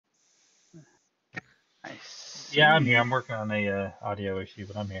see. Yeah, I'm here. I'm working on a audio issue,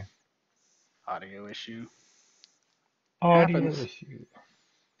 but I'm here. Audio issue. Audio Happens. issue.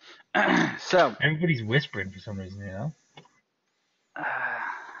 So. Everybody's whispering for some reason, you know?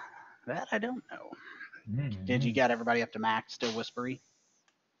 That I don't know. Mm-hmm. Did you get everybody up to max? Still whispery?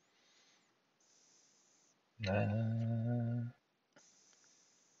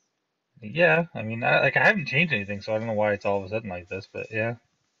 Yeah, I mean, I haven't changed anything, so I don't know why it's all of a sudden like this, but yeah.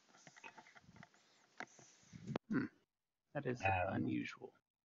 That is unusual.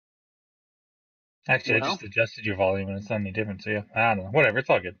 Actually, I just adjusted your volume and it's not any different, so yeah. I don't know. Whatever, it's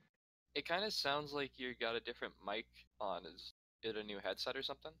all good. It kind of sounds like you got a different mic on. Is it a new headset or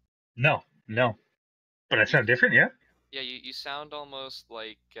something? No. But I sound different, yeah? Yeah, you sound almost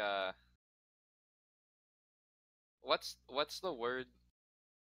like, what's the word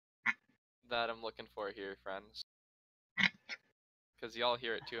that I'm looking for here, friends? Because y'all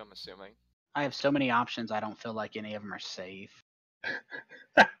hear it too, I'm assuming. I have so many options, I don't feel like any of them are safe.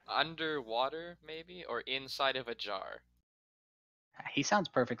 Underwater, maybe? Or inside of a jar? He sounds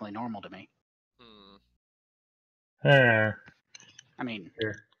perfectly normal to me. I mean,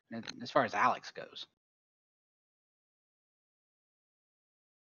 as far as Alex goes.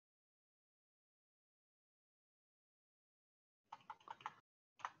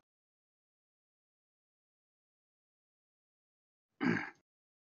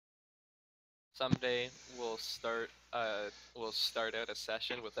 Someday we'll start out a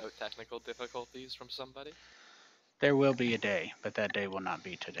session without technical difficulties from somebody. There will be a day, but that day will not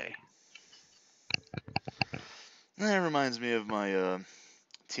be today. That reminds me of my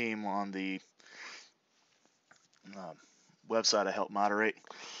team on the website I help moderate.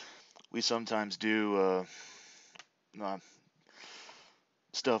 We sometimes do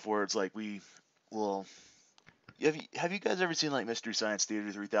stuff where it's like we will. Have you guys ever seen like Mystery Science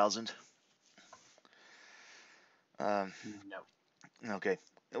Theater 3000? No. Okay.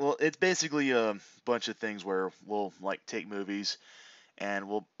 Well, it's basically a bunch of things where we'll like take movies and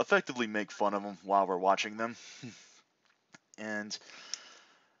we'll effectively make fun of them while we're watching them. And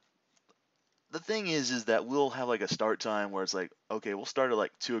the thing is that we'll have like a start time where it's like, okay, we'll start at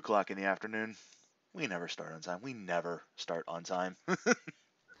like 2 o'clock in the afternoon. We never start on time. We never start on time.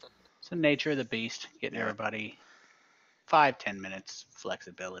 It's the nature of the beast. Getting everybody 5-10 minutes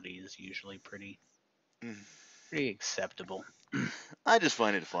flexibility is usually pretty acceptable. I just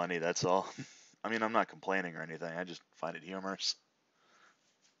find it funny, that's all. I mean, I'm not complaining or anything. I just find it humorous.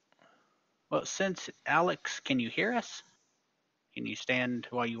 Well, since Alex, can you hear us? Can you stand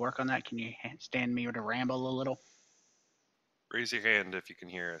while you work on that? Can you stand me to ramble a little? Raise your hand if you can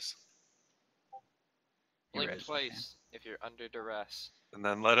hear us. Blink twice if you're under duress. And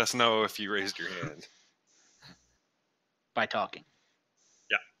then let us know if you raised your hand. By talking.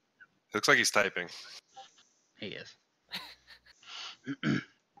 Yeah. Looks like he's typing. He is.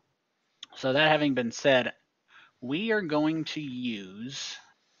 So that having been said, we are going to use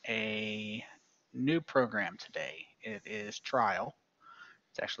a new program today. It is trial.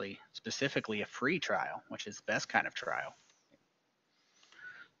 It's actually specifically a free trial, which is the best kind of trial.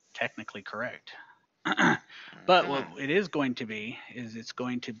 Technically correct. But what it is going to be is it's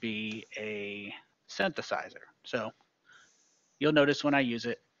going to be a synthesizer. So you'll notice when I use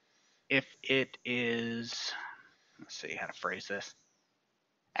it, if it is, let's see how to phrase this,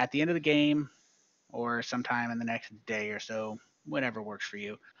 at the end of the game or sometime in the next day or so, whatever works for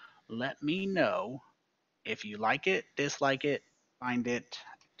you, let me know if you like it, dislike it, find it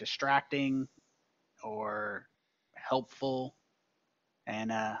distracting or helpful.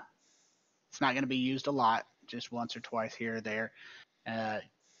 And it's not going to be used a lot, just once or twice here or there.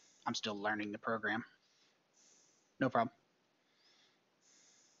 I'm still learning the program. No problem.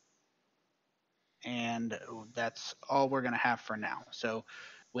 And that's all we're going to have for now. So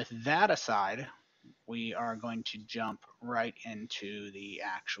with that aside, we are going to jump right into the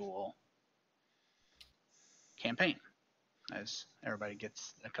actual campaign as everybody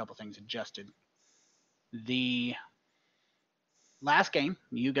gets a couple things adjusted. The last game,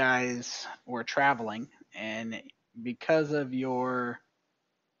 you guys were traveling, and because of your,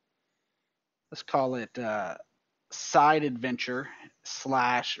 let's call it side adventure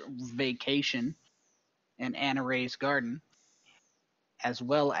 / vacation in Anna Ray's garden, as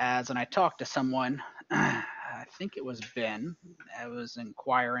well as, and I talked to someone, I think it was Ben, I was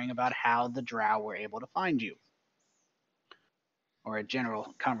inquiring about how the drow were able to find you, or a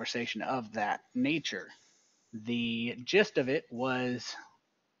general conversation of that nature. The gist of it was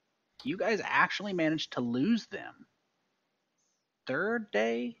you guys actually managed to lose them. Third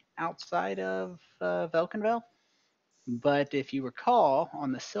day outside of Velkenville, But if you recall,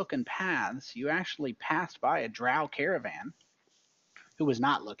 on the Silken Paths, you actually passed by a drow caravan, who was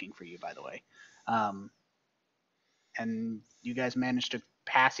not looking for you, by the way. And you guys managed to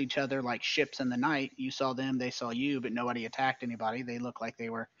pass each other like ships in the night. You saw them, they saw you, but nobody attacked anybody. They looked like they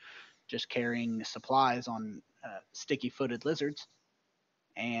were just carrying supplies on sticky-footed lizards.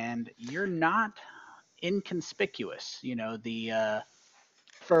 And you're not inconspicuous. You know, the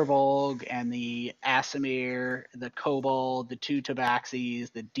Firbolg and the Aasimar, the Kobold, the two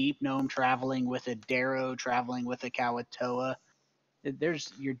Tabaxis, the Deep Gnome traveling with a Darrow, traveling with a Kuo-toa.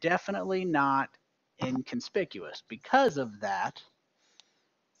 You're definitely not inconspicuous. Because of that,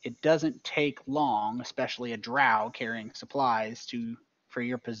 it doesn't take long, especially a drow carrying supplies, for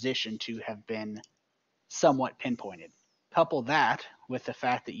your position to have been somewhat pinpointed. Couple that with the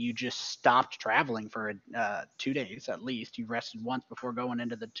fact that you just stopped traveling for 2 days at least. You rested once before going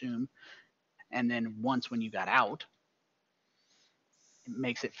into the tomb, and then once when you got out. It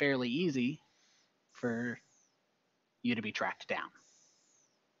makes it fairly easy for you to be tracked down.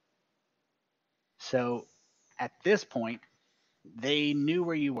 So at this point, they knew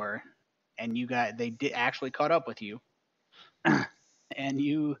where you were, and they did actually caught up with you, and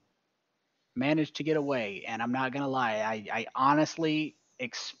you managed to get away. And I'm not gonna lie, I honestly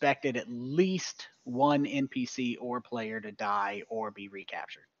expected at least one NPC or player to die or be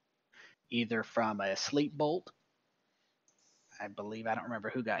recaptured, either from a sleep bolt. I don't remember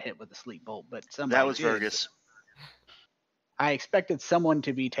who got hit with the sleep bolt, but somebody That was did. Fergus. I expected someone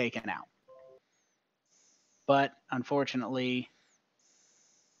to be taken out, but unfortunately,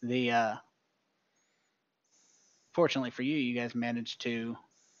 fortunately for you, you guys managed to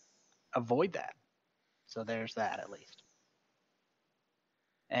avoid that. So there's that at least.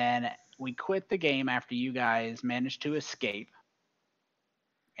 And we quit the game after you guys managed to escape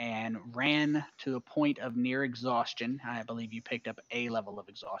and ran to a point of near exhaustion. I believe you picked up a level of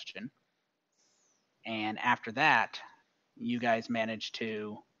exhaustion. And after that, you guys managed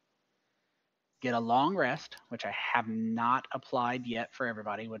to get a long rest, which I have not applied yet for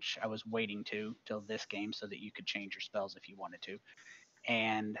everybody, which I was waiting to till this game so that you could change your spells if you wanted to.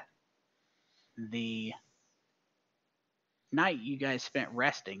 And the night you guys spent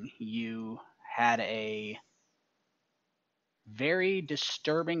resting, you had a very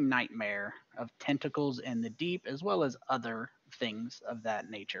disturbing nightmare of tentacles in the deep, as well as other things of that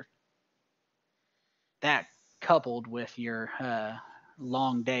nature. That, coupled with your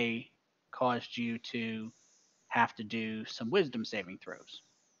long day, caused you to have to do some wisdom saving throws.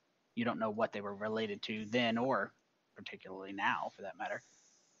 You don't know what they were related to then, or particularly now, for that matter.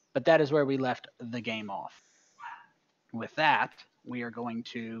 But that is where we left the game off. With that, we are going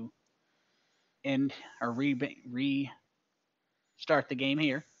to end or restart the game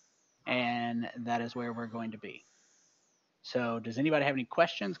here, and that is where we're going to be. So does anybody have any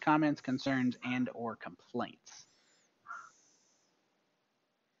questions, comments, concerns, and or complaints?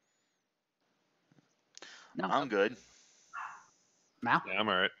 No. I'm good. Mal? Yeah, I'm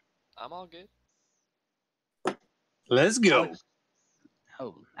alright. I'm all good. Let's go. Alex?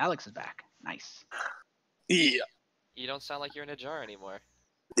 Oh, Alex is back. Nice. Yeah. You don't sound like you're in a jar anymore.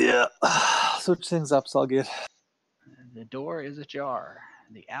 Yeah. Switch things up, so I'll get. The door is ajar.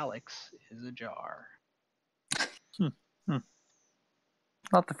 The Alex is ajar.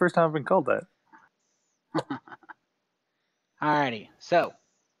 Not the first time I've been called that. Alrighty, so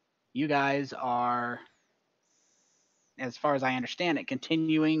you guys are, as far as I understand it,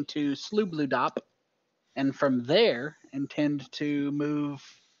 continuing to Sloobludop, and from there intend to move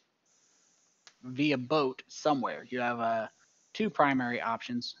via boat somewhere. You have two primary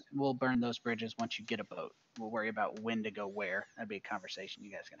options. We'll burn those bridges once you get a boat. We'll worry about when to go where. That'd be a conversation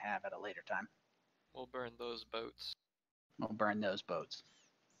you guys can have at a later time. We'll burn those boats. We'll burn those boats.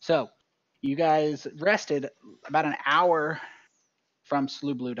 So, you guys rested about an hour from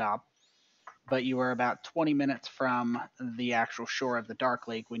Sloobludop, but you were about 20 minutes from the actual shore of the Dark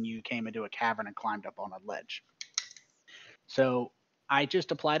Lake when you came into a cavern and climbed up on a ledge. So, I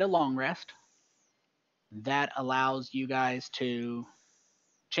just applied a long rest. That allows you guys to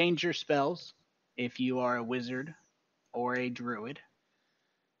change your spells if you are a wizard or a druid.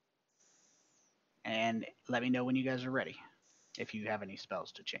 And let me know when you guys are ready, if you have any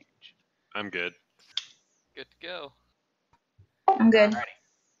spells to change. I'm good. Good to go. I'm good. Alrighty.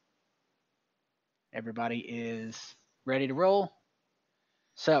 Everybody is ready to roll.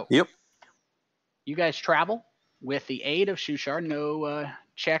 So, Yep. you guys travel with the aid of Shuushar. No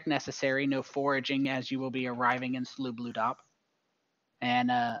check necessary, no foraging, as you will be arriving in Sloobludop. And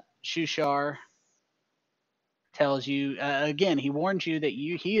Shuushar tells you, again, he warns you that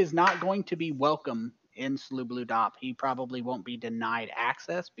he is not going to be welcome in Sloobludop, he probably won't be denied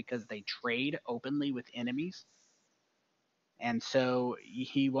access because they trade openly with enemies. And so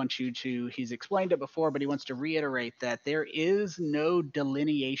he wants you to, he's explained it before, but he wants to reiterate that there is no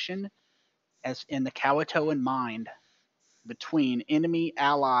delineation as in the Kuo-toa mind between enemy,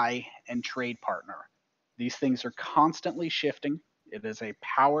 ally, and trade partner. These things are constantly shifting. It is a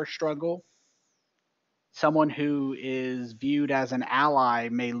power struggle. Someone who is viewed as an ally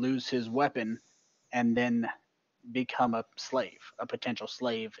may lose his weapon and then become a slave, a potential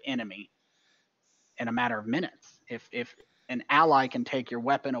slave enemy in a matter of minutes. If an ally can take your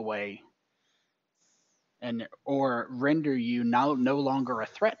weapon away and or render you no longer a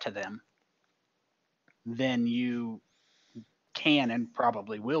threat to them, then you can and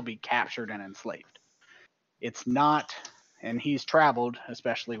probably will be captured and enslaved. It's not, and he's traveled,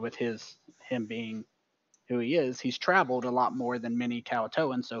 especially with him being who he is, he's traveled a lot more than many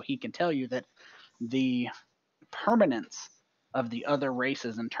Kuo-toans, so he can tell you that the permanence of the other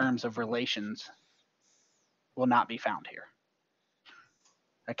races in terms of relations will not be found here.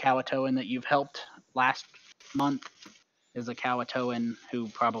 A Kuo-toan that you've helped last month is a Kuo-toan who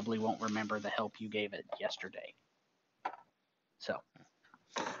probably won't remember the help you gave it yesterday. So,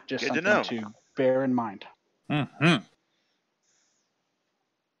 just Good to something know. to bear in mind. Mm-hmm.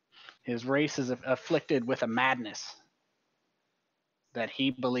 His race is afflicted with a madness that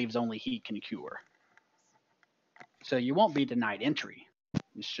he believes only he can cure. So you won't be denied entry.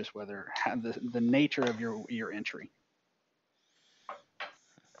 It's just whether the nature of your entry.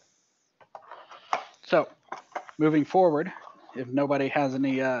 So, moving forward, if nobody has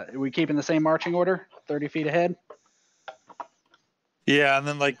any, are we keeping the same marching order? 30 feet ahead? Yeah, and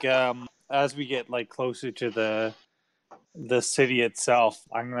then like as we get like closer to the city itself,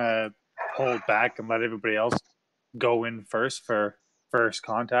 I'm gonna hold back and let everybody else go in first for first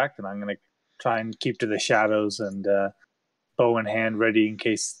contact, and I'm gonna try and keep to the shadows and bow in hand, ready in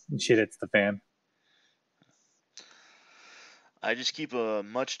case shit hits the fan. I just keep a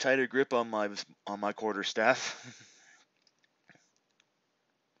much tighter grip on my quarterstaff.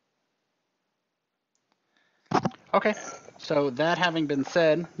 Okay. So that having been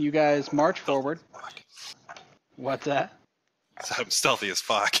said, you guys march forward. What's that? I'm stealthy as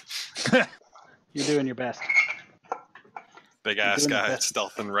fuck. You're doing your best. Big You're ass doing your guy best.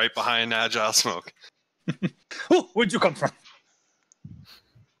 stealthing right behind Agile Smoke. Oh, where'd you come from?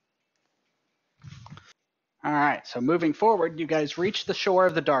 All right, so moving forward, you guys reach the shore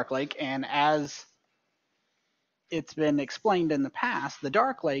of the Dark Lake, and as it's been explained in the past, the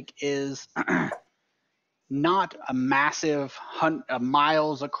Dark Lake is not a massive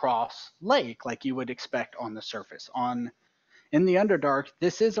miles across lake like you would expect on the surface. In the Underdark,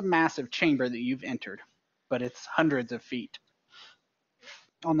 this is a massive chamber that you've entered, but it's hundreds of feet.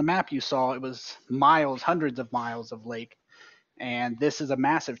 On the map you saw, it was miles, hundreds of miles of lake. And this is a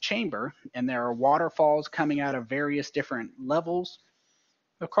massive chamber, and there are waterfalls coming out of various different levels.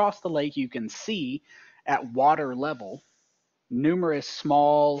 Across the lake, you can see at water level numerous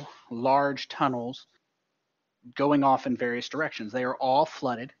small, large tunnels going off in various directions. They are all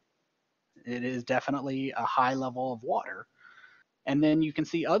flooded. It is definitely a high level of water. And then you can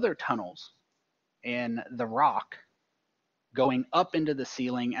see other tunnels in the rock going up into the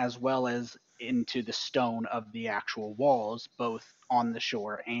ceiling as well as into the stone of the actual walls, both on the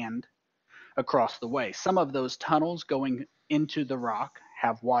shore and across the way. Some of those tunnels going into the rock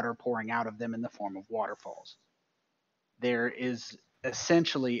have water pouring out of them in the form of waterfalls. There is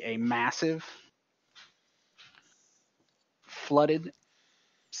essentially a massive flooded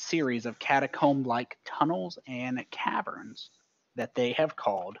series of catacomb-like tunnels and caverns that they have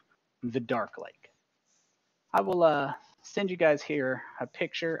called the Dark Lake. I will send you guys here a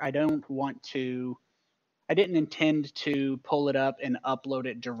picture. I didn't intend to pull it up and upload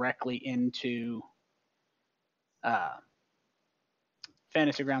it directly into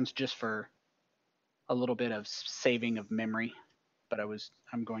Fantasy Grounds just for a little bit of saving of memory, but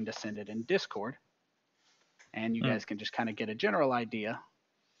I'm going to send it in Discord, and you guys can just kind of get a general idea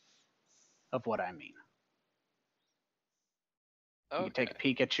of what I mean. Okay. You can take a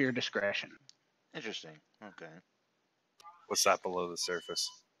peek at your discretion. Interesting. Okay. What's that below the surface?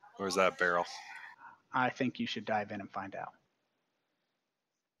 Where's that barrel? I think you should dive in and find out.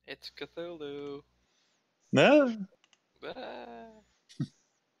 It's Cthulhu. No. Ah.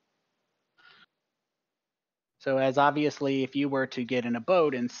 So as obviously, if you were to get in a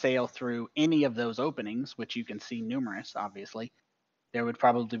boat and sail through any of those openings, which you can see numerous, obviously, there would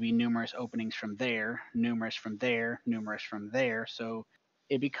probably be numerous openings from there, numerous from there, numerous from there. So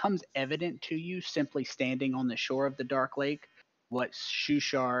it becomes evident to you simply standing on the shore of the Dark Lake what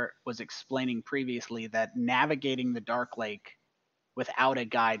Shuushar was explaining previously, that navigating the Dark Lake without a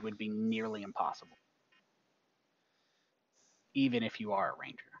guide would be nearly impossible, even if you are a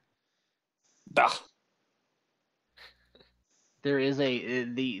ranger. There is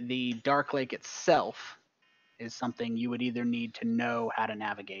the Dark Lake itself is something you would either need to know how to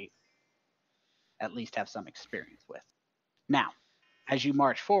navigate, at least have some experience with. Now, as you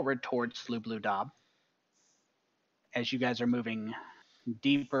march forward towards Sloobludop, as you guys are moving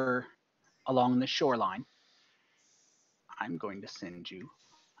deeper along the shoreline, I'm going to send you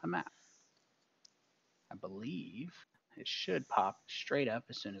a map. I believe it should pop straight up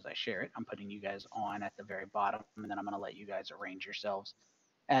as soon as I share it. I'm putting you guys on at the very bottom, and then I'm going to let you guys arrange yourselves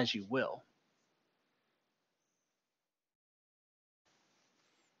as you will.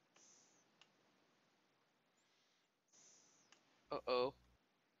 Uh-oh.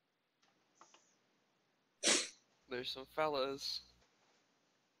 There's some fellas.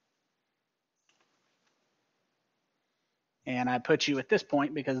 And I put you at this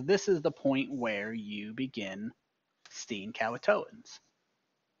point because this is the point where you begin seeing Kuo-toans.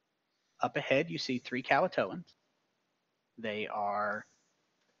 Up ahead, you see 3 Kuo-toans. They are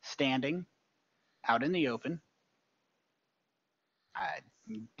standing out in the open,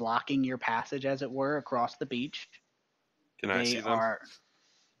 blocking your passage, as it were, across the beach. Can I see them?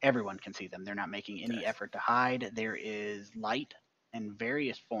 Everyone can see them. They're not making any effort to hide. There is light in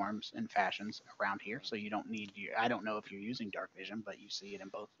various forms and fashions around here, so you don't need I don't know if you're using dark vision, but you see it in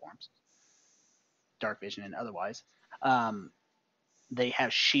both forms, dark vision and otherwise. They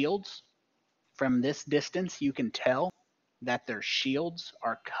have shields. From this distance, you can tell that their shields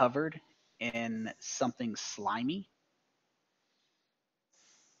are covered in something slimy.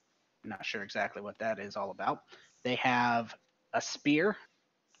 I'm not sure exactly what that is all about. They have a spear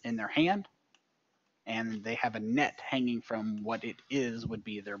in their hand, and they have a net hanging from what it is would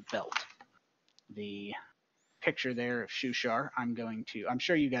be their belt. The picture there of Shuushar, I'm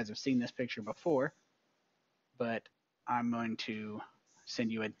sure you guys have seen this picture before, but I'm going to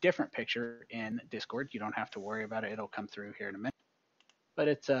send you a different picture in Discord. You don't have to worry about it. It'll come through here in a minute. But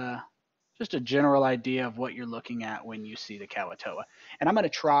it's just a general idea of what you're looking at when you see the Kuo-toa. And I'm going to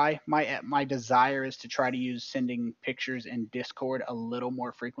try, my desire is to try to use sending pictures in Discord a little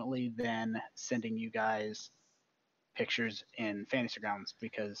more frequently than sending you guys pictures in Fantasy Grounds,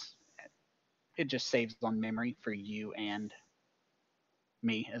 because it just saves on memory for you and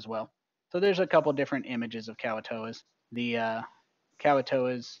me as well. So there's a couple different images of Kuo-toas. The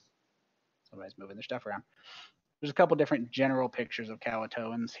Kuo-toas, somebody's moving their stuff around. There's a couple different general pictures of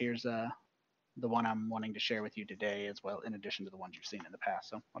Kuo-toans. Here's the one I'm wanting to share with you today as well, in addition to the ones you've seen in the past.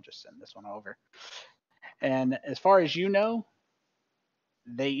 So I'll just send this one over. And as far as you know,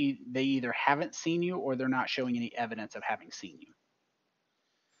 they either haven't seen you or they're not showing any evidence of having seen you.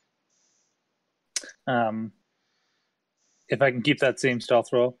 If I can keep that same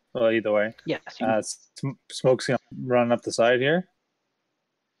stealth roll, well, either way. Yes. Smoke's gonna run up the side here.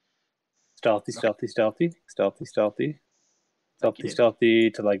 Stealthy, stealthy, stealthy, stealthy, stealthy, stealthy,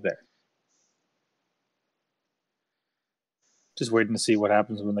 stealthy to like there. Just waiting to see what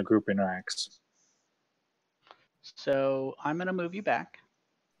happens when the group interacts. So I'm going to move you back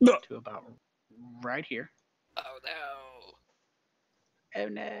to about right here. Oh no. Oh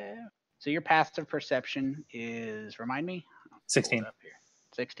no. So your passive perception is, remind me? 16. Up here.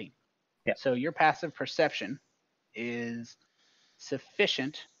 16. Yeah. So your passive perception is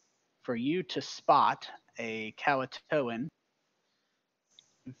sufficient for you to spot a Kuo-toan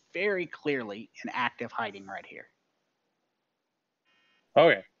very clearly in active hiding right here.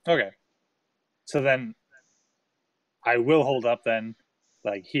 Okay. So then I will hold up then,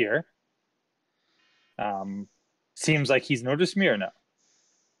 like here. Seems like he's noticed me or no?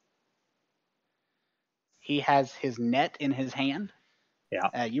 He has his net in his hand.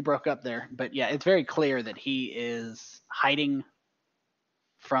 Yeah. You broke up there, but yeah, it's very clear that he is hiding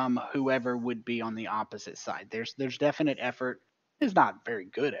from whoever would be on the opposite side. There's definite effort. It's not very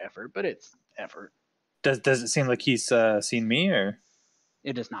good effort, but it's effort. Does it seem like he's seen me or?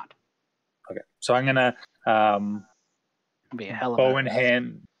 It does not. Okay, so I'm gonna be a hell of bow in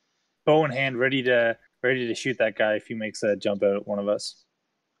hand, ready to shoot that guy if he makes a jump out at one of us.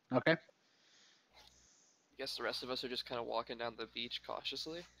 Okay. I guess the rest of us are just kind of walking down the beach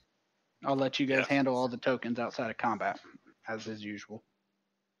cautiously. I'll let you guys handle all the tokens outside of combat, as is usual.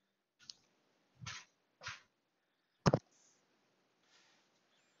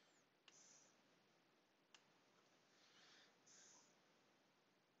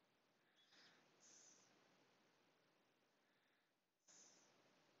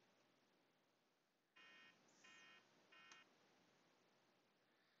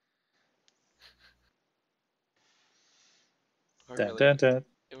 Dun, dun, dun.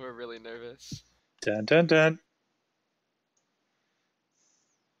 We're really nervous. Dun, dun, dun.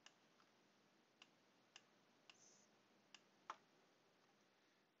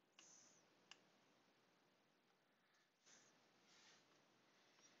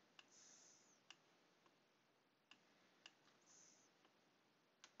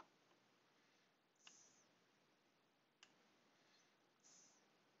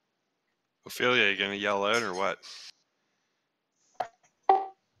 Ophelia, you gonna yell out or what?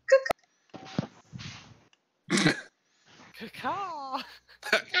 Caw.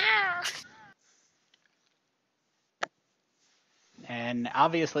 And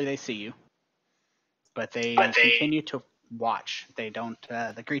obviously they see you, but they continue to watch. They don't.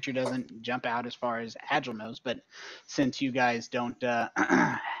 The creature doesn't jump out as far as Agile knows, but since you guys don't,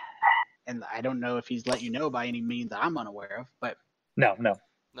 and I don't know if he's let you know by any means that I'm unaware of, but No. No.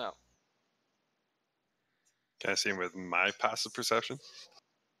 Can I see him with my passive perception?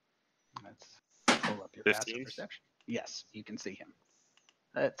 let's pull up your 15? passive perception. Yes, you can see him.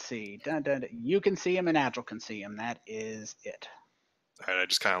 Let's see. Dun, dun, dun. You can see him, and Agile can see him. That is it. All right, I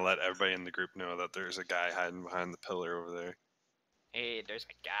just kind of let everybody in the group know that there's a guy hiding behind the pillar over there. Hey, there's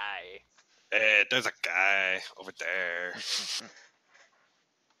a guy. Hey, there's a guy over there.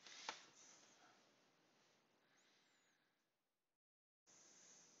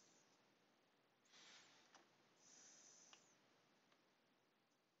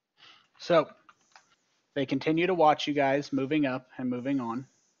 So they continue to watch you guys moving up and moving on.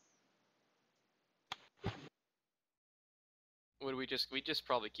 Would we just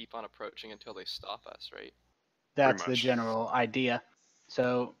probably keep on approaching until they stop us, right? That's the much. general idea.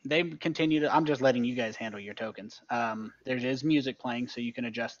 So they continue to. I'm just letting you guys handle your tokens. There is music playing, so you can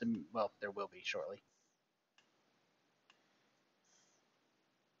adjust them. Well, there will be shortly.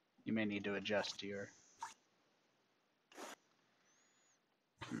 You may need to adjust your.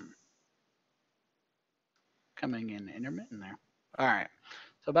 Coming in intermittent there. All right.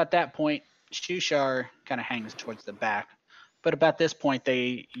 So about that point, Shuushar kind of hangs towards the back. But about this point,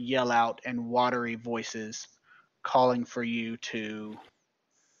 they yell out in watery voices, calling for you to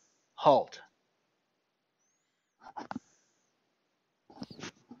halt.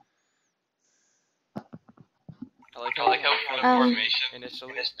 I like how we had formation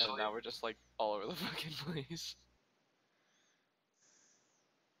initially, and now we're just like all over the fucking place.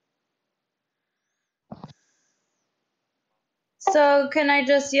 So can I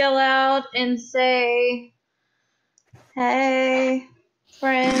just yell out and say, "Hey,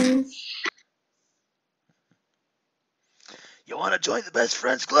 friends"? You want to join the best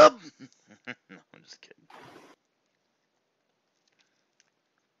friends club? No, I'm just kidding.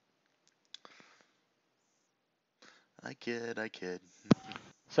 I kid.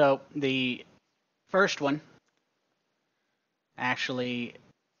 So the first one actually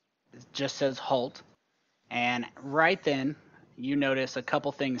just says halt. And right then, you notice a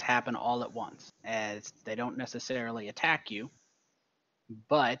couple things happen all at once, as they don't necessarily attack you,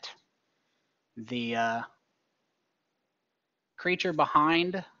 but the creature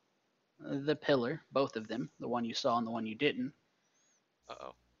behind the pillar, both of them, the one you saw and the one you didn't,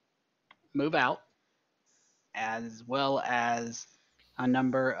 move out, as well as a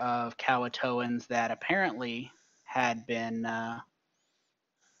number of Kuo-toans that apparently had been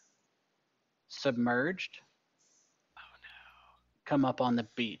submerged come up on the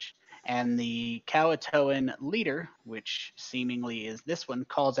beach. And the Kuo-toan leader, which seemingly is this one,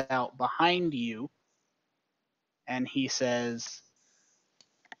 calls out behind you, and he says,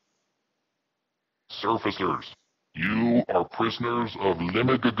 "Surfacers, you are prisoners of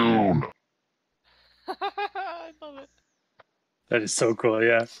Limigagoon. I love it. That is so cool,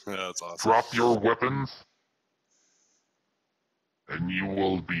 yeah. Yeah, that's awesome. Drop your weapons, and you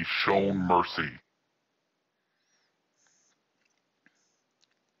will be shown mercy."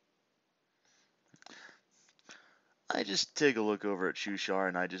 I just take a look over at Shuushar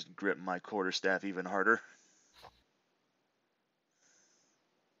and I just grip my quarterstaff even harder.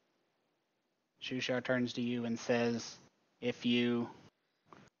 Shuushar turns to you and says, if you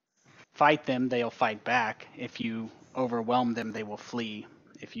fight them, they'll fight back. If you overwhelm them, they will flee.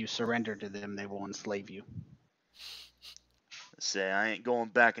 If you surrender to them, they will enslave you. Say, I ain't going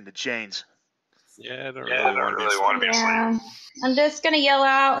back into chains. Yeah, I don't really want to be asleep. Yeah. I'm just gonna yell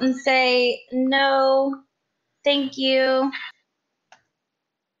out and say, "No, thank you."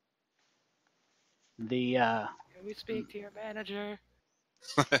 Can we speak to your manager?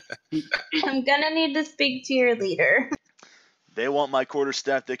 I'm gonna need to speak to your leader. They want my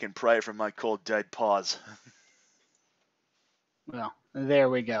quarterstaff, they can pry it from my cold dead paws. Well, there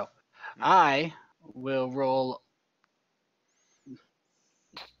we go. I will roll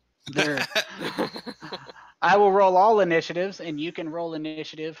They're. I will roll all initiatives, and you can roll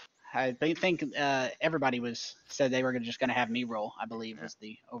initiative. I think everybody said they were just going to have me roll. I believe was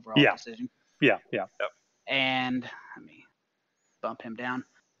the overall decision. Yeah. And let me bump him down.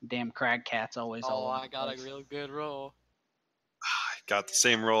 Damn crag cat's always all over I got the place. a real good roll. I got the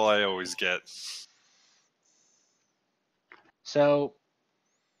same roll I always get. So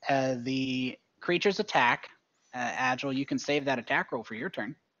the creature's attack, Agile, you can save that attack roll for your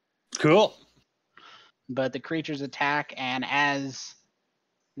turn. Cool. But the creature's attack, and as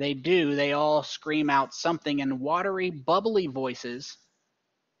they do, they all scream out something in watery, bubbly voices.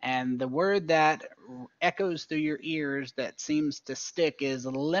 And the word that echoes through your ears that seems to stick is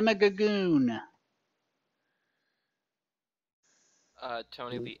Limagagoon.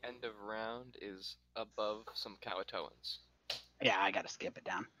 Tony, the end of round is above some Kuo-toans. Yeah, I got to skip it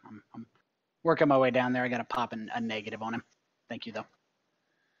down. I'm working my way down there. I got to pop a negative on him. Thank you, though.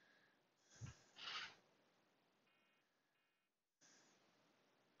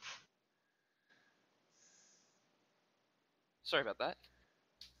 Sorry about that.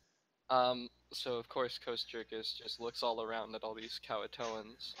 So of course Kosjurkis just looks all around at all these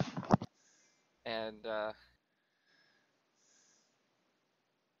Kuo-toans. And,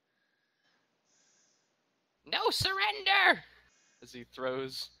 no surrender! As he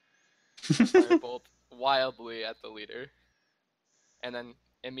throws a firebolt wildly at the leader. And then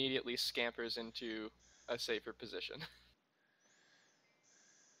immediately scampers into a safer position.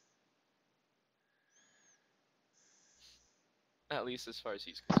 At least as far as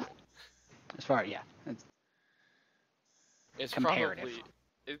he's concerned. As far, yeah. It's comparative.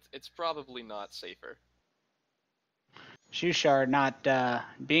 It's probably not safer. Shuushar not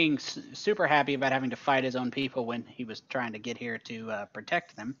being super happy about having to fight his own people when he was trying to get here to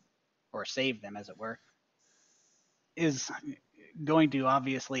protect them, or save them, as it were, is going to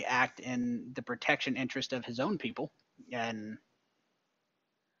obviously act in the protection interest of his own people. And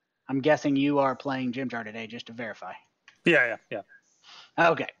I'm guessing you are playing Jim Jar today, just to verify. Yeah.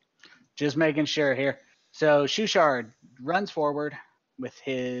 Okay, just making sure here. So Shuushar runs forward with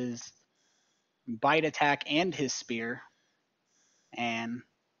his bite attack and his spear, and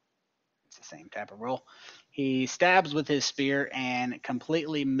it's the same type of roll. He stabs with his spear and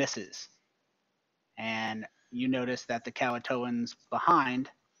completely misses. And you notice that the Kuo-toans behind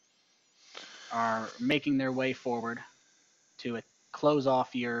are making their way forward to close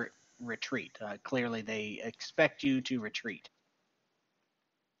off your retreat. Clearly, they expect you to retreat.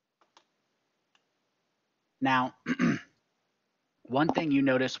 Now, one thing you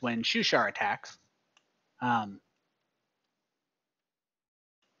notice when Shuushar attacks,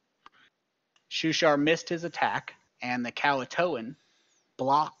 Shuushar missed his attack, and the Kuo-toan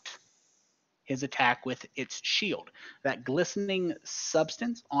blocked his attack with its shield. That glistening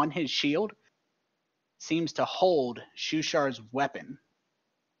substance on his shield seems to hold Shushar's weapon.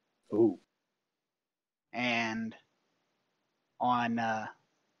 Ooh. And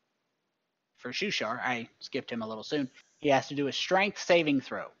for Shuushar, I skipped him a little soon. He has to do a strength saving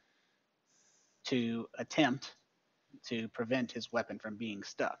throw to attempt to prevent his weapon from being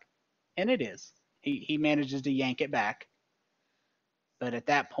stuck. And it is. He manages to yank it back. But at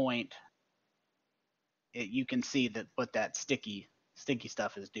that point, you can see that what that sticky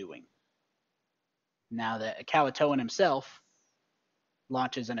stuff is doing. Now that Kuo-toan himself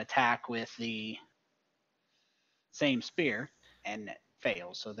launches an attack with the same spear and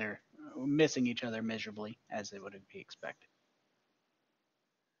fails, so they're missing each other miserably, as it would be expected.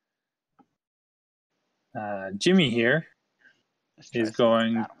 Jimmy here is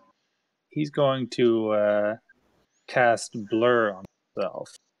going. He's going to cast Blur on himself.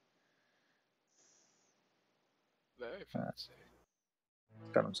 Very fancy.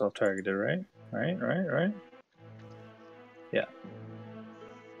 Got himself targeted, right? Right. Yeah.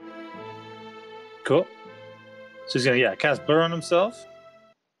 Cool. So he's gonna cast Blur on himself.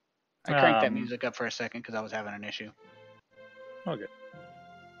 I cranked that music up for a second because I was having an issue. Okay.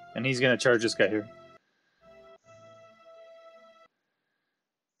 And he's gonna charge this guy here.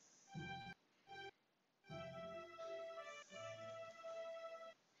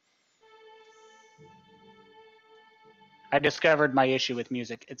 I discovered my issue with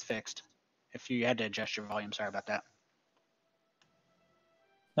music. It's fixed. If you had to adjust your volume, sorry about that.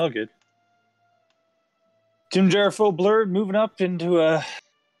 Oh, good. Jim Jarfo Blur moving up into a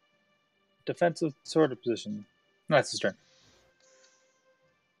defensive sort of position. That's his turn.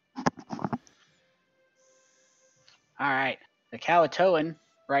 All right. The Kuo-toan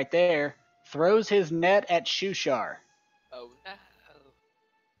right there throws his net at Shuushar. Oh no.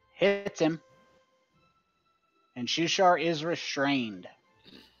 Hits him. And Shuushar is restrained.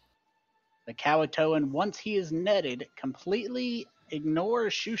 The Kuo-toa, once he is netted, completely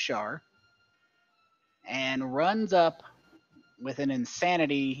ignores Shuushar and runs up with an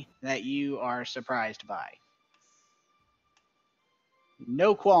insanity that you are surprised by.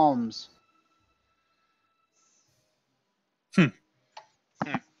 No qualms.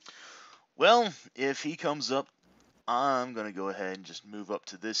 Well, if he comes up, I'm going to go ahead and just move up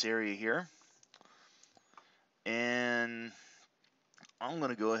to this area here. And I'm going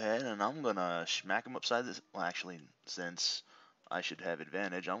to go ahead and I'm going to smack him upside this. Well, actually, since I should have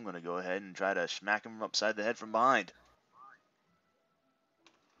advantage, I'm going to go ahead and try to smack him upside the head from behind.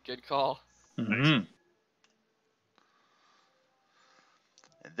 Good call. Mm-hmm.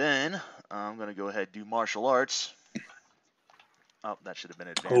 And then I'm going to go ahead and do martial arts. Oh, that should have been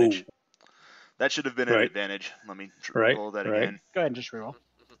advantage. Oh. That should have been an Right. advantage. Let me Right, roll that right. again. Go ahead and just reroll.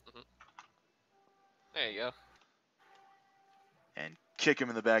 There you go. And kick him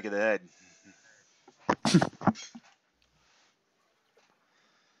in the back of the head.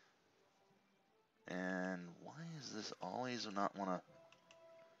 And why is this always not want to...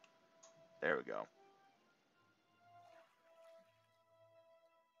 There we go.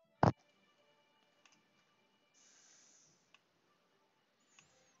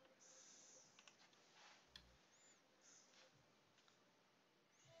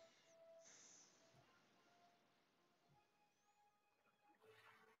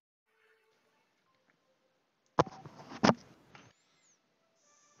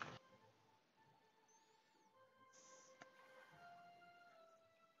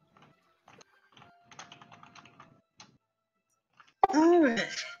 All right.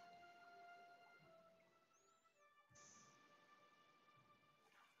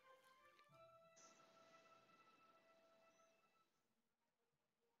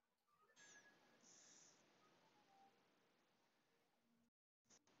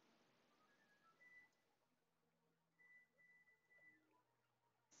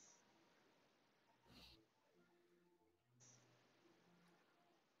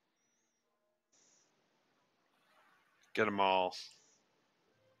 Get them all.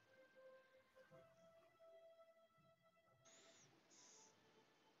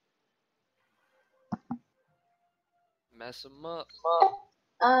 Mess him up.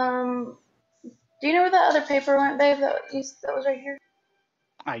 Do you know where that other paper went, babe? That was right here.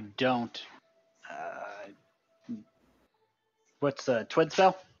 I don't. What's the twin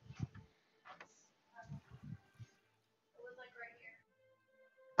spell?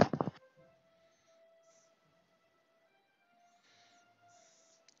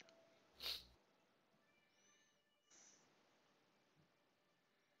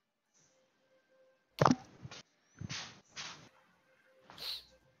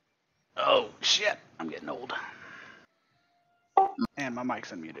 Oh, shit. I'm getting old. And my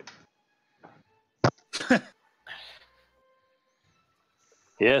mic's unmuted.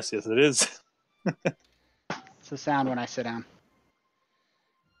 Yes, it is. It's the sound when I sit down.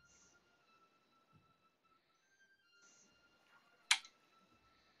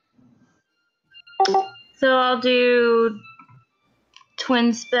 So I'll do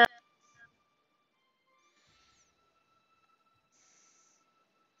twin spell.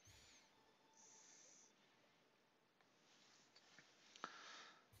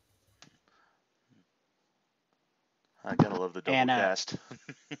 I gotta love the double And, cast.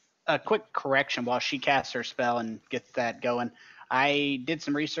 A quick correction while she casts her spell and gets that going. I did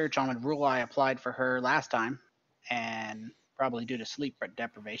some research on a rule I applied for her last time, and probably due to sleep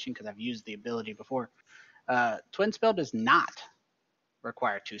deprivation because I've used the ability before. Twin spell does not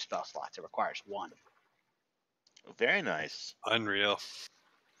require 2 spell slots; it requires 1. Very nice. Unreal.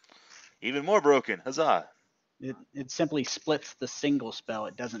 Even more broken. Huzzah. It simply splits the single spell;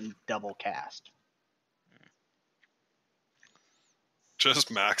 it doesn't double cast. Just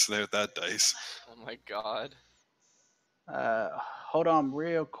maxing out that dice. Oh my god. Hold on,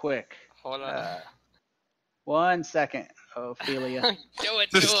 real quick. Hold on. 1 second, Ophelia. Do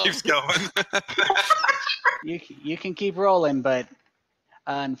it to Just him. keeps going. You can keep rolling, but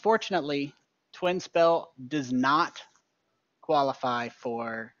unfortunately, twin spell does not qualify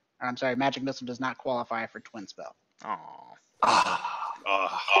for. I'm sorry, magic missile does not qualify for twin spell. Aw.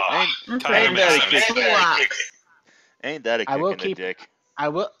 Ain't Kinda that makes a kick? sense. Ain't that a I kick will in the keep- dick? I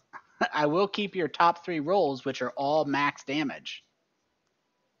will keep your top 3 rolls, which are all max damage,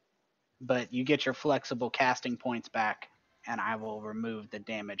 but you get your flexible casting points back, and I will remove the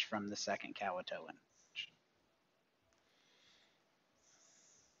damage from the second Kuo-toa.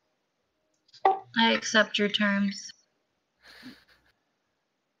 I accept your terms.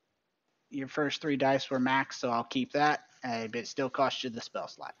 Your first 3 dice were max, so I'll keep that. but it still costs you the spell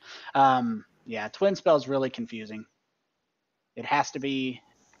slot. Yeah, twin spell is really confusing. It has to be.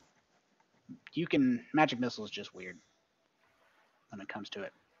 Magic missile is just weird when it comes to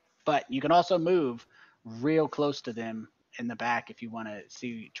it. But you can also move real close to them in the back if you want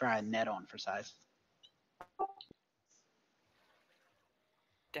to try a net on for size.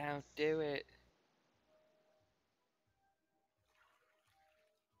 Don't do it.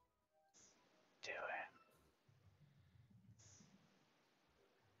 Do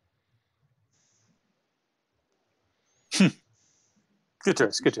it. Good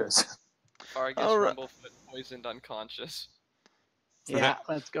choice. Good choice. Fargus Alright. Rumblefoot poisoned unconscious. Yeah,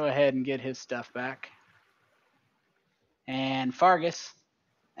 let's go ahead and get his stuff back. And Fargus,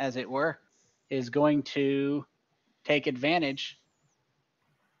 as it were, is going to take advantage.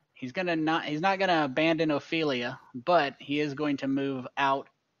 He's not gonna abandon Ophelia, but he is going to move out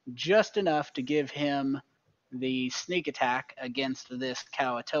just enough to give him the sneak attack against this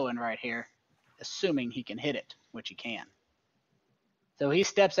Kuo-toa right here, assuming he can hit it, which he can. So he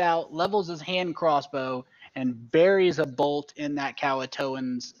steps out, levels his hand crossbow, and buries a bolt in that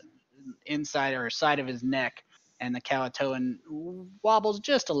Kuo-toa's inside or side of his neck, and the Kuo-toa wobbles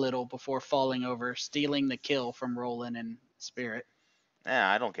just a little before falling over, stealing the kill from Rolen and Spirit.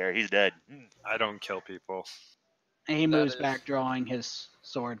 I don't care. He's dead. I don't kill people. And he moves is- back, drawing his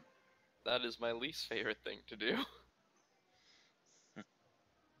sword. That is my least favorite thing to do.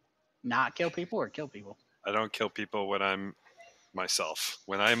 Not kill people or kill people? I don't kill people when I'm myself.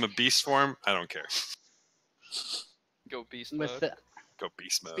 When I'm a beast form, I don't care. Go beast With mode. the Go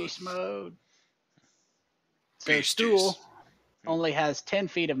beast mode. beast mode. So Beast Stool juice. only has 10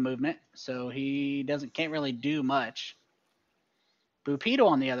 feet of movement, so he can't really do much. Bupedo,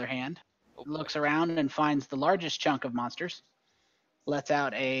 on the other hand, Oh boy. looks around and finds the largest chunk of monsters, lets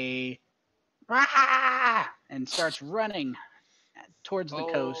out a rah, and starts running towards the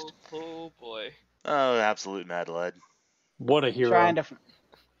coast, Oh boy. Oh, absolute mad lad. What a hero.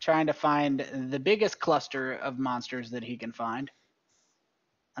 trying to find the biggest cluster of monsters that he can find.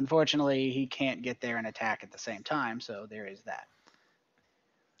 Unfortunately, he can't get there and attack at the same time, so there is that.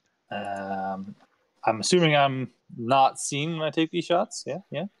 I'm assuming I'm not seen when I take these shots. Yeah,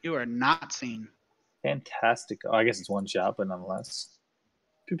 yeah. You are not seen. Fantastic. Oh, I guess it's one shot, but nonetheless.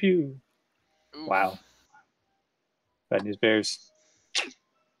 Pew pew. Oof. Wow. Bad news bears.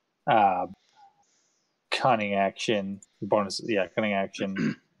 Cunning action. Bonus. Yeah, cunning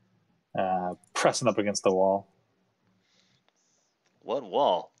action. Pressing up against the wall. What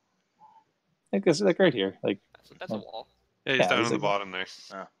wall? Like this, like right here. Like That's a wall. Yeah, he's Yeah, down he's on the like- bottom there.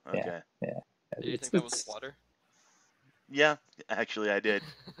 Oh, okay. Do you think that was water? Yeah, actually, I did.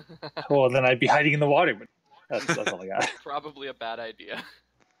 Well, then I'd be hiding in the water. But that's all I got. Probably a bad idea.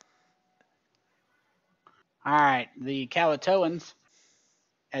 All right, the Kuo-toans,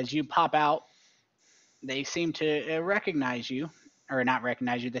 as you pop out, they seem to recognize you, or not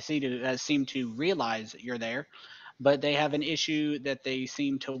recognize you. They seem to realize that you're there, but they have an issue that they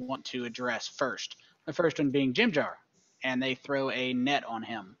seem to want to address first. The first one being Jim Jar, and they throw a net on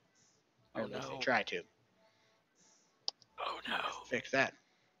him, or Oh, at least they no. try to. Oh no. Fix that.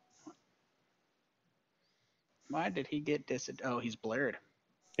 Why did he get Oh, he's blurred.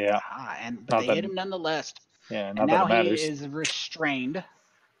 Yeah. But Not they that- hit him nonetheless. Yeah. And Not now that it he matters. is restrained.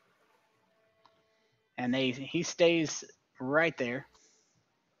 And he stays right there.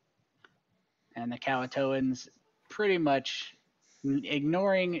 And the Kuo-toans pretty much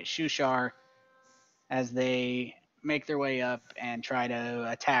ignoring Shuushar as they make their way up and try to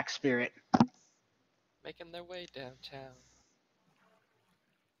attack Spirit. Making their way downtown.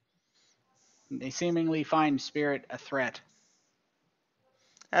 They seemingly find Spirit a threat.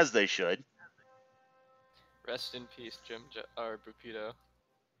 As they should. Rest in peace, or Bupedo.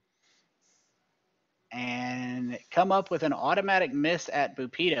 And come up with an automatic miss at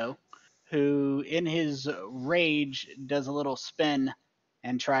Bupedo, who in his rage does a little spin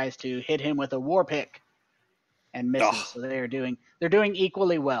and tries to hit him with a war pick and misses. Ugh. So they're doing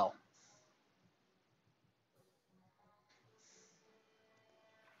equally well.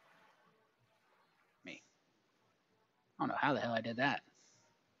 Me. I don't know how the hell I did that.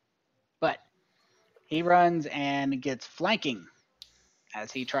 But he runs and gets flanking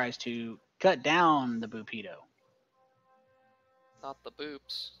as he tries to cut down the Bupedo. Not the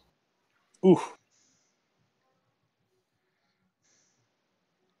boops. Ooh.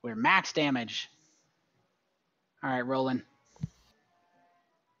 We're max damage. All right, Rolen.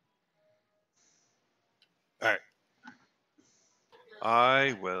 All right.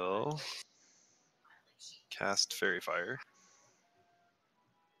 I will cast Fairy Fire.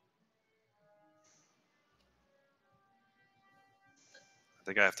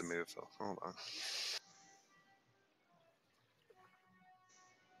 think I have to move though. Hold on.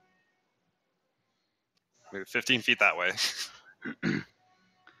 Move 15 feet that way.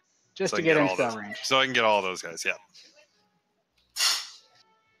 Just So I to can get in all spell those, range. so I can get all those guys. Yeah.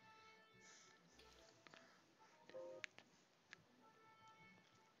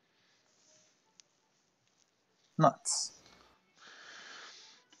 Nuts.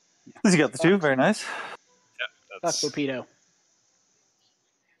 At least you got the two. Very nice. Fuck That's. Bupedo.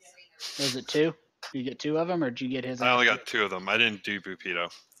 Was it two? Did you get two of them, or did you get his? I only got 2 of them. I didn't do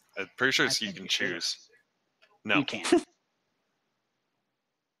Bupedo. I'm pretty sure I you think can you did. choose. No. You can.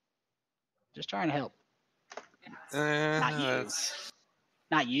 Just trying to help. Not you. That's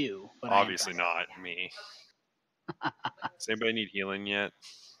Not you, but obviously I am trying not me. Does anybody need healing yet?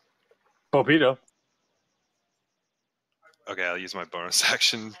 Torpedo. Okay, I'll use my bonus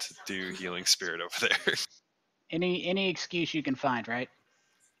action to do healing spirit over there. Any excuse you can find, right?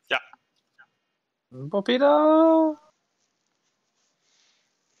 Yeah. Torpedo.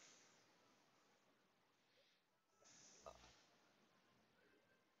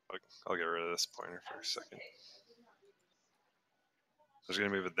 I'll get rid of this pointer for a second. I was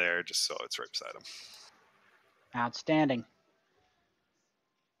gonna move it there just so it's right beside him. Outstanding.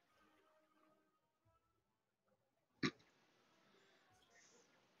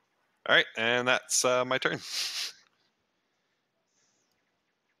 All right, and that's my turn.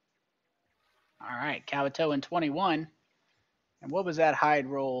 All right, Kuo-toa in 21. And what was that hide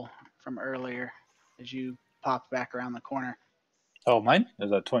roll from earlier as you popped back around the corner? Oh, mine?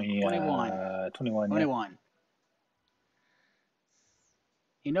 Is that 20? 21. 21. 21.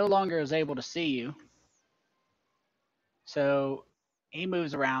 He no longer is able to see you. So he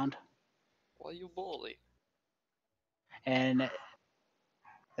moves around. Well, you bully. And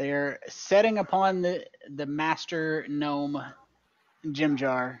they're setting upon the master gnome gem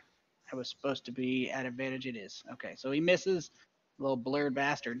jar. It was supposed to be at advantage. It is. Okay, so he misses, little blurred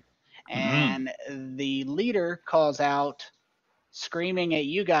bastard. And the leader calls out, screaming at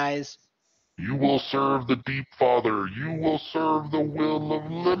you guys, You will serve the Deep Father. You will serve the will of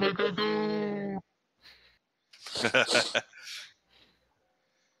Limagagoon.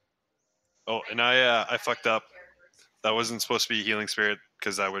 Oh, and I fucked up. That wasn't supposed to be healing spirit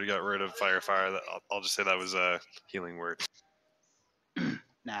because I would have got rid of fire. I'll just say that was a healing word.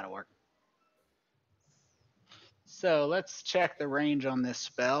 That'll work. So let's check the range on this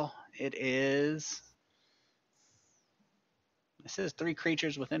spell. It says 3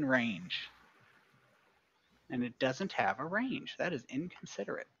 creatures within range. And it doesn't have a range. That is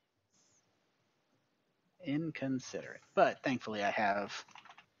inconsiderate. Inconsiderate. But thankfully I have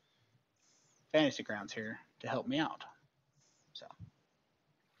Fantasy Grounds here to help me out. So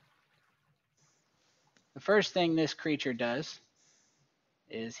the first thing this creature does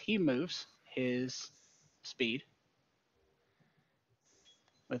is he moves his speed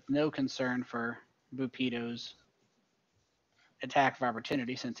with no concern for Bupedo's attack of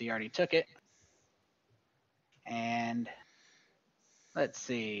opportunity since he already took it. And let's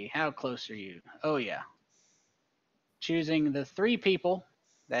see, how close are you? Oh yeah. Choosing the 3 people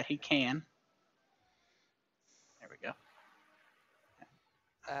that he can. There we go.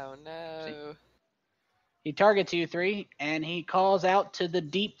 Oh no. See? He targets you 3, and he calls out to the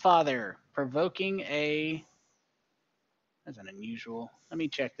Deep Father, provoking a... That's an unusual... Let me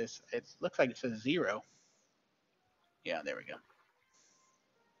check this. It looks like it says 0. Yeah, there we go.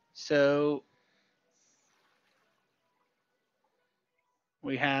 So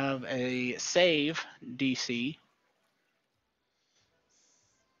we have a save DC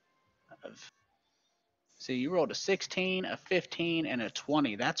of... See, you rolled a 16, a 15, and a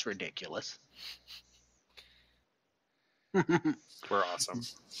 20. That's ridiculous. We're awesome.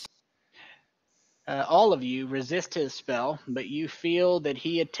 All of you resist his spell, but you feel that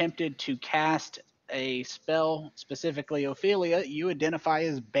he attempted to cast a spell, specifically Ophelia, you identify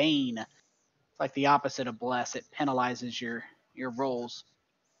as Bane. It's like the opposite of Bless. It penalizes your rolls.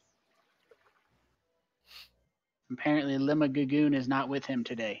 Apparently, Limagagoon is not with him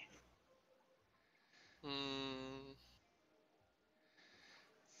today.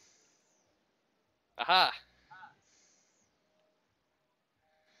 Aha!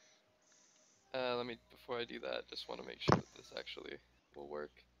 Before I do that, just want to make sure that this actually will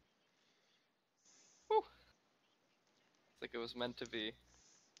work. Whew. It's like it was meant to be.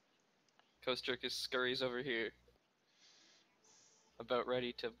 Kosjurkis scurries over here. About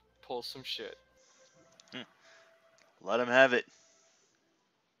ready to pull some shit. Let him have it.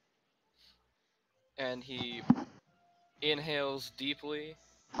 And he inhales deeply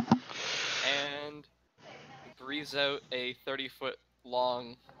and breathes out a 30-foot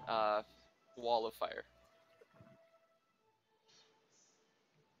long wall of fire.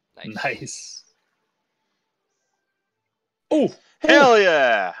 Nice. Oh, Hell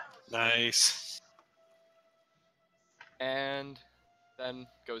yeah! Nice. And then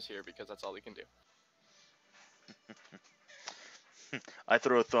goes here because that's all he can do. I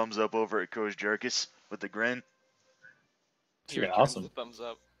throw a thumbs up over at Kosjurkis with a grin. He Pretty returns awesome. the thumbs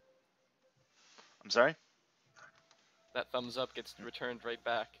up. I'm sorry? That thumbs up gets returned right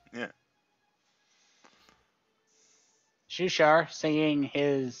back. Yeah. Shuushar, seeing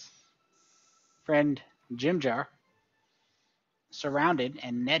his friend Jimjar surrounded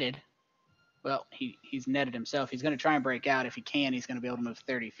and netted. Well, he's netted himself. He's going to try and break out. If he can, he's going to be able to move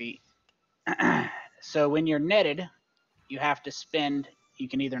 30 feet. So when you're netted, you have to spend, you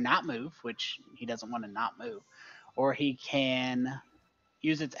can either not move, which he doesn't want to not move, or he can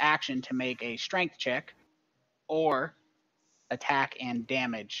use its action to make a strength check or attack and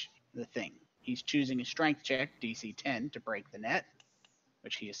damage the thing. He's choosing a strength check, DC 10, to break the net,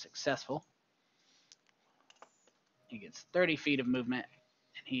 which he is successful. He gets 30 feet of movement,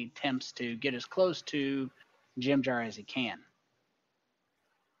 and he attempts to get as close to Jimjar as he can.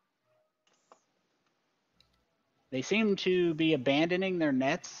 They seem to be abandoning their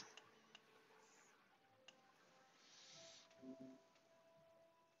nets.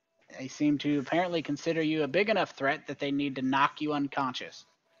 They seem to apparently consider you a big enough threat that they need to knock you unconscious.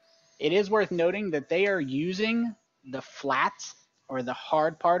 It is worth noting that they are using the flats or the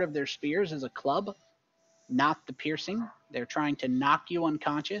hard part of their spears as a club, not the piercing. They're trying to knock you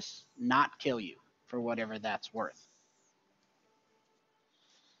unconscious, not kill you, for whatever that's worth.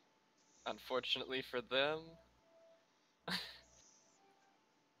 Unfortunately for them,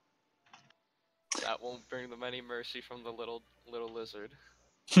 that won't bring them any mercy from the little lizard.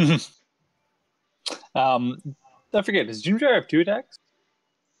 I forget. Does Jimjar have 2 attacks?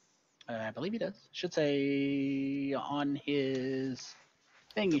 I believe he does. Should say on his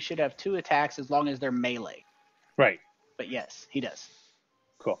thing, he should have 2 attacks as long as they're melee. Right. But yes, he does.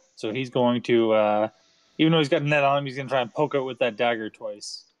 Cool. So he's going to, even though he's got a net on him, he's going to try and poke out with that dagger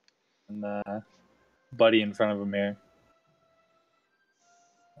twice. And buddy in front of him here.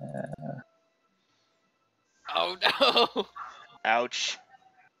 Oh no! Ouch.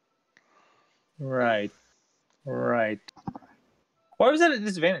 Right. Why was that a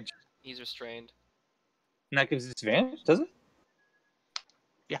disadvantage? He's restrained. And that gives disadvantage, does it?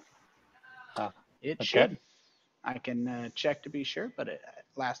 Yeah. Ah, It okay. should. I can check to be sure, but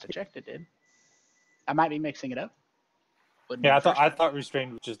last I checked, it did. I might be mixing it up. Wouldn't be Yeah, the I first thought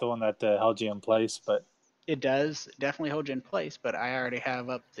restrained was just the one that held you in place, but It does definitely hold you in place, but I already have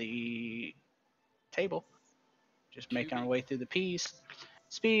up the table. Just making our way through the piece.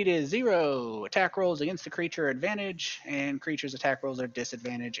 Speed is 0. Attack rolls against the creature are advantage, and creatures' attack rolls are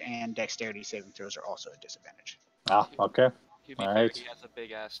disadvantage, and dexterity saving throws are also a disadvantage. okay. To be All fair, right. he has a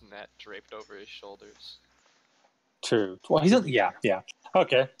big ass net draped over his shoulders. True. Well, yeah.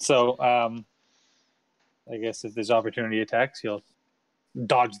 Okay, so I guess if there's opportunity attacks, he'll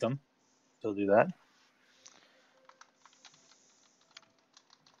dodge them. He'll do that.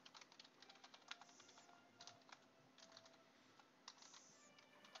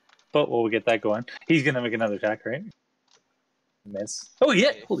 But we'll get that going. He's gonna make another attack, right? Miss. Oh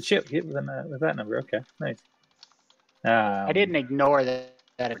yeah! Holy shit! Hit with that number. Okay, nice. I didn't ignore that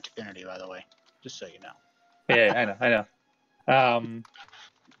opportunity, by the way, just so you know. Yeah, I know. A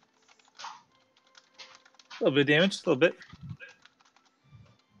little bit of damage, a little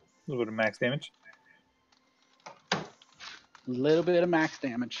bit of max damage. A little bit of max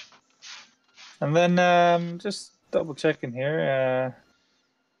damage. And then just double checking here.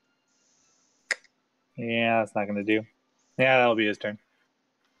 Yeah, that's not gonna do. Yeah, that'll be his turn.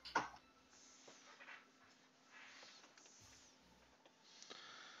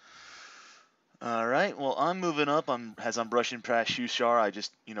 All right. Well, I'm moving up. As I'm brushing past Shuushar, I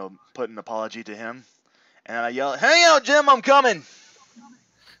just, put an apology to him, and I yell, "Hang out, Jim! I'm coming!"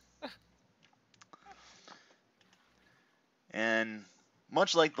 And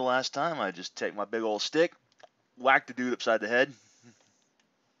much like the last time, I just take my big old stick, whack the dude upside the head.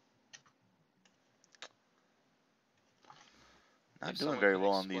 Not doing very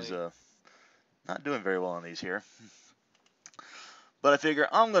well on these. Not doing very well on these here. But I figure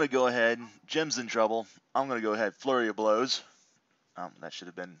I'm going to go ahead. Jim's in trouble. I'm going to go ahead. Flurry of blows. That should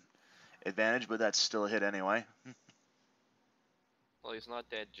have been advantage, but that's still a hit anyway. Well, he's not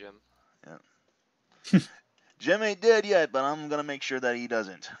dead, Jim. Yeah. Jim ain't dead yet, but I'm going to make sure that he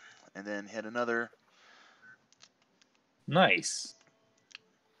doesn't. And then hit another. Nice.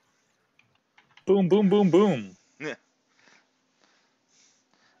 Boom, boom, boom, boom. Yeah.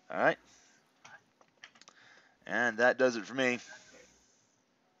 All right. And that does it for me.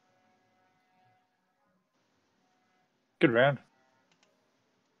 Good round.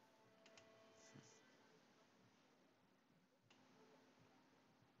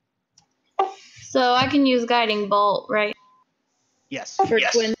 So I can use Guiding Bolt, right? Yes. For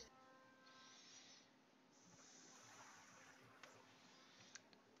twins.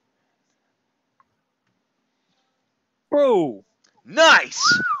 Bro! Nice!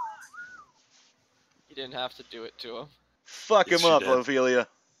 You didn't have to do it to him. Fuck Yes, him you up, did. Ophelia.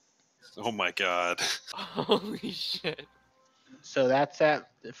 Oh my god. Holy shit. So that's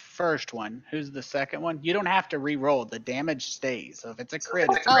that first one. Who's the second one? You don't have to re-roll. The damage stays. So if it's a crit,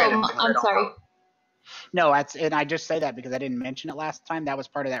 it's a crit. Oh, I'm sorry. No, and I just say that because I didn't mention it last time. That was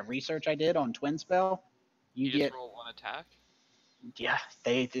part of that research I did on Twin Spell. You get just roll one attack? yeah.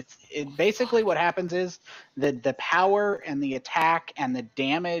 Basically what happens is the power and the attack and the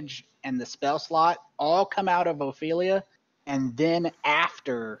damage and the spell slot all come out of Ophelia, and then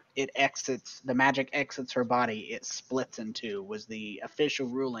after it exits, the magic exits her body, it splits in two. Was the official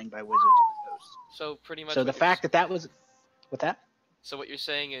ruling by Wizards of the Coast. So pretty much. So the fact that was what's that? So what you're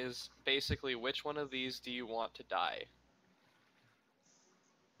saying is basically which one of these do you want to die?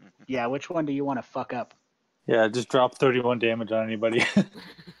 Yeah, which one do you want to fuck up? Yeah, just drop 31 damage on anybody.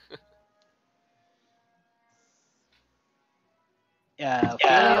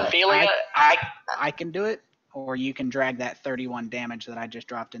 Ophelia, I can do it, or you can drag that 31 damage that I just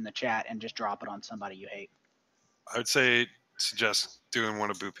dropped in the chat and just drop it on somebody you hate. I would say suggest doing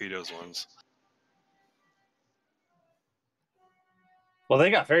one of Bupido's ones. Well, they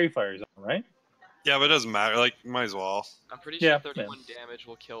got fairy fires on, right? Yeah, but it doesn't matter. Like, might as well. I'm pretty sure Yeah, 31 damage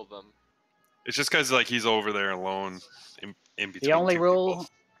will kill them. It's just because like he's over there alone in between. The only two rule. people.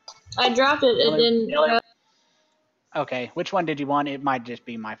 I dropped it. It didn't. Okay, which one did you want? It might just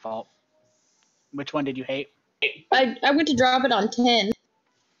be my fault. Which one did you hate? I went to drop it on 10.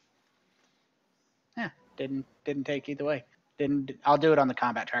 Yeah, didn't take either way. I'll do it on the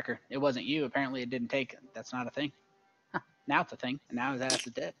combat tracker. It wasn't you. Apparently, it didn't take. That's not a thing. Huh, now it's a thing, and now his ass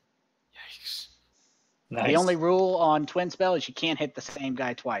is dead. Yikes. Nice. The only rule on Twin Spell is you can't hit the same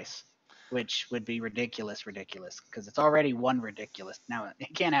guy twice, which would be ridiculous, because it's already one ridiculous. Now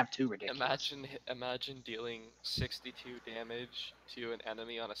it can't have two ridiculous. Imagine dealing 62 damage to an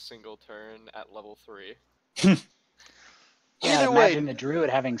enemy on a single turn at level 3. Yeah, Either imagine way, the Druid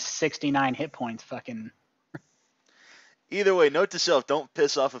having 69 hit points. Fucking. Either way, note to self: don't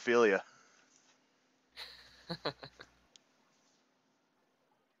piss off Ophelia.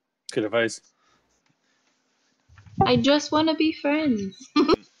 Good advice. I just want to be friends.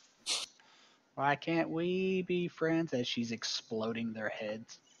 Why can't we be friends? As she's exploding their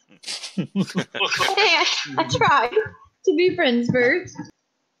heads. Hey, I tried to be friends first.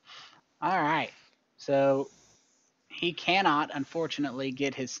 All right. So he cannot, unfortunately,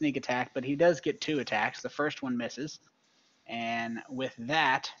 get his sneak attack, but he does get 2 attacks. The first one misses. And with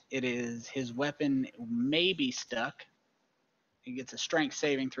that, it is his weapon may be stuck. He gets a strength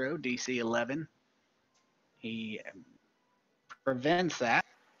saving throw, DC 11. He prevents that.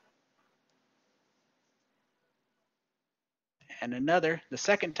 And the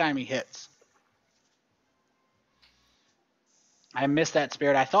second time he hits. I missed that,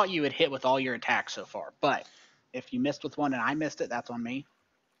 Spirit. I thought you had hit with all your attacks so far, but if you missed with one and I missed it, that's on me.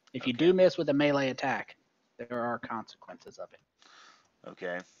 If you do miss with a melee attack, there are consequences of it.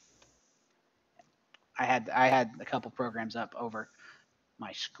 Okay. I had a couple programs up over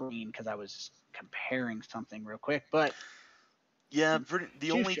my screen because I was comparing something real quick, but Yeah,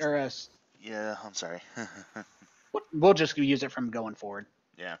 yeah, I'm sorry. we'll just use it from going forward.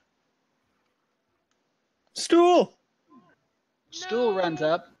 Yeah. Stool! Stool runs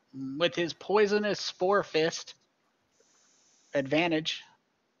up with his poisonous spore fist. Advantage.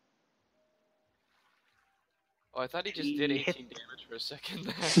 Oh, I thought he just did 18 damage for a second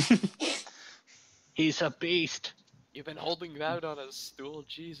there. He's a beast. You've been holding out on a stool,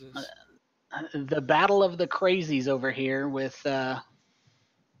 Jesus. The battle of the crazies over here with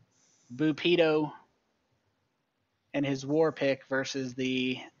Bupido and his war pick versus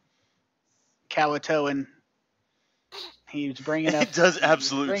the Kuo-toa. He's bringing up. It does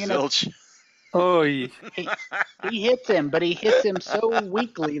absolute zilch. Oh, he hits him, but he hits him so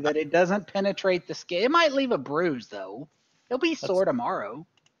weakly that it doesn't penetrate the skin. It might leave a bruise, though. He'll be sore tomorrow.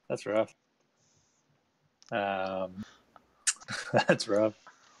 That's rough. That's rough.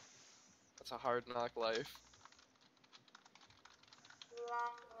 That's a hard knock life.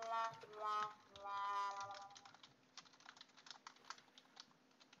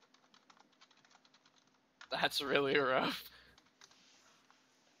 That's really rough.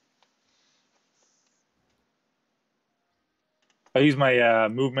 I use my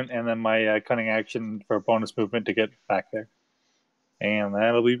movement and then my cunning action for bonus movement to get back there. And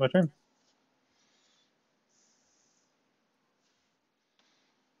that'll be my turn.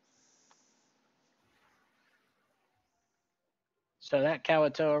 So that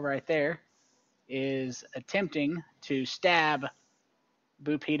Kuo-toa right there is attempting to stab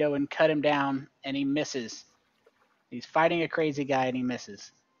Bupedo and cut him down, and he misses. He's fighting a crazy guy, and he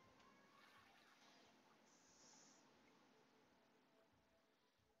misses.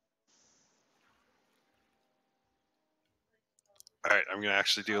 All right, I'm gonna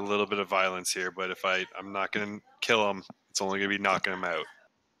actually do a little bit of violence here, but if I'm not gonna kill him, it's only gonna be knocking him out.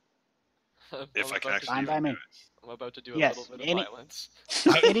 If I can actually Fine by me. I'm about to do a Yes, little bit of violence.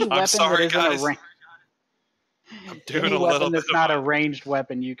 Any weapon I'm sorry, that isn't guys. I'm doing any a weapon little that's bit of not a violence. ranged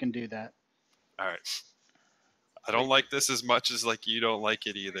weapon, you can do that. All right. I don't like this as much as like you don't like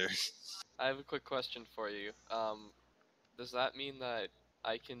it either. I have a quick question for you. Does that mean that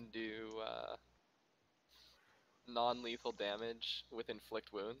I can do non-lethal damage with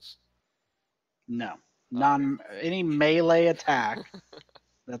inflict wounds? No. Okay. Any melee attack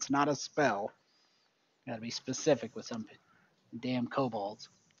that's not a spell. Gotta be specific with some damn kobolds.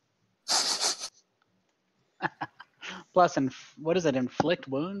 Plus, what is it? Inflict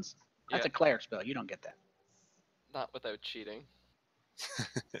wounds? That's Yeah. a cleric spell. You don't get that. Not without cheating.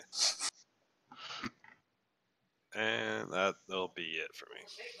 And that'll be it for me.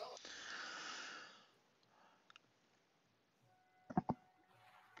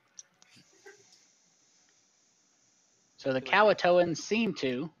 So the Kuo-toans seem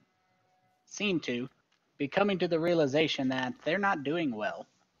to be coming to the realization that they're not doing well.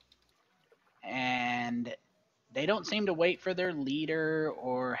 And they don't seem to wait for their leader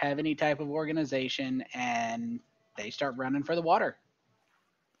or have any type of organization, and they start running for the water.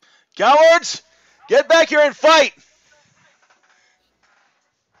 Cowards! Get back here and fight!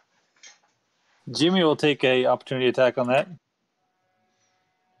 Jimmy will take a opportunity attack on that.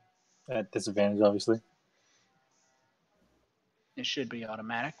 At disadvantage, obviously. It should be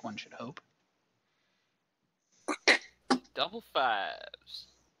automatic, one should hope. Double fives.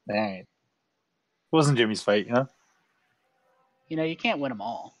 Alright. It wasn't Jimmy's fight, you know? You know, you can't win them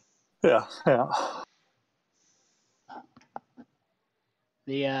all. Yeah.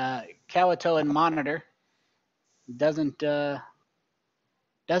 The Kuo-toan monitor doesn't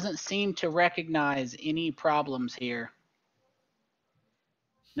seem to recognize any problems here.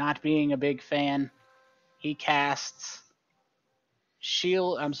 Not being a big fan, he casts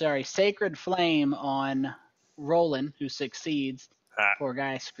Sacred Flame on Rolen, who succeeds. Poor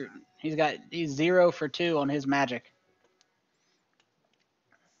guy, he's 0 for 2 on his magic.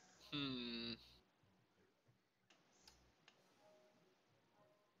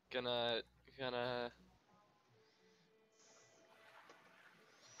 Gonna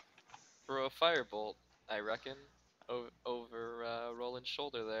throw a firebolt, I reckon, over Roland's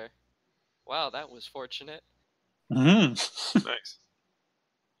shoulder there. Wow, that was fortunate. Nice.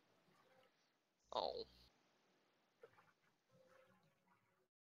 Oh.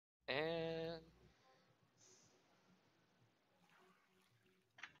 And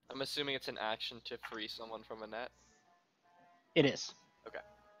I'm assuming it's an action to free someone from a net. It is. Okay.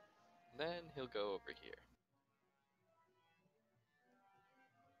 Then he'll go over here.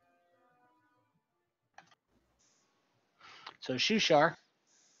 So Shuushar,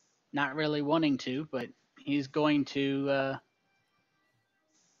 not really wanting to, but he's going to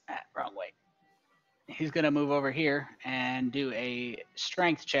wrong way. He's going to move over here and do a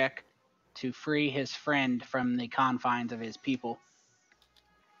strength check to free his friend from the confines of his people.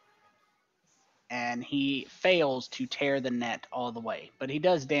 And he fails to tear the net all the way, but he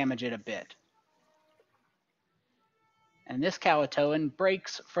does damage it a bit. And this Kuo-toan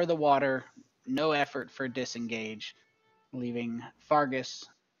breaks for the water, no effort for disengage, leaving Fargus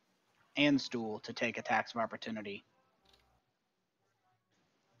and Stool to take attacks of opportunity.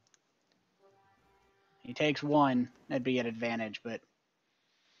 He takes one, that'd be at advantage, but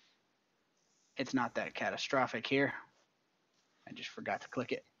it's not that catastrophic here. I just forgot to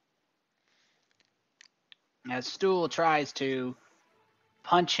click it. As Stool tries to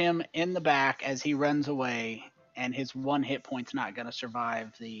punch him in the back as he runs away, and his 1 hit point's not going to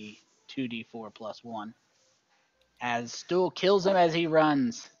survive the 2d4 plus 1. As Stool kills him as he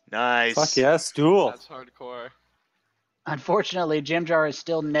runs. Nice. Fuck yeah, Stool. That's hardcore. Unfortunately, Jimjar is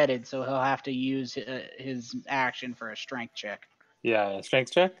still netted, so he'll have to use his action for a strength check. Yeah,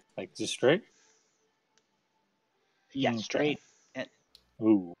 strength check? Like, just straight? Yeah, Okay. straight.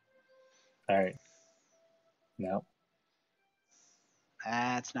 Ooh. Alright. No.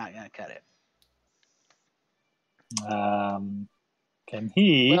 That's not going to cut it. Can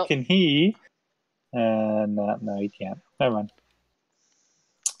he? No, he can't. Never mind.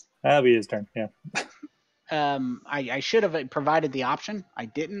 That'll be his turn. Yeah. I should have provided the option. I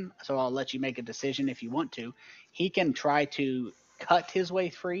didn't, so I'll let you make a decision if you want to. He can try to cut his way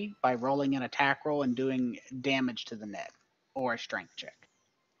free by rolling an attack roll and doing damage to the net, or a strength check.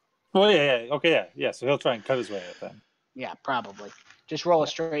 Oh, yeah. Okay, yeah. So he'll try and cut his way up then. Yeah, probably. Just roll a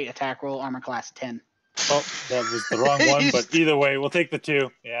straight attack roll, armor class 10. Oh, that was the wrong one, but either way, we'll take the 2.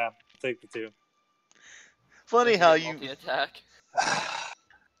 Yeah, we'll take the 2. Funny how you... multi-attack.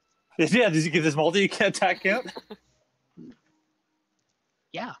 Yeah, did you get this multi-attack count?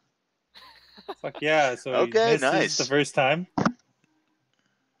 Yeah. Fuck yeah. So okay, he misses nice. the first time.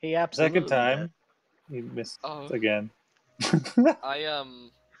 He absolutely Second time, he missed again. I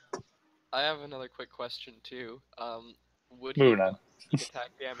have another quick question too. Would Moving he on. attack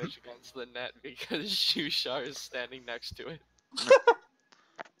damage against the net because Shuushar is standing next to it?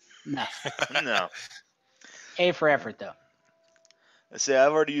 No. No. A for effort, though. I say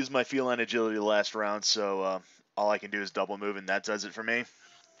I've already used my feline agility the last round, so all I can do is double move, and that does it for me.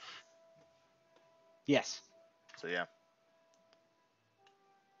 Yes. So yeah.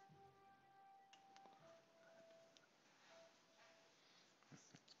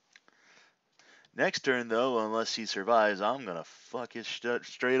 Next turn, though, unless he survives, I'm gonna fuck his shit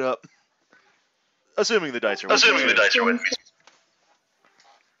straight up. Assuming the dice are with me.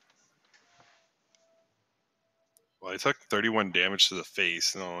 Well, I took 31 damage to the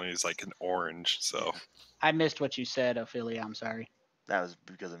face, and only is like an orange. So I missed what you said, Ophelia. I'm sorry. That was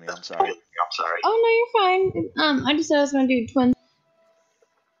because of me. I'm sorry. Oh no, you're fine. I just said I was gonna do twin.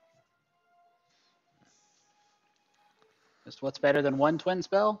 Just what's better than one twin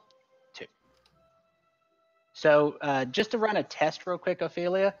spell? 2. So just to run a test real quick,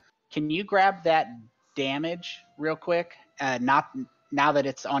 Ophelia, can you grab that damage real quick? Not now that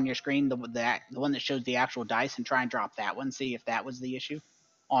it's on your screen, the one that shows the actual dice, and try and drop that one. See if that was the issue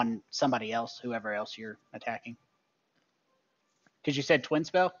on somebody else, whoever else you're attacking. Because you said twin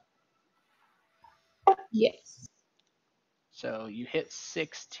spell? Yes. So you hit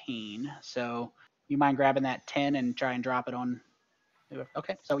 16. So you mind grabbing that 10 and try and drop it on?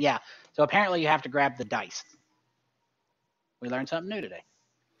 Okay. So yeah. So apparently you have to grab the dice. We learned something new today.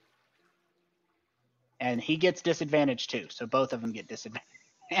 And he gets disadvantage too. So both of them get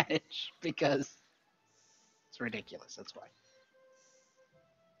disadvantage because it's ridiculous. That's why.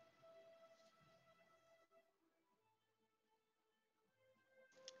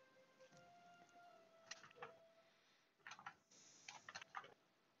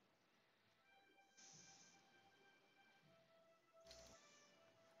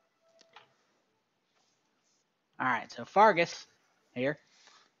 All right, so Fargus here,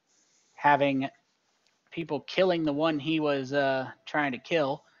 having people killing the one he was trying to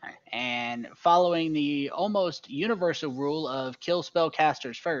kill, and following the almost universal rule of kill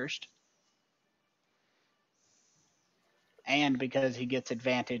spellcasters first, and because he gets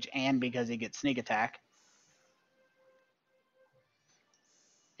advantage and because he gets sneak attack,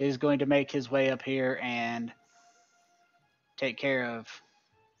 is going to make his way up here and take care of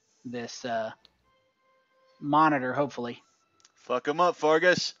this monitor, hopefully. Fuck him up,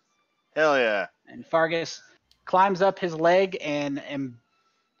 Fargus. Hell yeah. And Fargus climbs up his leg and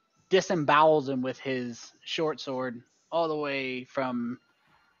disembowels him with his short sword all the way from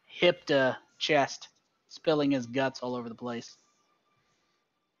hip to chest, spilling his guts all over the place.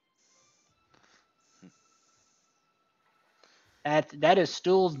 That is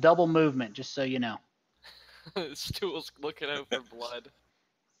Stool's double movement, just so you know. Stool's looking out for blood.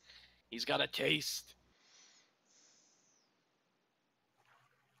 He's got a taste.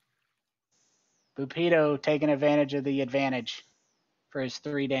 Bupito taking advantage of the advantage for his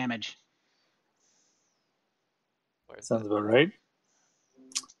 3 damage. Sounds about right.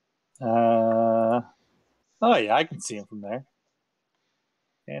 Oh yeah, I can see him from there.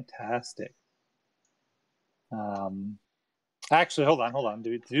 Fantastic. Actually, hold on.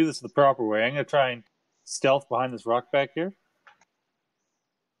 To do this the proper way, I'm gonna try and stealth behind this rock back here.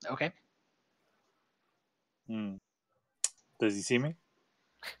 Okay. Does he see me?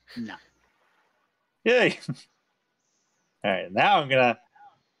 No. Yay! All right, now I'm gonna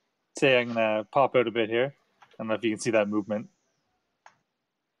pop out a bit here. I don't know if you can see that movement.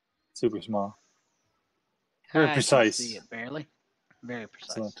 Super small. Very precise. I can see it barely. Very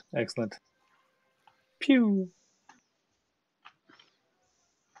precise. Excellent. Pew!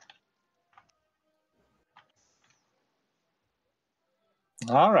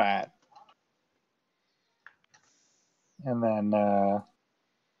 All right. And then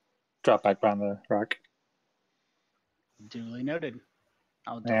drop back behind the rock. Duly noted.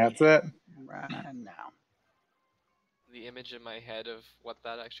 I'll delete That's it. right now. The image in my head of what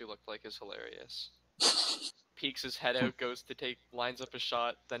that actually looked like is hilarious. Peeks his head out, lines up a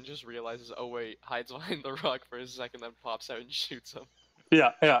shot, then just realizes, oh wait, hides behind the rock for a second, then pops out and shoots him.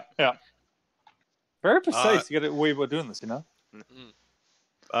 Yeah. Very precise. You got a way about doing this, you know?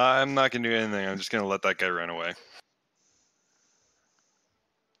 I'm not going to do anything. I'm just going to let that guy run away.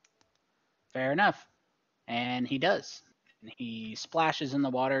 Fair enough. And he does. He splashes in the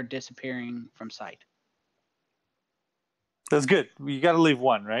water, disappearing from sight. That's good. You got to leave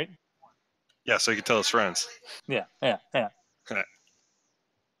one, right? Yeah, so he can tell his friends. Yeah.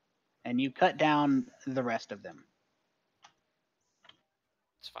 And you cut down the rest of them.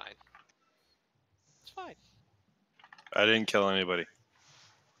 It's fine. It's fine. I didn't kill anybody.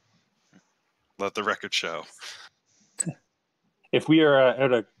 Let the record show. If we are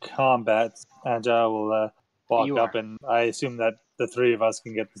out of combat, Agile will walk up, and I assume that the three of us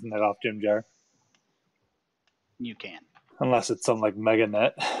can get this net off Jim Jar. You can. Unless it's some like mega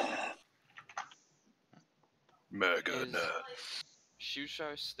net. Mega net.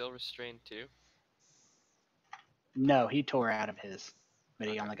 Shuushar still restrained too? No, he tore out of his, but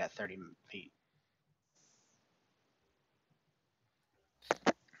he only got 30 feet.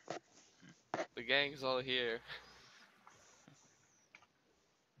 The gang's all here.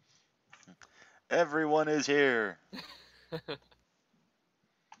 Everyone is here. All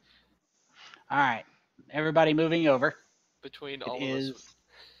right, everybody moving over. Between all of us.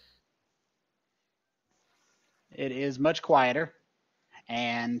 It is much quieter,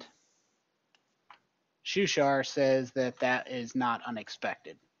 and Shuushar says that is not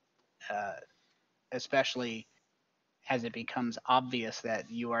unexpected, especially as it becomes obvious that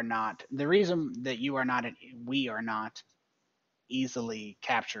you are not. The reason that we are not easily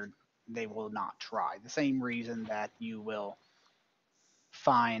captured, they will not try. The same reason that you will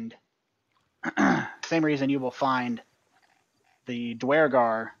find. Same reason you will find the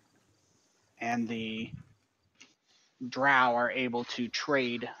Dwergar and the Drow are able to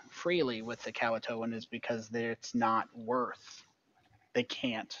trade freely with the Kuo-toa is because it's not worth. They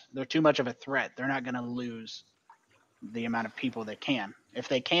can't. They're too much of a threat. They're not going to lose the amount of people they can. If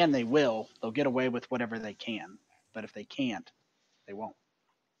they can, they will. They'll get away with whatever they can. But if they can't, they won't.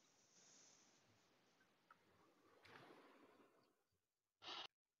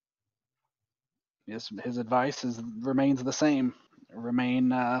 His advice remains the same.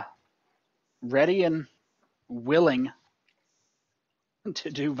 Remain ready and willing to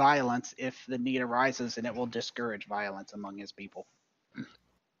do violence if the need arises, and it will discourage violence among his people.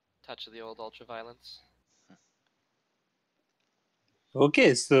 Touch of the old ultra-violence.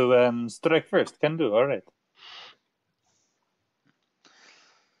 Okay, so strike first. Can do. All right.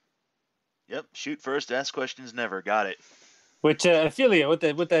 Yep, shoot first, ask questions never. Got it. Which Ophelia,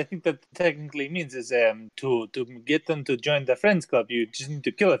 what I think that technically means is to get them to join the Friends Club, you just need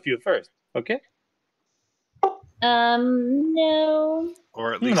to kill a few first. Okay? No.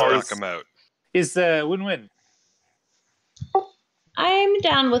 Or at least knock them out. It's win-win. I'm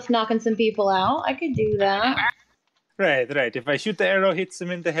down with knocking some people out. I could do that. Right. If I shoot the arrow, hits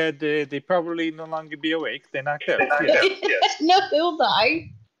them in the head, they probably no longer be awake. They're knocked out. Yes. No, they'll die.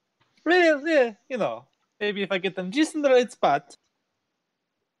 Well, yeah, you know. Maybe if I get them just in the right spot.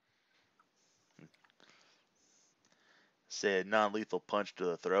 Say a non-lethal punch to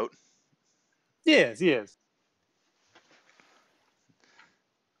the throat. Yes. They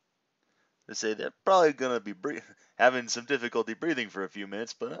say they're probably going to be having some difficulty breathing for a few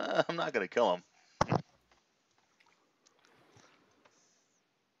minutes, but I'm not going to kill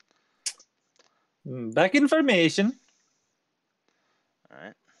them. Back in formation. All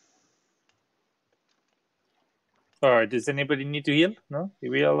right. All right, does anybody need to heal? No? Are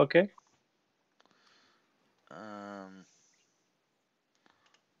we all okay? Let's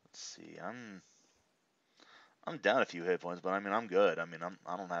see. I'm down a few hit points, but I mean I'm good. I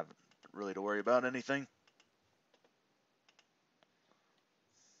don't have really to worry about anything.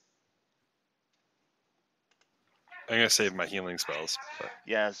 I'm gonna save my healing spells. But...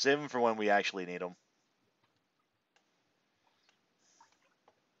 Yeah, save them for when we actually need them.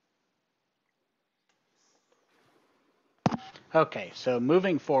 Okay, so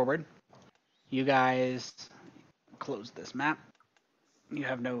moving forward, you guys close this map. You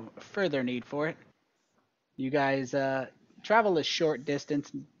have no further need for it. You guys travel a short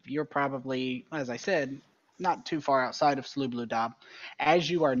distance. You're probably, as I said, not too far outside of Sloobludop. As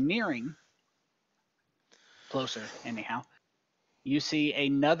you are nearing, closer anyhow, you see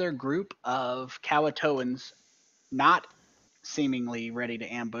another group of Kuo-toans, not seemingly ready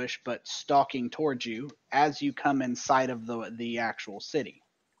to ambush, but stalking towards you as you come in sight of the actual city.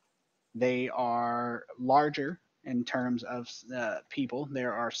 They are larger in terms of people.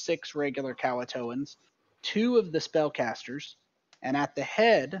 There are 6 regular Kuo-toans, 2 of the spellcasters, and at the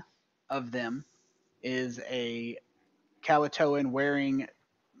head of them is a Kuo-toan wearing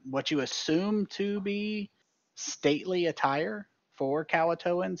what you assume to be stately attire for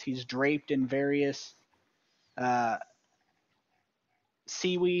Kuo-toans. He's draped in various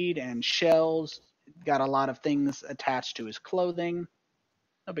seaweed and shells, got a lot of things attached to his clothing.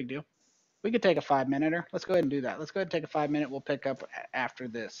 No big deal. We could take a 5-minute. Let's go ahead and do that. Let's go ahead and take a 5-minute. We'll pick up after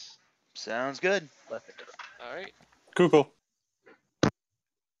this. Sounds good. All right. Cool.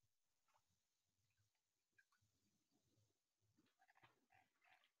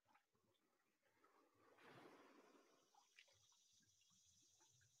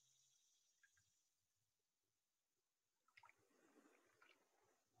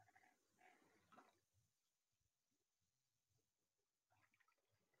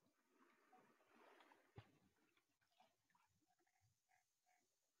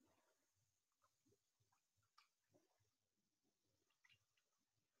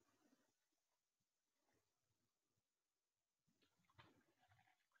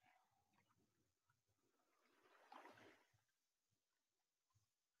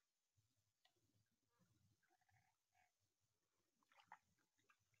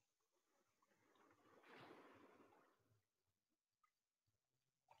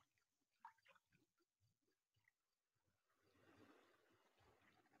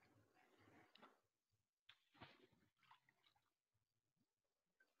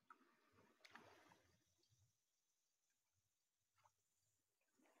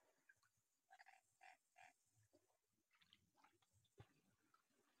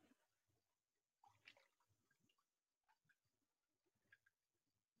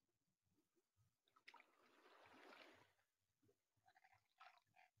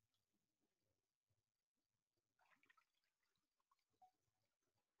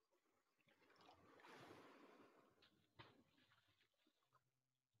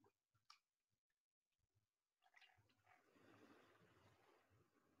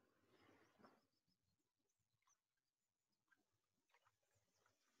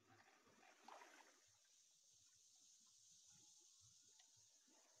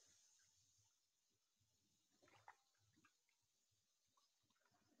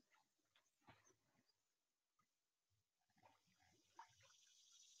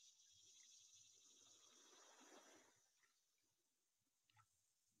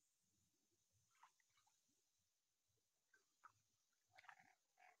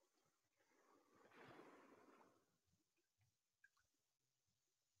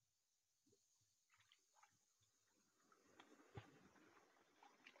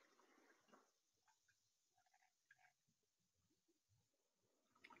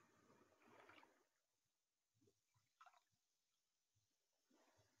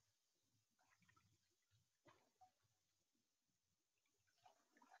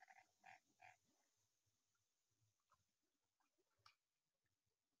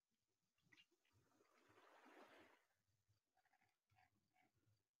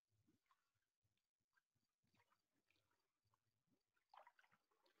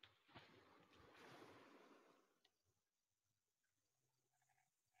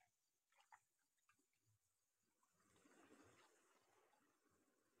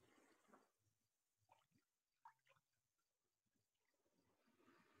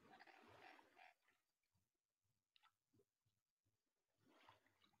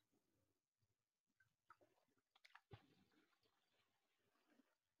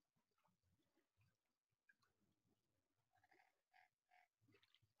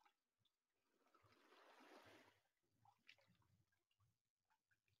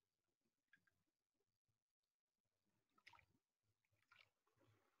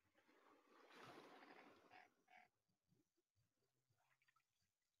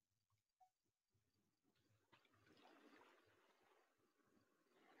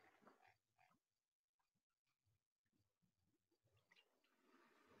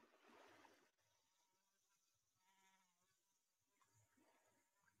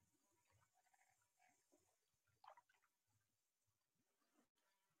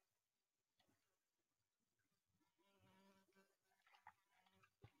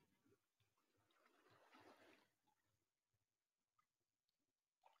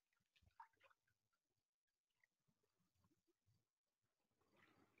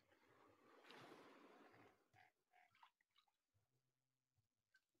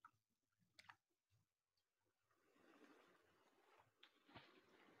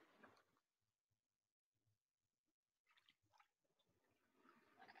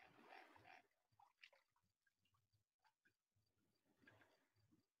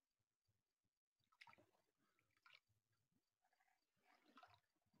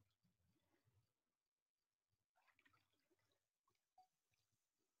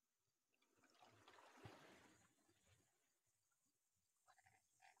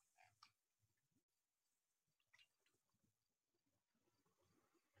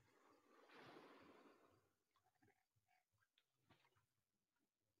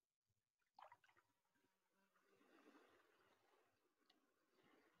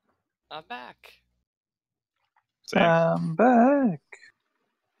 I'm back. Same. I'm back.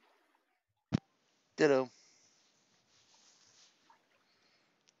 Ditto.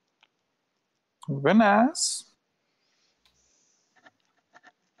 Very nice.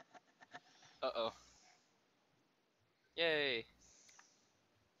 Uh-oh. Yay.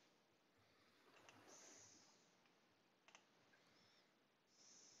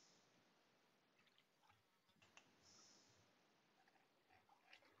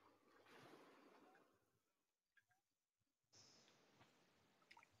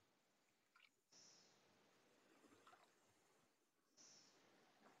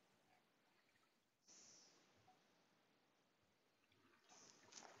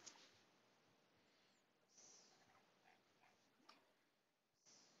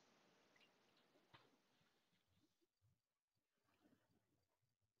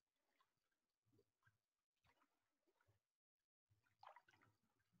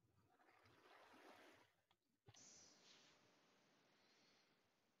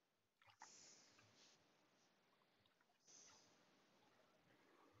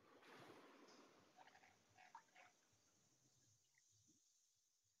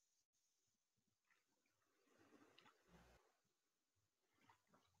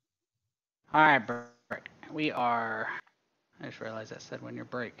 All right, break. We are. I just realized that said when you're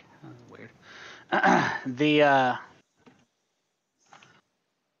break. That was weird.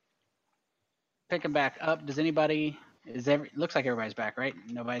 Picking back up. Does anybody? Looks like everybody's back, right?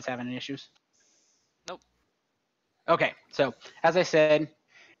 Nobody's having any issues. Nope. Okay, so as I said,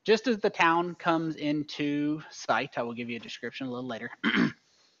 just as the town comes into sight, I will give you a description a little later.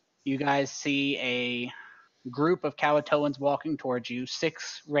 You guys see a group of Kuo-toans walking towards you,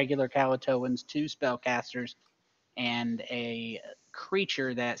 6 regular Kuo-toans, 2 spellcasters, and a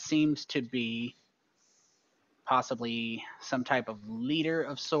creature that seems to be possibly some type of leader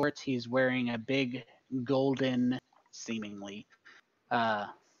of sorts. He's wearing a big golden, seemingly,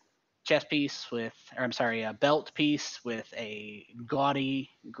 chest piece a belt piece with a gaudy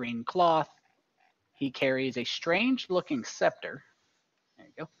green cloth. He carries a strange looking scepter. There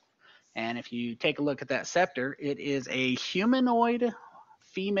you go. And if you take a look at that scepter, it is a humanoid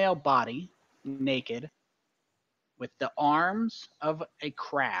female body, naked, with the arms of a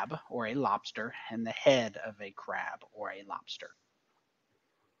crab or a lobster and the head of a crab or a lobster.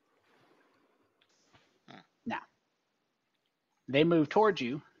 Now, they move towards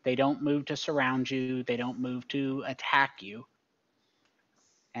you. They don't move to surround you. They don't move to attack you.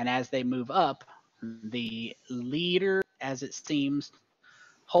 And as they move up, the leader, as it seems,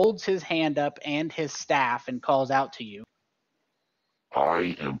 holds his hand up and his staff and calls out to you.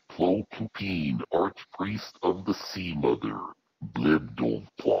 I am Kuo-toa, Archpriest of the Sea Mother,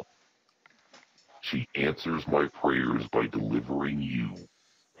 Sloobludop. She answers my prayers by delivering you.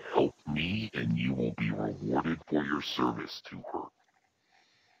 Help me, and you will be rewarded for your service to her.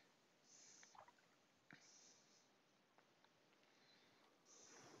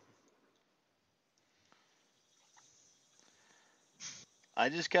 I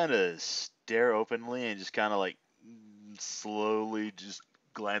just kind of stare openly and just kind of like slowly just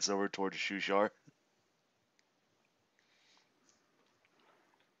glance over towards Shuushar.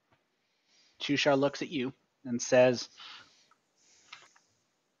 Shuushar looks at you and says,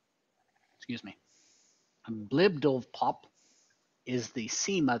 excuse me, Sloobludop is the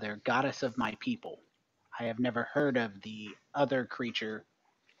Sea Mother, goddess of my people. I have never heard of the other creature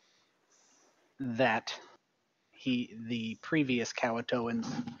that the previous Kuo-toans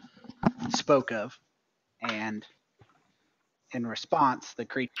spoke of. And in response, the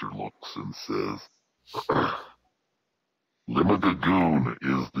creature Looks and says, Limagagoon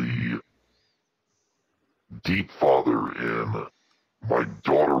is the Deep Father, and my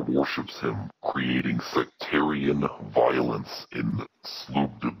daughter worships him, creating sectarian violence in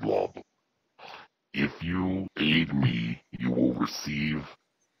Sloobludop. If you aid me, you will receive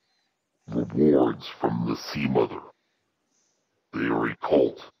rewards from the Sea Mother. They are a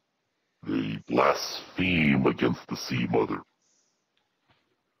cult. They blaspheme against the Sea Mother.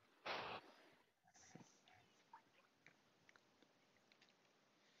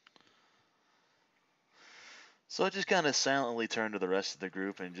 So I just kind of silently turn to the rest of the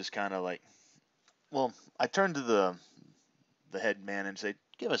group and just kind of like, well, I turn to the head man and say,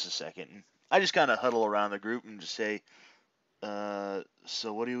 give us a second. And I just kind of huddle around the group and just say,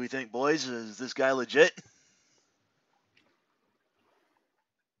 so what do we think, boys? Is this guy legit?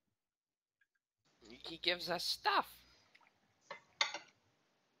 He gives us stuff.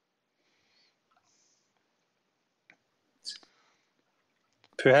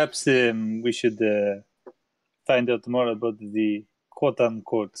 Perhaps we should find out more about the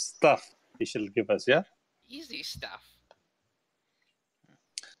quote-unquote stuff he shall give us, yeah? Easy stuff.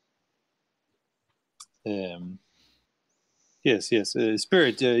 Yes.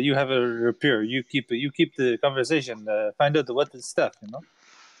 Spirit, you have a rapier. You keep the conversation. Find out what is stuff, you know?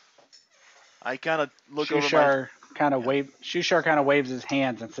 I kind of look Shuushar kind of waves his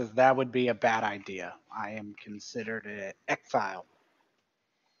hands and says, "That would be a bad idea. I am considered an exile.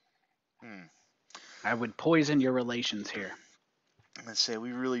 I would poison your relations here." Let's say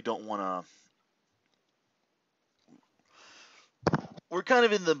we really don't want to. We're kind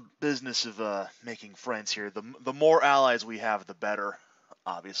of in the business of making friends here. The more allies we have, the better,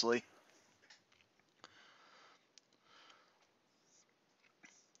 obviously.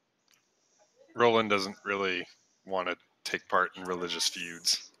 Rolen doesn't really want to take part in religious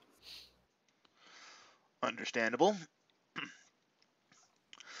feuds. Understandable.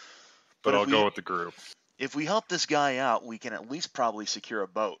 But I'll go with the group. If we help this guy out, we can at least probably secure a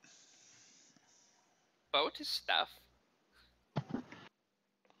boat. Boat is stuff.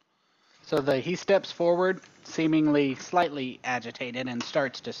 So he steps forward, seemingly slightly agitated, and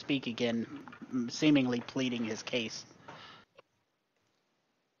starts to speak again, seemingly pleading his case.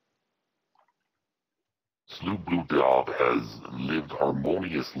 Sloobludop has lived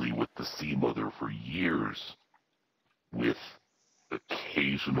harmoniously with the Sea Mother for years, with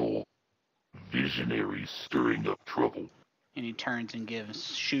occasional visionaries stirring up trouble. And he turns and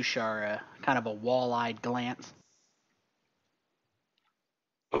gives Shuushar a kind of a wall-eyed glance.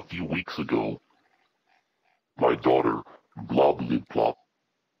 A few weeks ago, my daughter, Bloblidplop,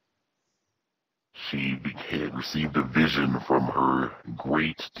 she received a vision from her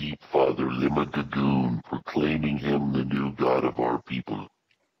great deep father Limagagoon, proclaiming him the new god of our people.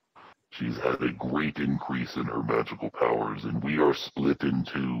 She's had a great increase in her magical powers, and we are split in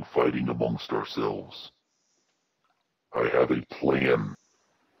two, fighting amongst ourselves. I have a plan.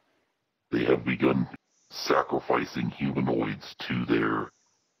 They have begun sacrificing humanoids to their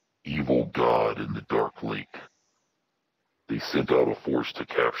evil god in the Dark Lake. They sent out a force to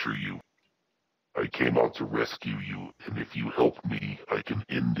capture you. I came out to rescue you, and if you help me, I can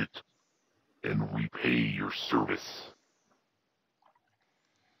end it and repay your service.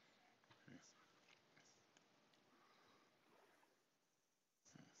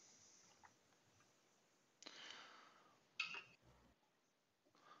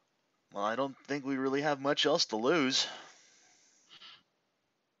 Well, I don't think we really have much else to lose.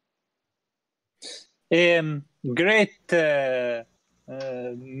 Great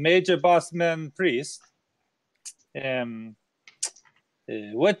Major Bossman Priest.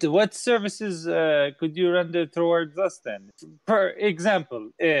 What services could you render towards us then? For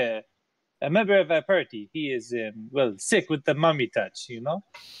example, a member of our party, he is sick with the mummy touch, you know,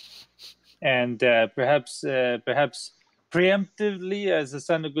 and perhaps preemptively, as a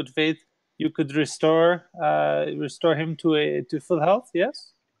sign of good faith, you could restore him to full health.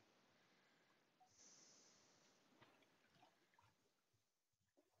 Yes.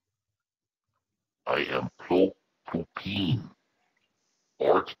 I am Plo-Pupin,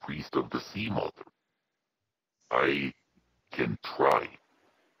 Archpriest of the Sea Mother. I can try.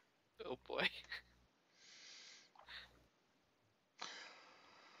 Oh boy.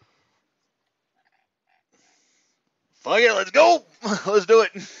 Fuck it, let's go! Let's do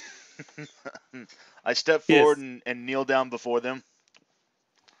it! I step forward and kneel down before them,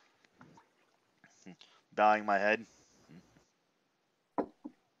 bowing my head.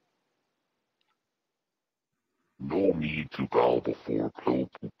 No need to bow before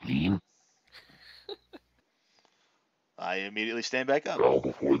Plo-Pupin. I immediately stand back up. Bow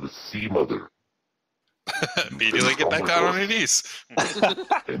before the Sea Mother. Immediately get back down on your knees.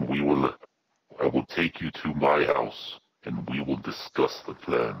 And I will take you to my house, and we will discuss the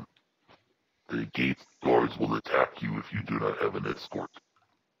plan. The gate guards will attack you if you do not have an escort.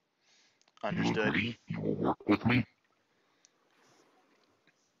 Understood. You agree? You will work with me?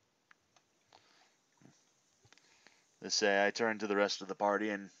 Let's say I turn to the rest of the party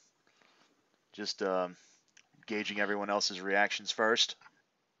and just gauging everyone else's reactions first.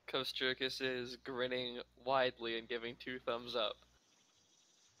 Kosjurkis is grinning widely and giving 2 thumbs up.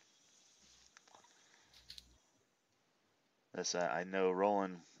 This I know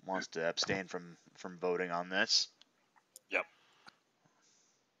Rolen wants to abstain from voting on this. Yep.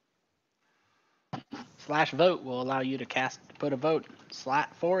 /vote will allow you to put a vote.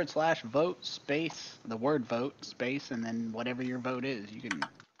 /vote space the word vote space and then whatever your vote is, you can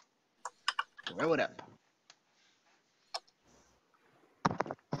throw it up.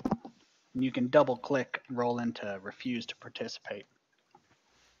 You can double click Rolen to refuse to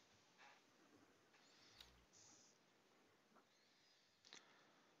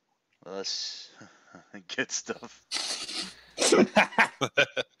Let's get stuff.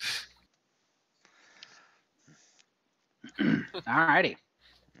 Alrighty.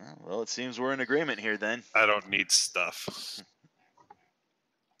 Well, it seems we're in agreement here then. I don't need stuff.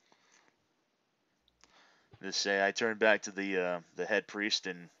 Just say I turned back to the head priest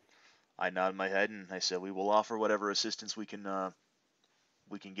and I nodded my head and I said, "We will offer whatever assistance we can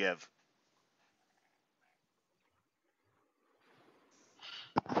give."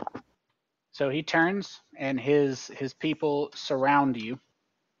 So he turns, and his people surround you,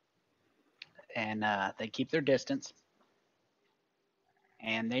 and they keep their distance,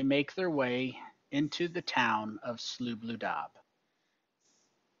 and they make their way into the town of Sloobludop.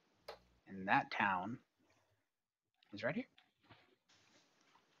 And that town is right here.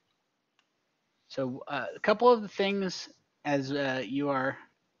 So a couple of the things as the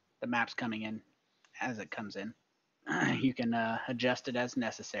map's coming in, as it comes in, you can adjust it as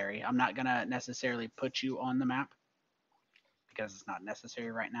necessary. I'm not going to necessarily put you on the map because it's not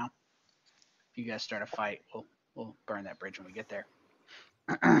necessary right now. If you guys start a fight, we'll burn that bridge when we get there.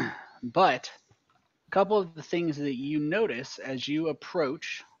 But a couple of the things that you notice as you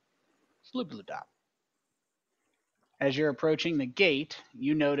approach Sloobludop. As you're approaching the gate,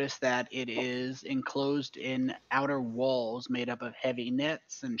 you notice that it is enclosed in outer walls made up of heavy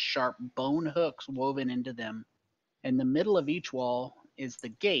nets and sharp bone hooks woven into them. In the middle of each wall is the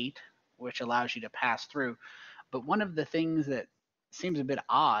gate, which allows you to pass through. But one of the things that seems a bit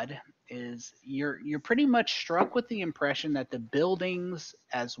odd is you're pretty much struck with the impression that the buildings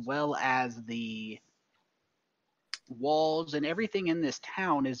as well as the walls and everything in this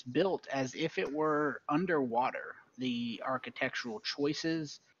town is built as if it were underwater. The architectural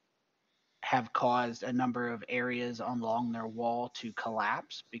choices have caused a number of areas along their wall to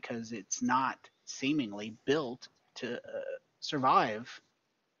collapse because it's not seemingly built to survive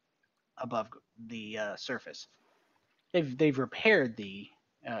above the surface. They've repaired the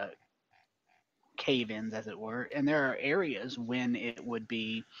cave-ins, as it were, and there are areas when it would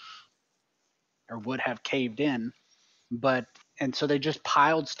be or would have caved in, and so they just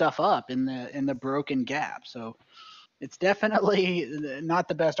piled stuff up in the broken gap. So it's definitely not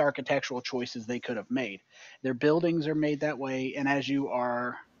the best architectural choices they could have made. Their buildings are made that way, and as you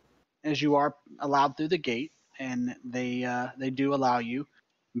are allowed through the gate, and they do allow you,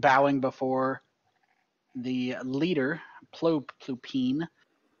 bowing before the leader, Plupine,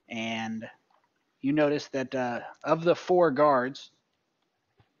 and you notice that of the 4 guards,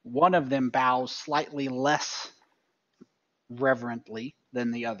 one of them bows slightly less reverently than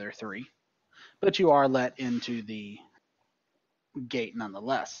the other 3, but you are let into the gate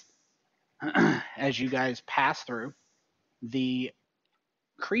nonetheless. As you guys pass through, the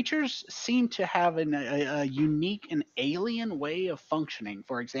creatures seem to have a unique and alien way of functioning.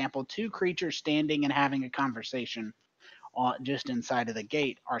 For example, 2 creatures standing and having a conversation just inside of the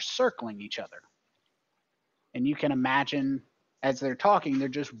gate are circling each other. And you can imagine as they're talking, they're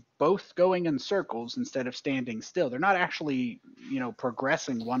just both going in circles instead of standing still. They're not actually,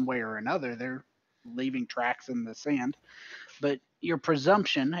 progressing one way or another. They're leaving tracks in the sand. But your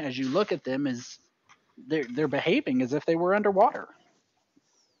presumption as you look at them is they're behaving as if they were underwater.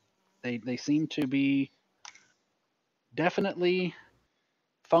 They seem to be definitely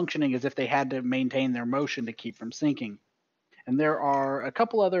functioning as if they had to maintain their motion to keep from sinking. And there are a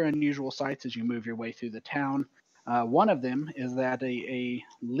couple other unusual sights as you move your way through the town. One of them is that a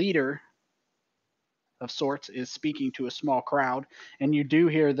leader of sorts is speaking to a small crowd, and you do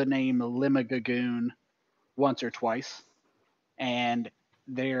hear the name Limagagoon once or twice. And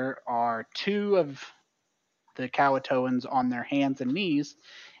there are 2 of the Kuo-toans on their hands and knees,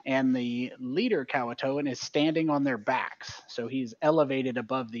 and the leader Kuo-toan is standing on their backs. So he's elevated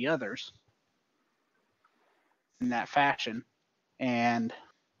above the others in that fashion. And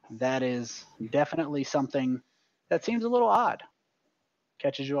that is definitely something that seems a little odd.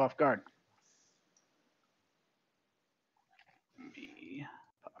 Catches you off guard.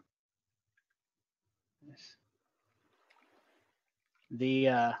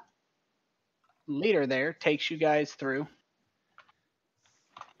 The leader there takes you guys through.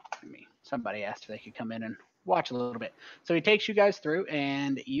 Somebody asked if they could come in and watch a little bit. So he takes you guys through,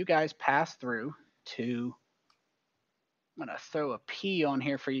 and you guys pass through to... I'm going to throw a P on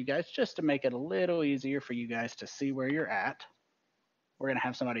here for you guys just to make it a little easier for you guys to see where you're at. We're going to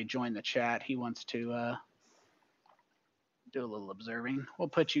have somebody join the chat. He wants to do a little observing. We'll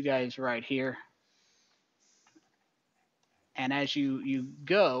put you guys right here. And as you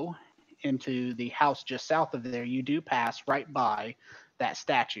go into the house just south of there, you do pass right by that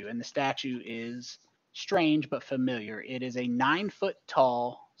statue. And the statue is strange but familiar. It is a 9-foot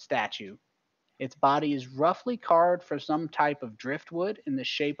tall statue. Its body is roughly carved from some type of driftwood in the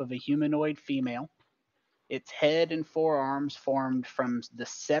shape of a humanoid female. Its head and forearms formed from the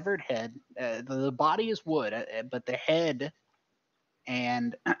severed head. The body is wood, but the head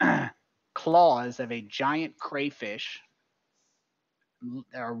and claws of a giant crayfish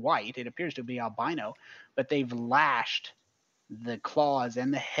are white. It appears to be albino, but they've lashed the claws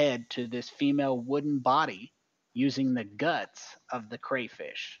and the head to this female wooden body using the guts of the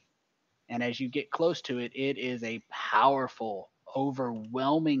crayfish. And as you get close to it, it is a powerful,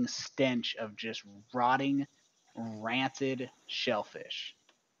 overwhelming stench of just rotting, rancid shellfish.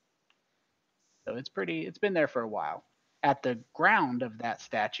 So it's been there for a while. At the ground of that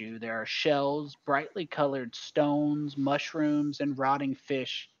statue, there are shells, brightly colored stones, mushrooms, and rotting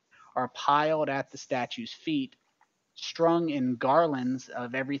fish are piled at the statue's feet, strung in garlands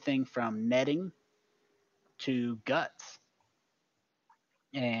of everything from netting to guts.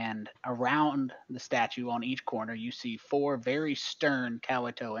 And around the statue on each corner, you see 4 very stern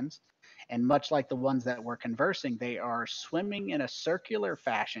Kuo-toans. And much like the ones that were conversing, they are swimming in a circular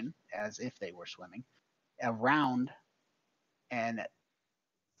fashion, as if they were swimming, around, and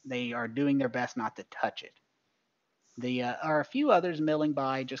they are doing their best not to touch it. There are a few others milling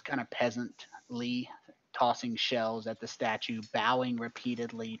by, just kind of peasantly tossing shells at the statue, bowing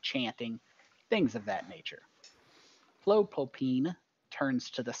repeatedly, chanting, things of that nature. Flopopine turns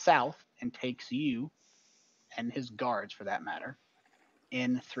to the south and takes you, and his guards for that matter,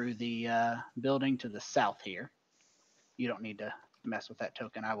 in through the building to the south here. You don't need to mess with that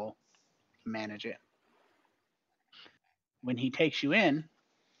token. I will manage it. When he takes you in,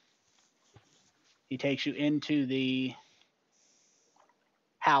 he takes you into the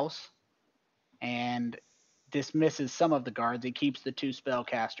house and dismisses some of the guards. He keeps the 2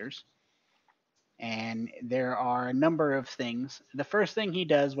 spellcasters. And there are a number of things. The first thing he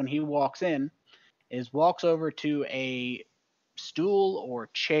does when he walks in is walks over to a stool or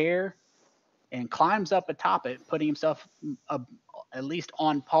chair and climbs up atop it, putting himself at least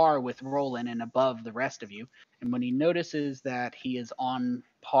on par with Rolen and above the rest of you. And when he notices that he is on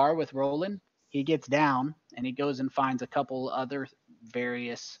par with Rolen, he gets down and he goes and finds a couple other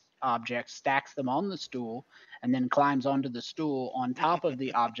various objects, stacks them on the stool, and then climbs onto the stool on top of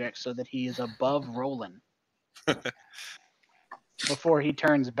the object so that he is above Rolen. Before he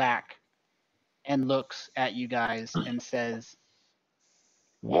turns back and looks at you guys and says,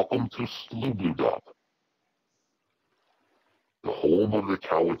 "Welcome to Sloobludop, the home of the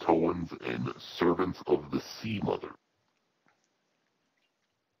Kuo-toans and servants of the Sea Mother.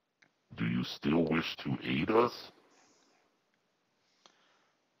 Do you still wish to aid us?"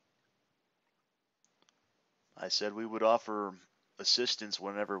 I said we would offer assistance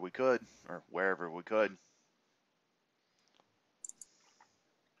whenever we could, or wherever we could.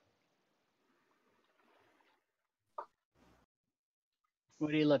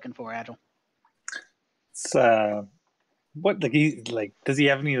 what are you looking for, Agile? It's what does he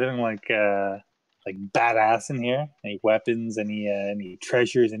have anything like badass in here? Any weapons? Any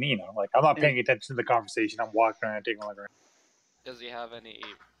treasures? Any I'm not paying attention to the conversation. I'm walking around taking a look around. Does he have any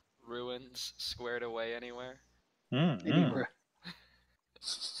ruins squared away anywhere?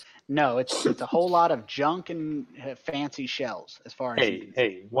 No, it's a whole lot of junk and fancy shells as far as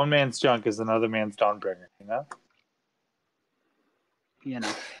Hey, one man's junk is another man's Dawnbringer, It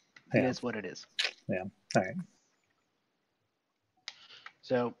is what it is. Yeah. All right.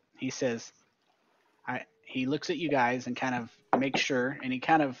 So he says, he looks at you guys and kind of makes sure, and he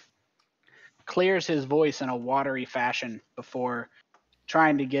kind of clears his voice in a watery fashion before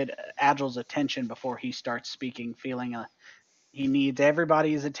trying to get Agile's attention before he starts speaking, feeling he needs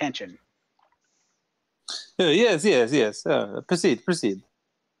everybody's attention. Yes. Proceed.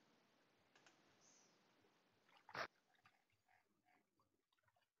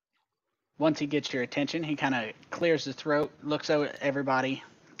 Once he gets your attention, he kind of clears his throat, looks at everybody,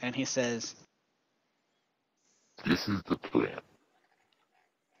 and he says, "This is the plan.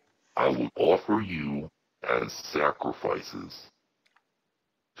 I will offer you as sacrifices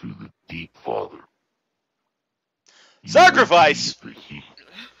to the Deep Father. Sacrifice!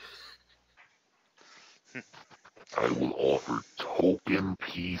 I will offer token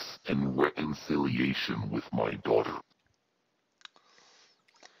peace and reconciliation with my daughter.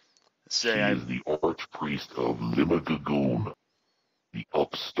 She is the archpriest of Limagagoon, the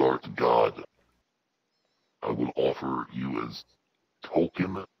upstart god. I will offer you as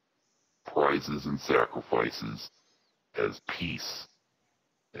token prizes and sacrifices as peace.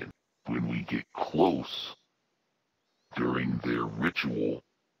 And when we get close, during their ritual,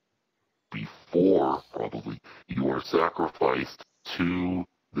 before probably, you are sacrificed to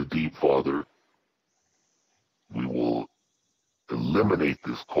the Deep Father, we will eliminate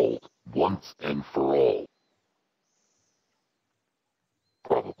this cult once and for all.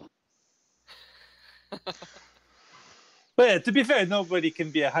 Probably. But to be fair, nobody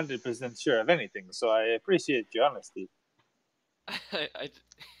can be 100% sure of anything, so I appreciate your honesty.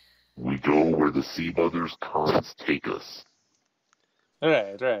 We go where the Sea Mother's currents take us.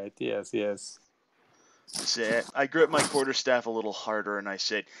 Right, yes. I grip my quarterstaff a little harder and I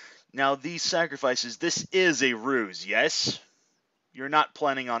said, now these sacrifices, this is a ruse, yes? You're not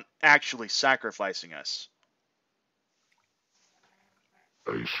planning on actually sacrificing us.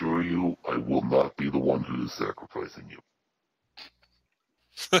 I assure you, I will not be the one who is sacrificing you.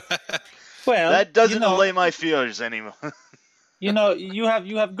 Well, that doesn't allay my fears anymore. you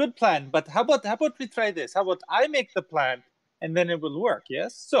have good plan, but how about we try this? How about I make the plan and then it will work?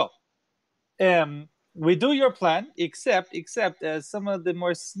 Yes. So, we do your plan, except some of the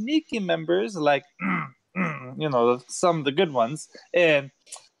more sneaky members, like some of the good ones,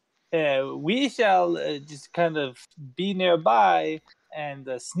 we shall just kind of be nearby and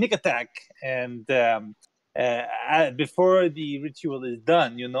sneak attack and before the ritual is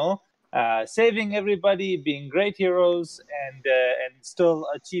done, saving everybody, being great heroes, and still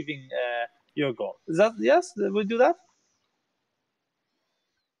achieving your goal. Is that yes? We'll do that.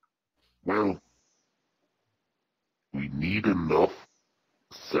 Well, we need enough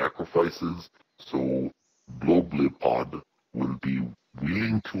sacrifices so Sloobludop will be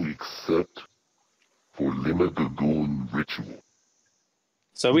willing to accept for Limagagoon ritual.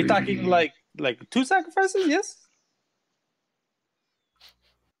 So we're talking like 2 sacrifices, yes?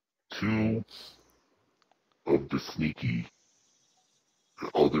 2 of the sneaky, the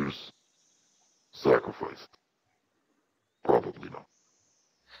others sacrificed. Probably not.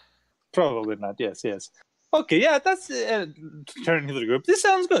 Probably not. Yes. Okay, yeah, that's turning to the group. This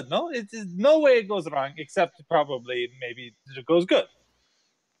sounds good, no? It's no way it goes wrong, except probably maybe it goes good.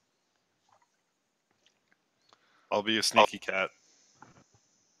 I'll be a sneaky cat.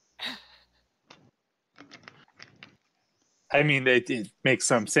 I mean, it makes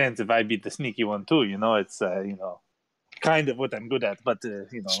some sense if I be the sneaky one too. It's kind of what I'm good at. But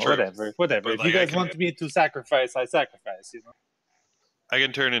whatever. But if you guys want me to sacrifice, I sacrifice. I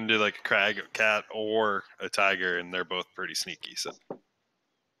can turn into like a crag, a cat, or a tiger, and they're both pretty sneaky. So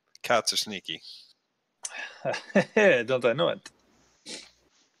cats are sneaky. Don't I know it?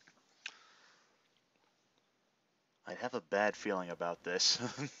 I have a bad feeling about this.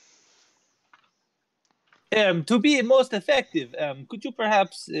 To be most effective, could you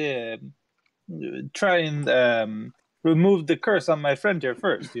perhaps try and remove the curse on my friend here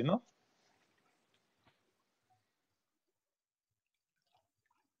first?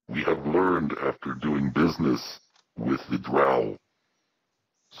 We have learned after doing business with the Drow,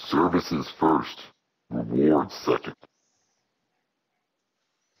 services first, rewards second.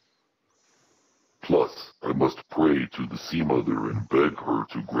 Plus, I must pray to the Sea Mother and beg her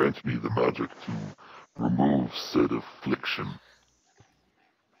to grant me the magic to remove said affliction.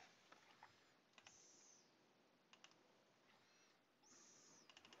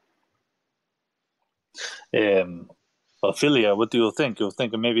 Ophelia, what do you think? You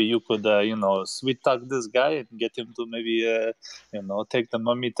think maybe you could, sweet talk this guy and get him to maybe, take the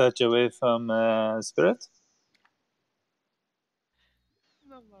mummy touch away from Spirit?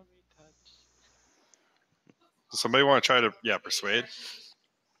 The mummy touch. Somebody want to try to, persuade?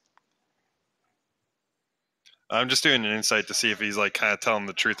 I'm just doing an insight to see if he's like kind of telling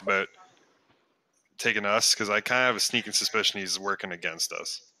the truth about taking us, because I kind of have a sneaking suspicion he's working against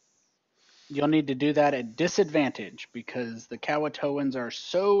us. You'll need to do that at disadvantage because the Kuo-toans are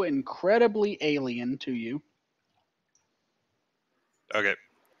so incredibly alien to you. Okay.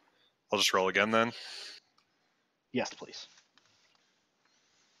 I'll just roll again then. Yes, please.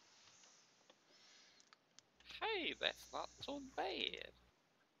 Hey, that's not so bad.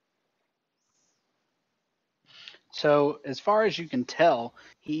 So, as far as you can tell,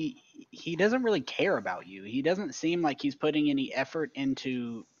 he doesn't really care about you. He doesn't seem like he's putting any effort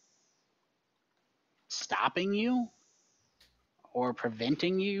into stopping you or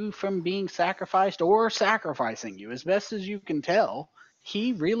preventing you from being sacrificed or sacrificing you. As best as you can tell,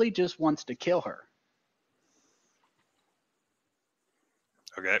 he really just wants to kill her.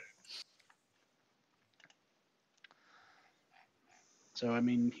 Okay. So, I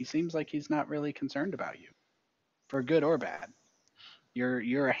mean, he seems like he's not really concerned about you, for good or bad.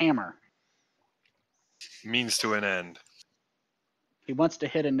 You're a hammer. Means to an end. He wants to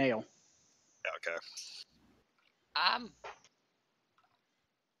hit a nail. Yeah, okay.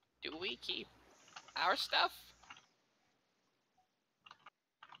 Do we keep our stuff?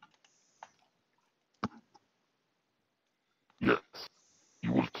 Yes.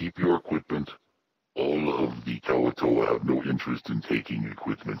 You will keep your equipment. All of the Kuo-toa have no interest in taking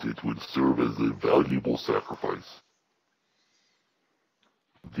equipment. It would serve as a valuable sacrifice.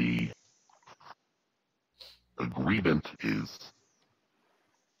 The agreement is...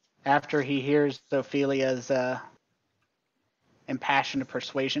 After he hears Ophelia's impassioned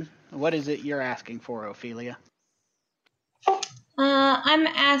persuasion, what is it you're asking for, Ophelia? I'm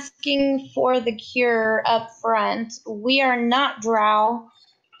asking for the cure up front. We are not drow,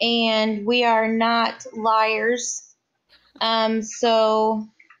 and we are not liars. So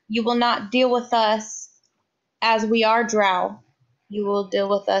you will not deal with us as we are drow. You will deal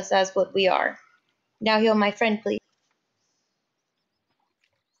with us as what we are. Now heal my friend, please.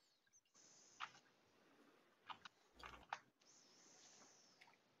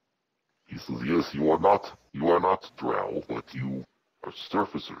 He says, yes, you are not drow, but you are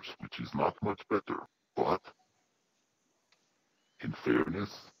surfacers, which is not much better. But, in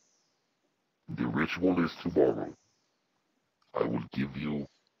fairness, the ritual is tomorrow. I will give you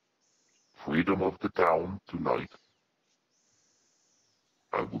freedom of the town tonight.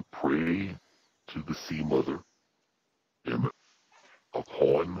 I will pray to the Sea Mother, and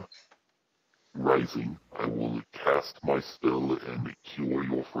upon rising, I will cast my spell and cure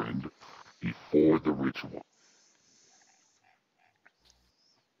your friend before the ritual.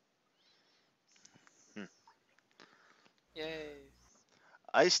 Yay.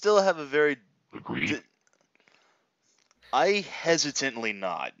 I still have a very... Agreed? I hesitantly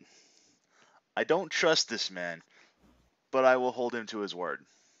nod. I don't trust this man, but I will hold him to his word.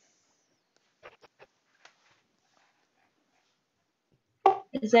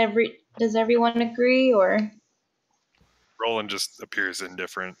 Does everyone agree, or? Rolen just appears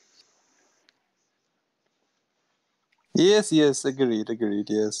indifferent. Yes, agreed,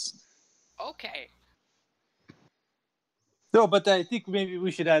 yes. Okay. No, but I think maybe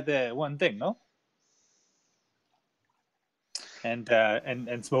we should add one thing, no?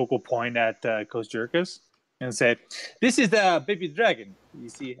 And Smoke will point at Kosjurkis and say, "This is the baby dragon, you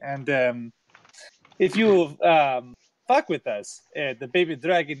see, and if you fuck with us, the baby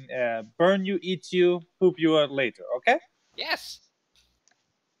dragon burn you, eat you, poop you out later. Okay? Yes.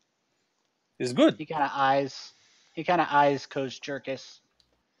 It's good." He kind of eyes Kosjurkis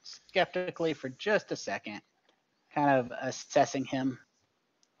skeptically for just a second, kind of assessing him.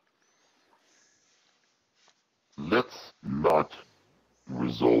 Let's not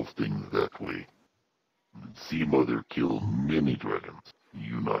resolve things that way. Sea Mother killed many dragons.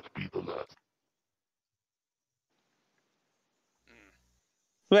 You not be the last.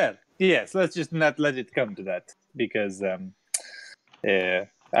 Well, yes. Let's just not let it come to that, because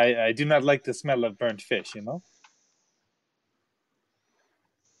I do not like the smell of burnt fish. You know.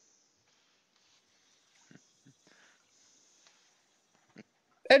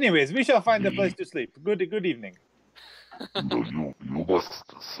 Anyways, we shall find a place to sleep. Good evening. No, you must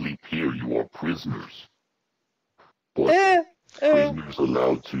sleep here. You are prisoners. But prisoners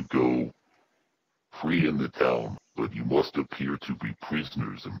allowed to go free in the town, but you must appear to be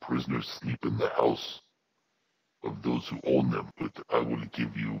prisoners, and prisoners sleep in the house of those who own them. But I will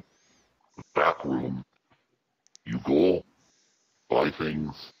give you a back room. You go, buy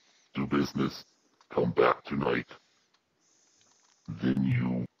things, do business, come back tonight. Then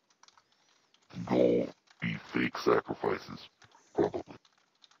you go be fake sacrifices, probably.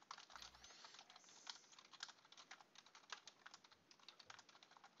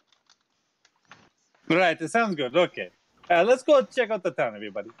 Right, it sounds good. Okay. Let's go check out the town,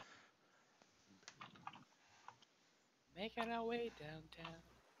 everybody. Making our way downtown.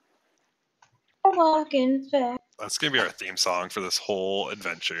 Walking fast. That's gonna be our theme song for this whole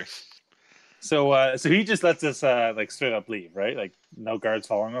adventure. So he just lets us like straight up leave, right? Like no guards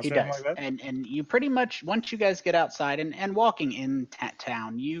following us He or anything does. like that? And you pretty much, once you guys get outside and walking in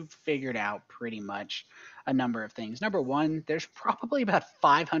town, you've figured out pretty much a number of things. Number one, there's probably about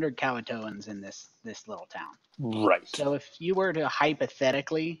 500 Kuo-toans in this little town. Right. So if you were to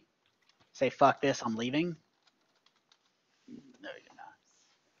hypothetically say, fuck this, I'm leaving, no, you're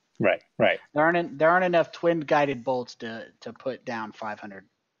not. Right. There aren't enough twin-guided bolts to put down 500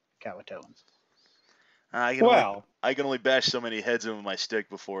 Kuo-toans. I can only bash so many heads with my stick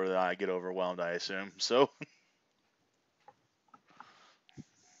before I get overwhelmed, I assume. So,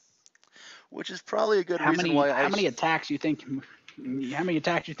 which is probably a good reason why how many attacks you think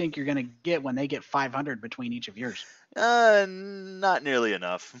you're gonna get when they get 500 between each of yours? Not nearly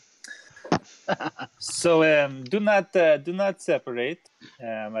enough. So do not separate.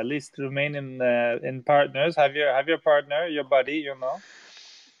 At least remain in partners. Have your partner, your buddy, you know.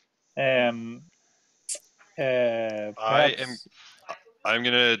 I'm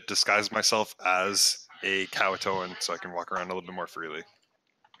gonna disguise myself as a Kuo-toa so I can walk around a little bit more freely.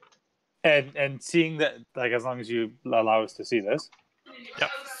 And seeing that, like, as long as you allow us to see this.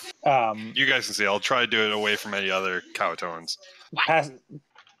 Yep. You guys can see. I'll try to do it away from any other Kuo-toans.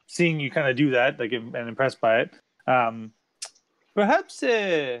 Seeing you kind of do that, like, and impressed by it, perhaps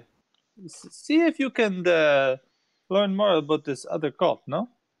see if you can learn more about this other cult. No.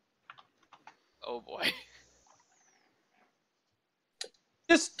 Oh boy.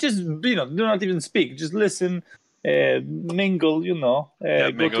 Just do not even speak. Just listen, mingle. Mingle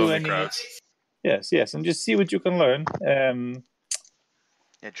go to in the crowds. Yes, and just see what you can learn.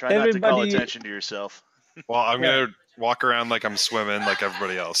 Try not to call attention to yourself. Well, I'm gonna walk around like I'm swimming, like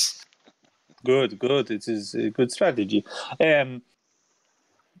everybody else. Good. It is a good strategy.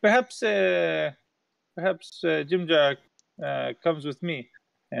 Perhaps Jimjar comes with me,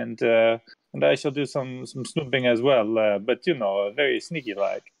 and I shall do some snooping as well. But very sneaky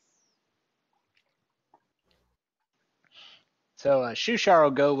like. So Shuushar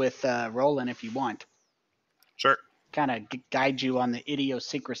will go with Rolen if you want. Sure. Kind of guide you on the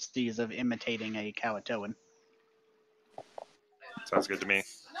idiosyncrasies of imitating a Kuo-toan. Sounds good to me.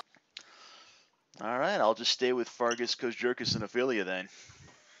 All right, I'll just stay with Fargus, Kosjurkis, and Ophelia then.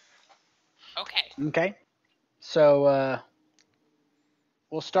 Okay. So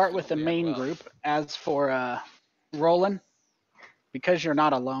we'll start with the main group. As for Rolen, because you're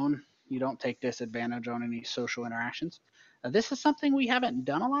not alone, you don't take disadvantage on any social interactions. This is something we haven't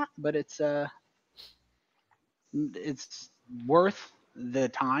done a lot, but it's worth the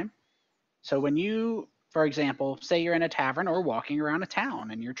time. So when you, for example, say you're in a tavern or walking around a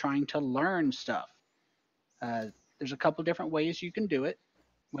town and you're trying to learn stuff, there's a couple different ways you can do it.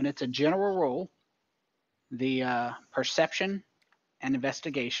 When it's a general roll, the perception and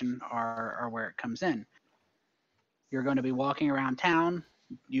investigation are where it comes in. You're going to be walking around town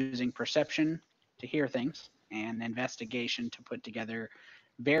using perception to hear things and investigation to put together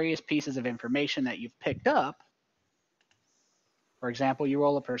various pieces of information that you've picked up. For example, you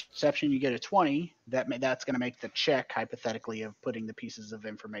roll a perception, you get a 20. That's going to make the check, hypothetically, of putting the pieces of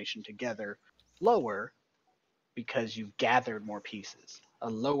information together lower because you've gathered more pieces. A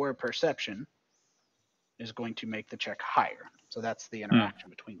lower perception is going to make the check higher. So that's the interaction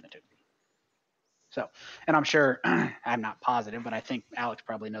between the two. So, and I'm sure, I'm not positive, but I think Alex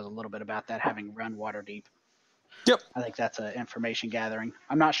probably knows a little bit about that, having run Waterdeep. Yep. I think that's information gathering.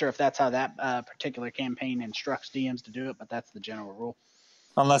 I'm not sure if that's how that particular campaign instructs DMs to do it, but that's the general rule.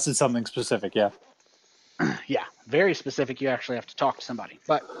 Unless it's something specific, yeah. Yeah, very specific. You actually have to talk to somebody.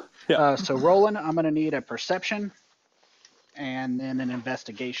 But yeah. So Rolen, I'm going to need a perception and then an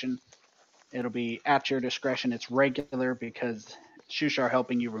investigation. It'll be at your discretion. It's regular because Shuushar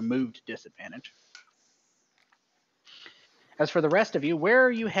helping you removed disadvantage. As for the rest of you, where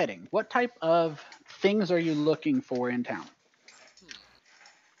are you heading? What type of things are you looking for in town?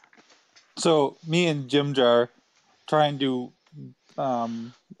 So me and Jimjar try and do as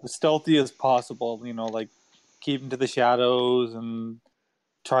stealthy as possible, like keep into the shadows and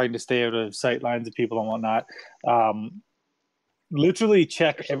trying to stay out of sight lines of people and whatnot. Literally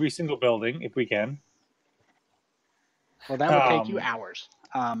check every single building if we can. Well, that would take you hours.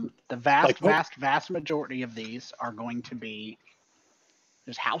 The vast majority of these are going to be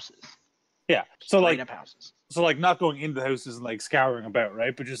just houses. Yeah. So straight up houses. So not going into the houses and scouring about,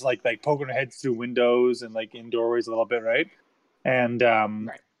 right? But just like poking our heads through windows and in doorways a little bit, right? And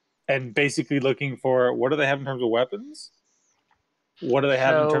and basically looking for what do they have in terms of weapons? What do they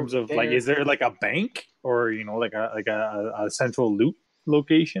have in terms of is there a bank or a central loot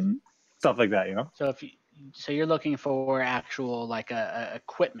location, stuff like that, So you're looking for actual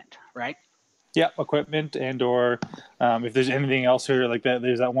equipment, right? Yeah, equipment and or if there's anything else here like that.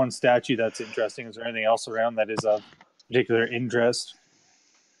 There's that one statue that's interesting. Is there anything else around that is of particular interest?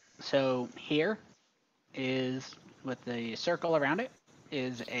 So here is, with the circle around it,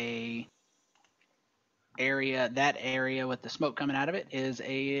 is a area. That area with the smoke coming out of it is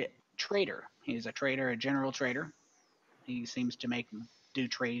a trader. He's a trader, a general trader. He seems to do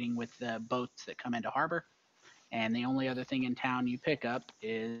trading with the boats that come into harbor. And the only other thing in town you pick up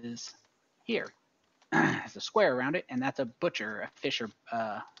is here. There's a square around it, and that's a butcher, a fisher.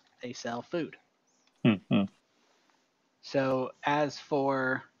 They sell food. Mm-hmm. So as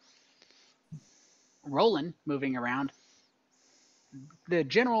for Rolen moving around, the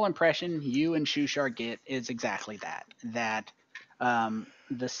general impression you and Shuushar get is exactly that. That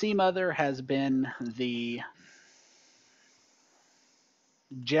the Sea Mother has been the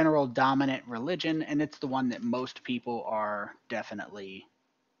general dominant religion, and it's the one that most people are definitely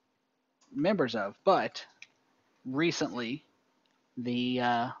members of. But recently,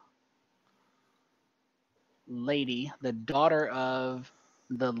 the lady, the daughter of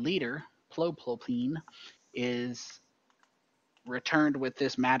the leader, Ploplopine, is returned with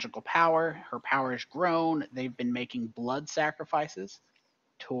this magical power. Her power has grown. They've been making blood sacrifices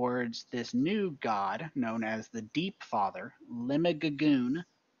towards this new god known as the Deep Father, Limagagoon.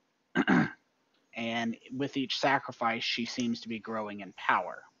 And with each sacrifice, she seems to be growing in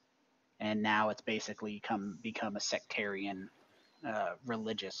power. And now it's basically become a sectarian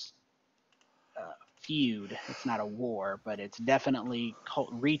religious feud. It's not a war, but it's definitely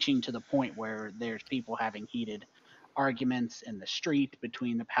reaching to the point where there's people having heated arguments in the street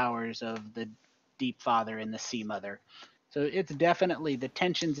between the powers of the Deep Father and the Sea Mother. So it's definitely, the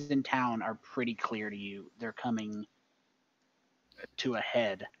tensions in town are pretty clear to you. They're coming to a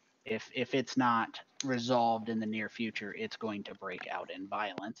head. If it's not resolved in the near future, it's going to break out in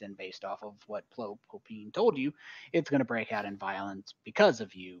violence. And based off of what Plopine told you, it's going to break out in violence because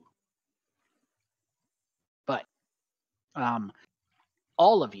of you. But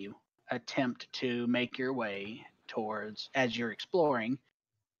all of you attempt to make your way towards, as you're exploring,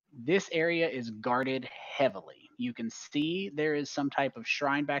 this area is guarded heavily. You can see there is some type of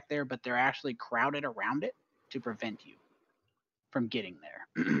shrine back there, but they're actually crowded around it to prevent you from getting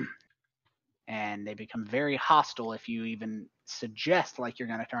there. And they become very hostile if you even suggest like you're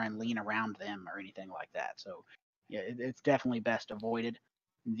going to try and lean around them or anything like that. So yeah, it's definitely best avoided.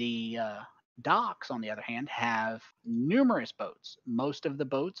 The docks, on the other hand, have numerous boats. Most of the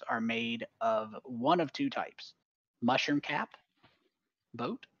boats are made of one of two types: mushroom cap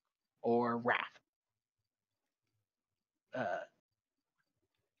boat or raft.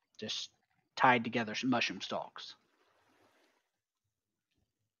 Just tied together some mushroom stalks.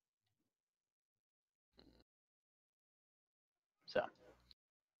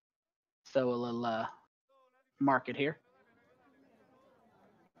 So a little market here.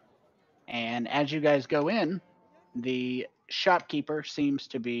 And as you guys go in, the shopkeeper seems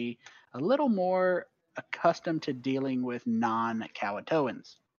to be a little more accustomed to dealing with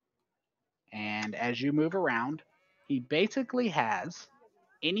non-Kuo-toans. And as you move around, he basically has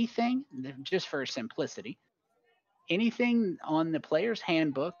anything, just for simplicity, anything on the player's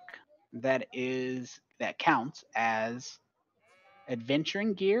handbook that counts as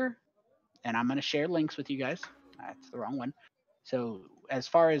adventuring gear. And I'm going to share links with you guys. That's the wrong one. So as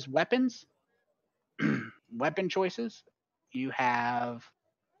far as weapons, weapon choices, you have,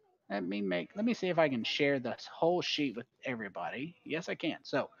 let me see if I can share this whole sheet with everybody. Yes, I can.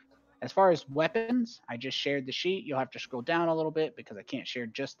 So as far as weapons, I just shared the sheet. You'll have to scroll down a little bit because I can't share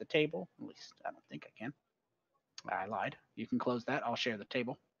just the table. At least I don't think I can. I lied. You can close that. I'll share the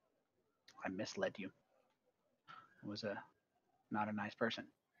table. I misled you. I was not a nice person.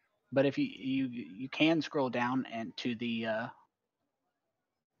 But if you can scroll down and to the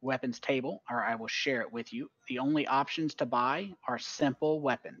weapons table, or I will share it with you. The only options to buy are simple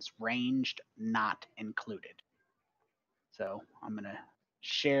weapons, ranged not included. So I'm going to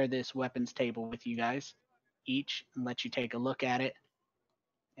share this weapons table with you guys each and let you take a look at it.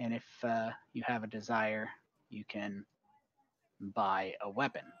 And if you have a desire, you can buy a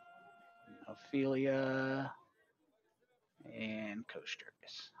weapon. Ophelia and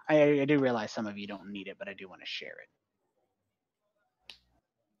Kosjurkis. I do realize some of you don't need it, but I do want to share it.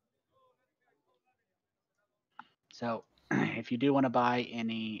 So if you do want to buy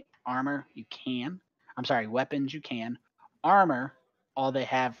any armor, you can. I'm sorry, weapons, you can. Armor, all they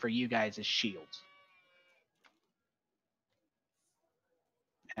have for you guys is shields.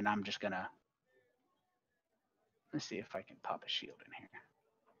 And I'm just going to, let's see if I can pop a shield in here.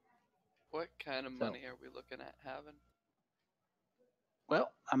 What kind of money are we looking at having?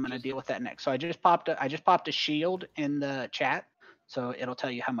 Well, I'm going to deal with that next. So I just popped a shield in the chat, so it'll tell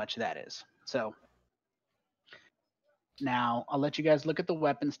you how much that is. So now I'll let you guys look at the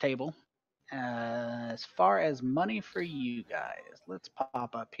weapons table. As far as money for you guys, let's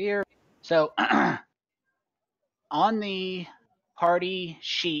pop up here. So on the party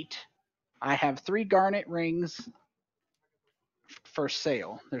sheet, I have 3 garnet rings for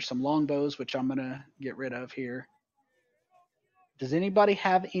sale. There's some longbows, which I'm going to get rid of here. Does anybody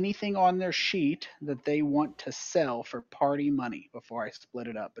have anything on their sheet that they want to sell for party money before I split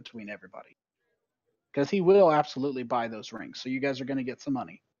it up between everybody? Because he will absolutely buy those rings, so you guys are going to get some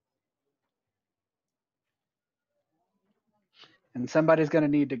money. And somebody's going to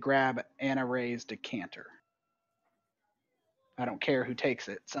need to grab Anna Ray's decanter. I don't care who takes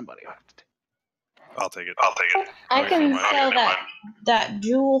it. Somebody will have to take it. I'll take it. I can sell that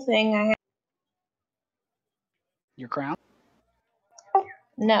jewel thing I have. Your crown?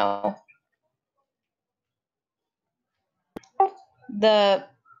 No. the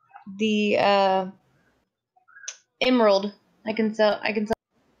emerald. I can sell.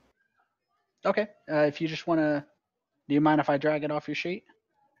 Okay. If you just want to, do you mind if I drag it off your sheet?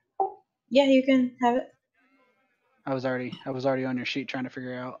 Yeah, you can have it. I was already on your sheet trying to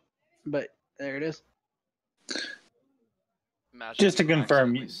figure out, but there it is. Imagine Just to you confirm,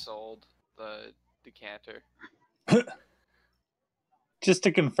 accidentally sold the decanter. Just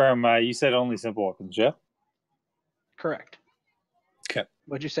to confirm, you said only simple weapons, yeah? Correct. Okay.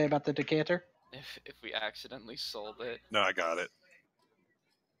 What'd you say about the decanter? If we accidentally sold it, No, I got it.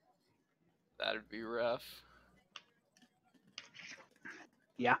 that'd be rough.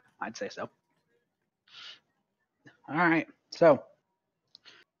 Yeah, I'd say so. All right. So,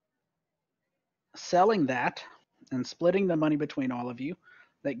 selling that and splitting the money between all of you,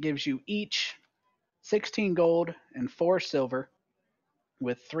 that gives you each 16 gold and 4 silver,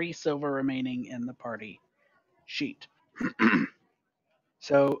 with 3 silver remaining in the party sheet.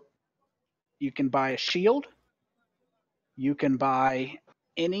 So, you can buy a shield. You can buy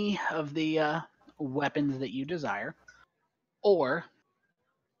any of the weapons that you desire, or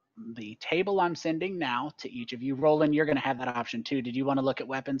the table I'm sending now to each of you. Rolen, you're going to have that option too. Did you want to look at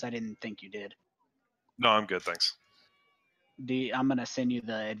weapons? I didn't think you did. No, I'm good, thanks. I'm going to send you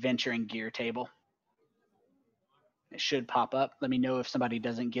the adventuring gear table. It should pop up. Let me know if somebody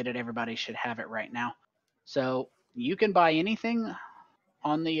doesn't get it. Everybody should have it right now. So you can buy anything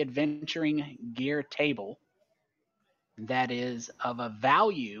on the adventuring gear table that is of a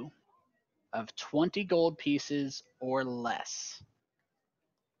value of 20 gold pieces or less.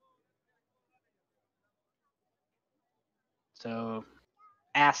 So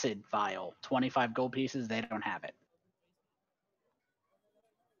acid vial, 25 gold pieces, they don't have it.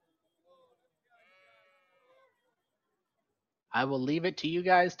 I will leave it to you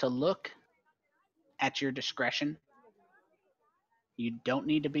guys to look at your discretion. You don't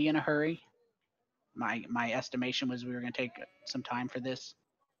need to be in a hurry. My estimation was we were going to take some time for this.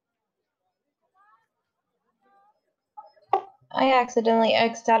 I accidentally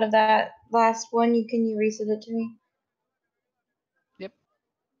X'd out of that last one. Can you reset it to me? Yep.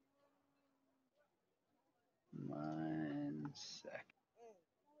 1 sec.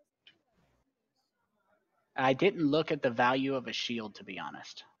 I didn't look at the value of a shield, to be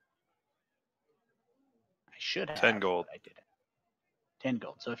honest. I should have. 10 gold. But I didn't. 10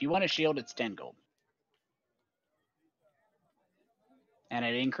 gold. So if you want a shield, it's 10 gold. And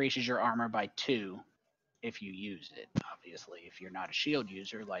it increases your armor by 2 if you use it, obviously. If you're not a shield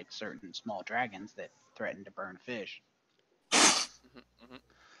user, like certain small dragons that threaten to burn fish.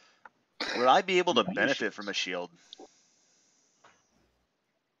 Would I be able to benefit from a shield?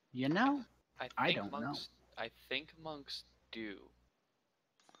 You know, I don't know. I think monks do.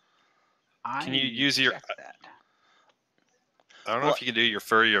 Can you use your? That. I don't know if you can do your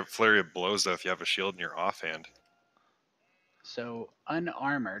flurry of blows though if you have a shield in your offhand. So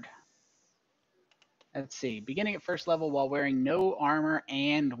unarmored. Let's see. Beginning at first level while wearing no armor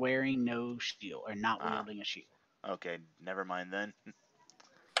and wearing no shield, or not wielding a shield. Okay, never mind then.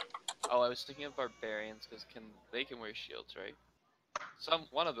 Oh, I was thinking of barbarians because they can wear shields, right?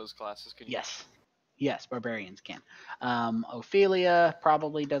 One of those classes can. Yes. Yes, barbarians can. Ophelia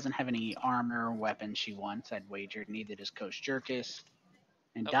probably doesn't have any armor or weapons she wants. I'd wager neither does Kosjurkis.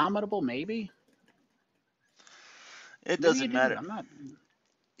 Indomitable, maybe. It Maybe doesn't matter. I'm not.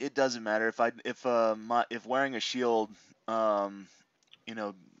 It doesn't matter if wearing a shield,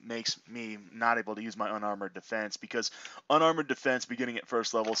 makes me not able to use my unarmored defense, because unarmored defense beginning at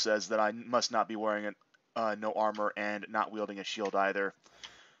first level says that I must not be wearing no armor and not wielding a shield either.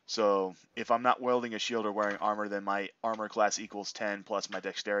 So if I'm not wielding a shield or wearing armor, then my armor class equals 10 plus my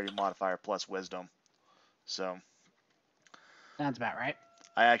dexterity modifier plus wisdom. So Sounds about right.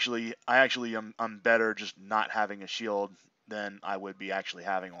 I'm better just not having a shield than I would be actually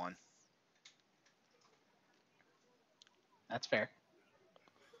having one. That's fair.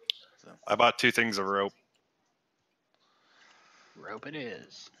 So I bought 2 things of rope. Rope it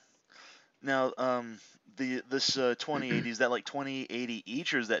is. Now, this 2080, is that like 2080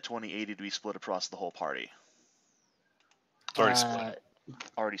 each, or is that 2080 to be split across the whole party? It's already split.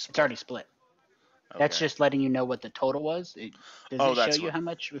 Already split. It's already split. Okay. That's just letting you know what the total was. Does it show you how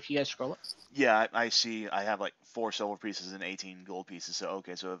much if you guys scroll up? Yeah, I see. I have like 4 silver pieces and 18 gold pieces. So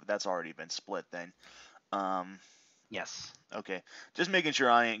okay, so that's already been split then. Yes. Okay, just making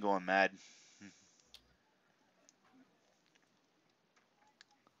sure I ain't going mad.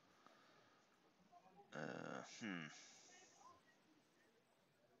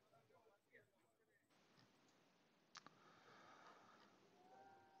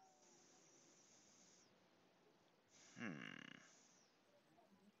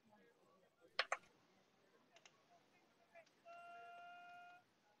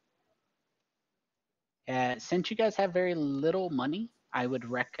 Since you guys have very little money, I would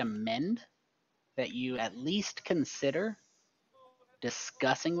recommend that you at least consider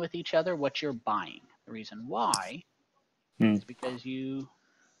discussing with each other what you're buying. The reason why is because you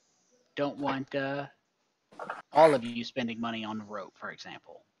don't want all of you spending money on rope, for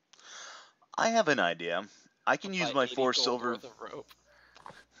example. I have an idea. I can use my 4 silver. Worth of rope.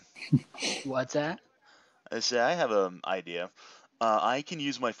 What's that? I say I have an idea. I can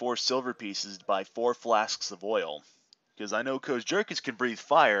use my 4 silver pieces to buy 4 flasks of oil, because I know Kosjurkis can breathe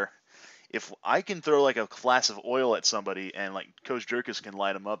fire. If I can throw like a flask of oil at somebody and like Kosjurkis can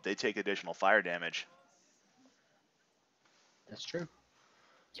light them up, they take additional fire damage. That's true.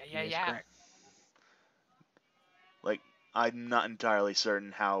 Yeah. Correct. Like, I'm not entirely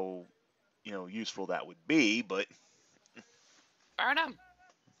certain how, useful that would be, but Burn them.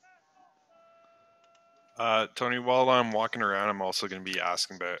 Tony, while I'm walking around, I'm also going to be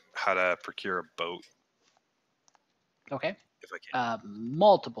asking about how to procure a boat. Okay. If I can.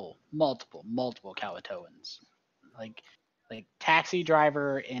 Multiple Kuo-toans. Like taxi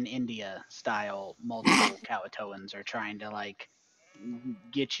driver in India style, multiple Kuo-toans are trying to like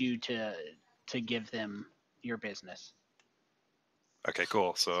get you to give them your business. Okay,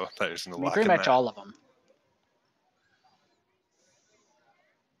 cool. So there's no lack pretty in much that. all of them.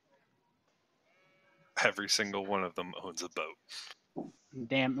 Every single one of them owns a boat.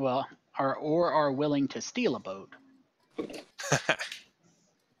 Damn well, or are willing to steal a boat.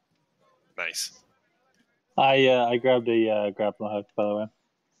 Nice. I grabbed a grappling hook, by the way.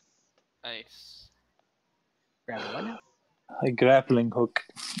 Nice. Grab a what now? A grappling hook.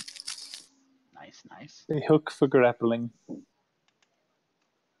 Nice. A hook for grappling.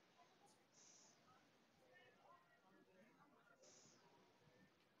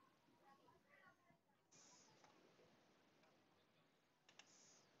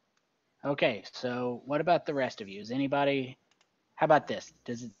 Okay, so what about the rest of you? Is anybody? How about this?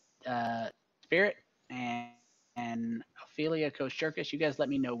 Does it, Spirit and Ophelia, Kosjurkis, you guys let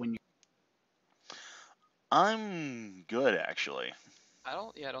me know when you're. I'm good actually. I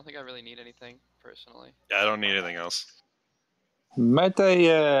don't think I really need anything personally. Yeah, I don't need anything else. Might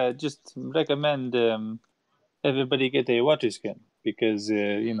I just recommend everybody get a water skin, because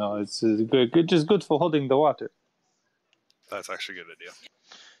it's just good for holding the water. That's actually a good idea.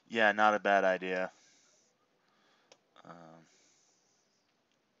 Yeah, not a bad idea.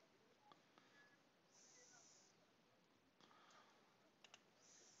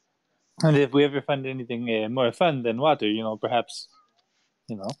 And if we ever find anything more fun than water, perhaps,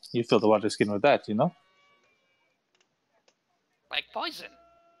 you fill the water skin with that, Like poison.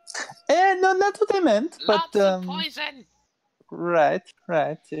 No, that's what I meant. Lots of poison. Right.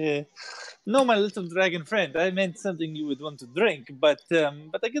 No, my little dragon friend, I meant something you would want to drink, but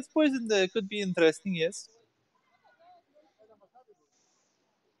I guess poison could be interesting, yes.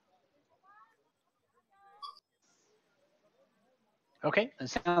 Okay, it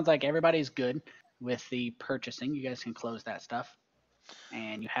sounds like everybody's good with the purchasing. You guys can close that stuff.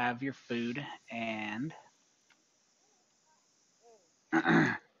 And you have your food and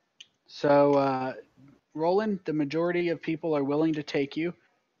so Rolen, the majority of people are willing to take you.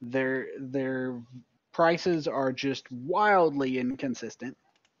 Their prices are just wildly inconsistent.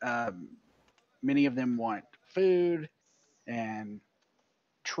 Many of them want food and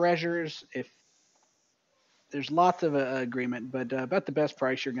treasures. If there's lots of agreement, but about the best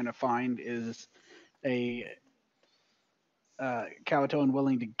price you're going to find is a Kuo-toan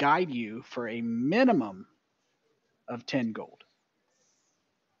willing to guide you for a minimum of 10 gold.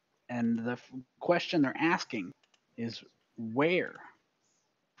 And the question they're asking is where?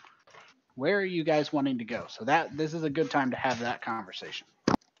 Where are you guys wanting to go? So this is a good time to have that conversation.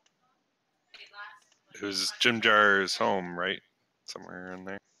 It was Jim Jar's home, right? Somewhere in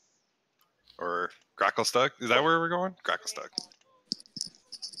there. Or Gracklestuck? Is that where we're going? Gracklestuck.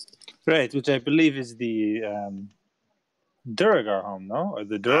 Right, which I believe is the Duragar home, no? Or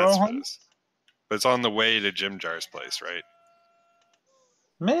the Duro home? But it's on the way to Jim Jar's place, right?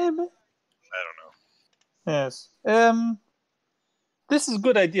 Maybe. I don't know. Yes. This is a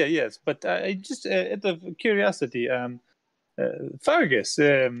good idea, yes. But I just, out of curiosity, Fergus,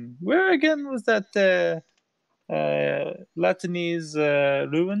 where again was that Latinese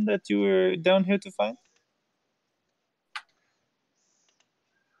ruin that you were down here to find?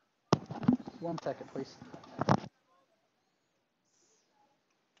 1 second, please.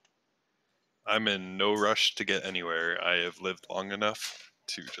 I'm in no rush to get anywhere. I have lived long enough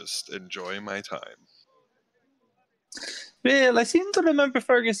to just enjoy my time. Well, I seem to remember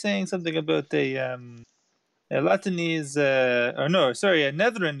Fergus saying something about a Latinese, a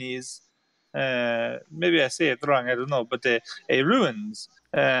Netherlanese maybe I say it wrong, I don't know, but a ruins.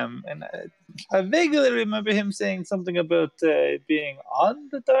 And I vaguely remember him saying something about being on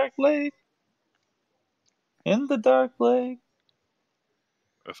the Dark Lake. In the Dark Lake.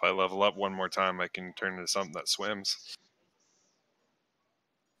 If I level up one more time, I can turn into something that swims.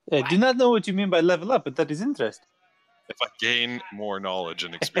 I do not know what you mean by level up, but that is interesting. If I gain more knowledge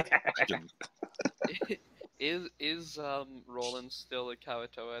and experience, I can... Is Rolen still a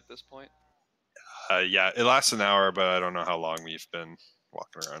Kuo-toa at this point? Yeah, it lasts an hour, but I don't know how long we've been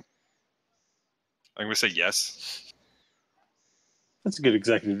walking around. I'm going to say yes. That's a good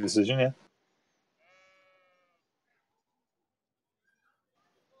executive decision, yeah.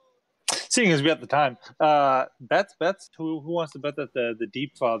 Seeing as we have the time, bets. Who wants to bet that the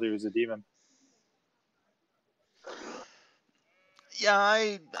Deep Father is a demon? Yeah,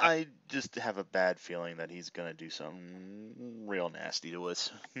 I just have a bad feeling that he's gonna do something real nasty to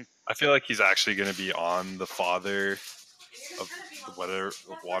us. I feel like he's actually going to be on the father of the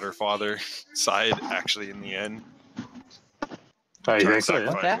water father side, actually, in the end. Oh, you think so, yeah?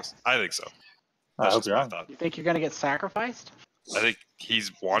 Okay. I think so. I That's hope just you're my wrong. thought. You think you're going to get sacrificed? I think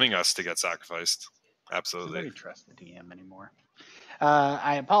he's wanting us to get sacrificed. I Absolutely. don't trust the DM anymore.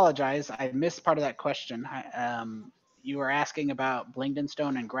 I apologize. I missed part of that question. You were asking about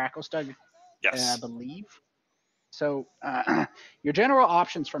Blingdenstone and Gracklestug, Yes. I believe. So your general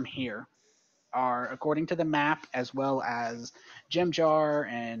options from here are, according to the map, as well as Jimjar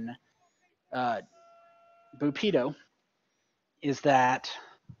and Bupido, is that,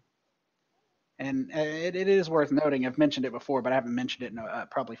 and it is worth noting, I've mentioned it before, but I haven't mentioned it in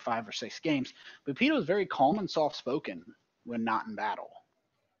probably 5 or 6 games. Bupido is very calm and soft-spoken when not in battle.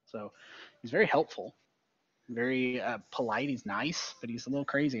 So he's very helpful, very polite. He's nice, but he's a little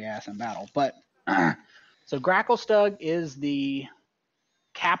crazy ass in battle. But so Gracklestug is the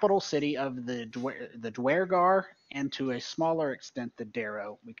capital city of the Dwergar, and to a smaller extent the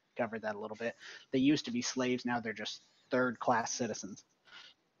Darrow. We covered that a little bit. They used to be slaves, now they're just third-class citizens.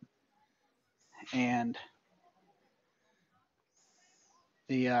 And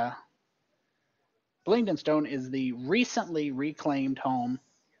the Blingdenstone is the recently reclaimed home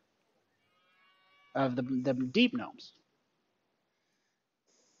of the Deep Gnomes.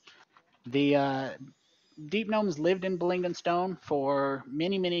 The Deep Gnomes lived in Blingdenstone for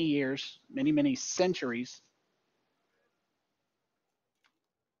many, many years, many, many centuries.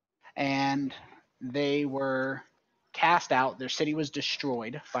 And they were cast out. Their city was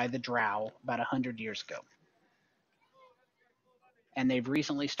destroyed by the Drow about 100 years ago. And they've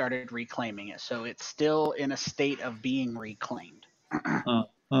recently started reclaiming it. So it's still in a state of being reclaimed.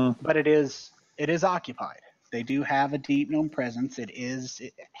 But it is occupied. They do have a Deep Gnome presence. It is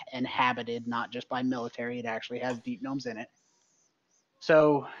inhabited, not just by military. It actually has Deep Gnomes in it.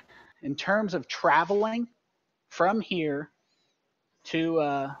 So in terms of traveling from here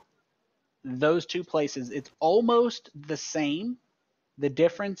to those two places, it's almost the same. The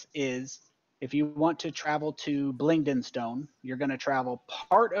difference is if you want to travel to Blingdenstone, you're going to travel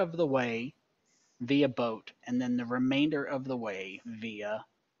part of the way via boat and then the remainder of the way via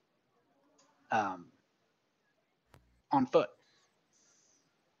on foot.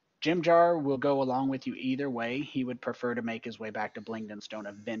 Jimjar will go along with you either way. He would prefer to make his way back to Blingdenstone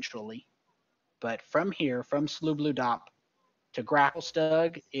eventually. But from here, from Sloobludop to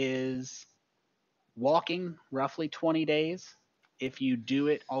Gracklestug is walking roughly 20 days. If you do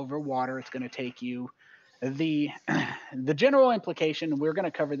it over water, it's going to take you the general implication. We're going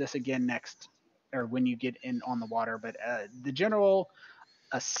to cover this again next, or when you get in on the water. But the general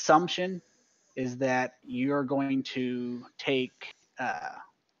assumption is that you're going to take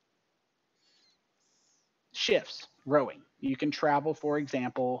shifts rowing. You can travel, for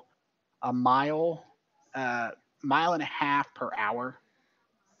example, a mile and a half per hour.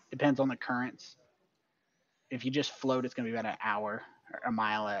 Depends on the currents. If you just float, it's going to be about an hour, or a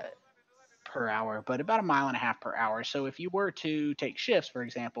mile per hour, but about a mile and a half per hour. So if you were to take shifts, for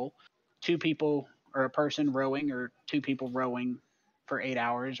example, 2 people or a person rowing or 2 people rowing for 8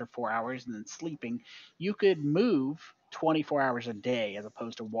 hours or 4 hours and then sleeping, you could move 24 hours a day as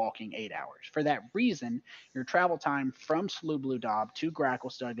opposed to walking 8 hours. For that reason, your travel time from Sloobludop to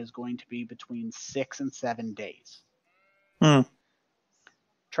Gracklestug is going to be between 6 and 7 days.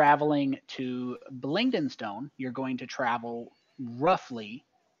 Traveling to Blingdenstone, you're going to travel roughly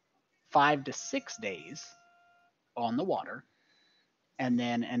 5 to 6 days on the water, and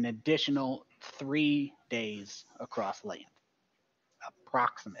then an additional 3 days across land.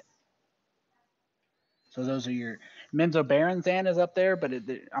 Approximate. So those are your Menzo Baranzan is up there, but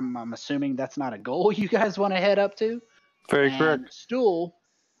I'm assuming that's not a goal you guys want to head up to. Very correct. Stool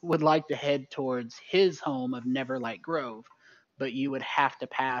would like to head towards his home of Neverlight Grove, but you would have to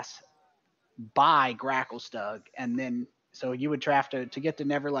pass by Gracklestug, and then so you would have to get to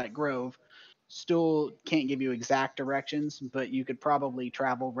Neverlight Grove. Still can't give you exact directions, but you could probably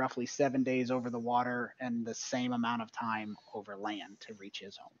travel roughly 7 days over the water and the same amount of time over land to reach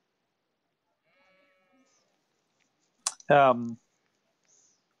his home.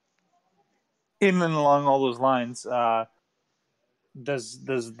 In and along all those lines, does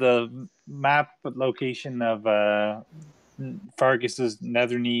the map location of Fargus's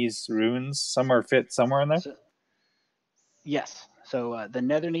Netherknees ruins somewhere fit somewhere in there? Yes. So the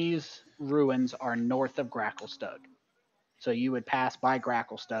Netherknees ruins are north of Gracklestug. So you would pass by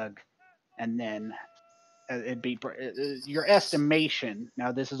Gracklestug, and then it'd be your estimation.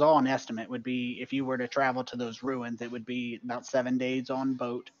 Now this is all an estimate. Would be if you were to travel to those ruins, it would be about 7 days on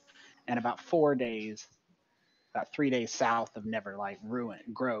boat, and about 4 days, about 3 days south of Neverlight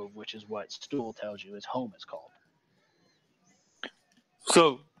Grove, which is what Stool tells you his home is called.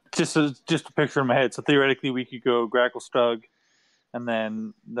 So just a picture in my head. So theoretically, we could go Gracklestug, and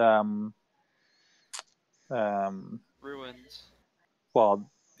then ruins.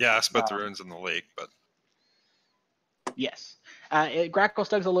 Well, yeah, I spent the ruins in the lake, but yes,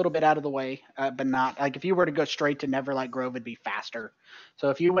 Gracklestug's a little bit out of the way, but not like if you were to go straight to Neverlight Grove, it'd be faster. So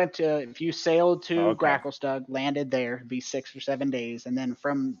if you sailed to Gracklestug, landed there, it'd be 6 or 7 days, and then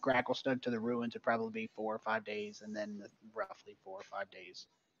from Gracklestug to the ruins, it'd probably be 4 or 5 days, and then roughly 4 or 5 days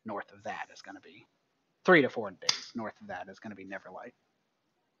north of that is going to be 3 to 4 days north of that is going to be Neverlight.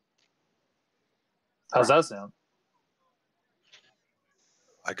 How's that sound?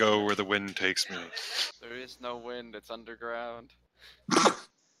 I go where the wind takes me. There is no wind, it's underground.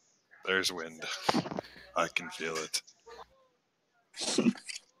 There's wind. I can feel it.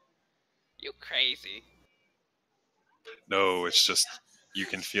 You crazy. No, it's just you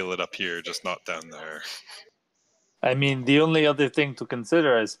can feel it up here, just not down there. I mean, the only other thing to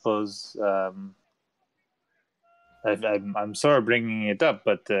consider, I suppose, I'm sorry bringing it up,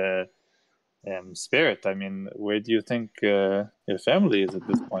 but Spirit, I mean, where do you think your family is at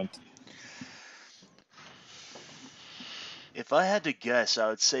this point? If I had to guess, I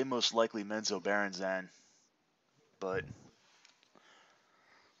would say most likely Menzoberranzan, but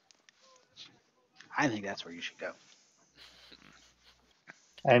I think that's where you should go.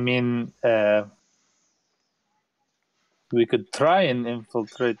 I mean, we could try and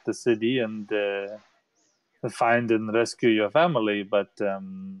infiltrate the city and find and rescue your family, but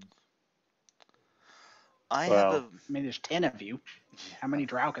I mean, there's 10 of you. How many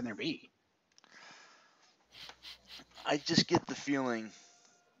drow can there be? I just get the feeling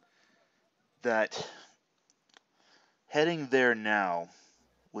that heading there now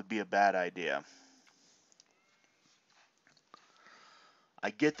would be a bad idea. I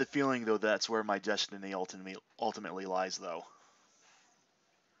get the feeling, though, that's where my destiny ultimately lies, though.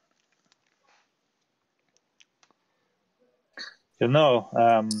 You know,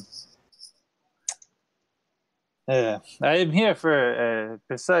 I am here for a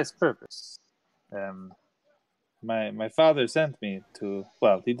precise purpose. My father sent me to.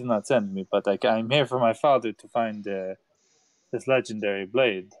 Well, he did not send me, but I'm here for my father to find this legendary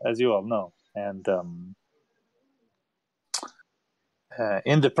blade, as you all know, and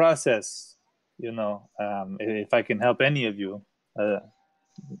in the process, you know, if I can help any of you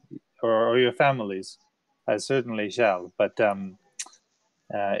or your families, I certainly shall. But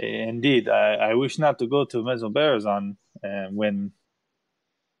indeed, I wish not to go to Menzoberranzan when,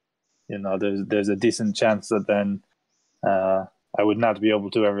 you know, there's a decent chance that then I would not be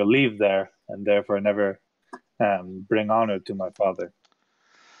able to ever leave there, and therefore never bring honor to my father.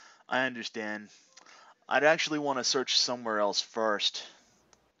 I understand. I'd actually want to search somewhere else first,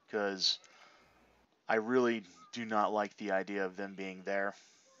 because I really do not like the idea of them being there.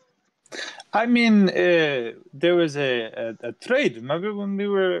 I mean, there was a trade. Remember when we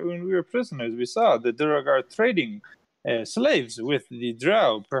were prisoners, we saw the Duergar trading slaves with the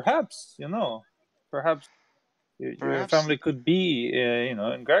drow. Perhaps, you know, perhaps your family could be, you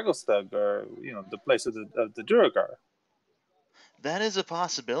know, in Gracklestug, or, you know, the place of the Duergar. That is a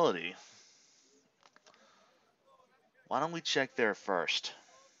possibility. Why don't we check there first?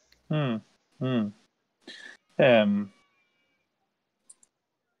 Along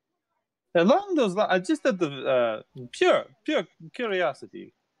those lines, just at the pure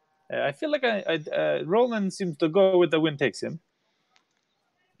curiosity, I feel like Rolen seems to go with the wind takes him,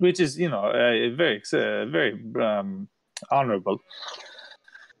 which is, you know, very honorable.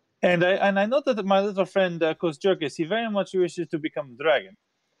 And I know that my little friend Kosjurkis, he very much wishes to become a dragon.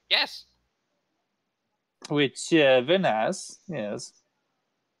 Yes. Which Venas, yes.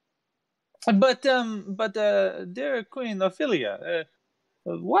 But dear Queen Ophelia,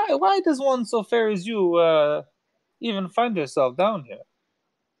 why does one so fair as you even find yourself down here?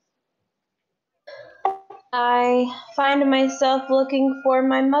 I find myself looking for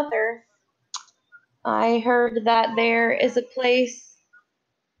my mother. I heard that there is a place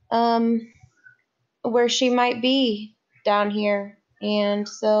where she might be down here, and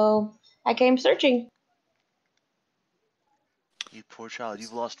so I came searching. You poor child,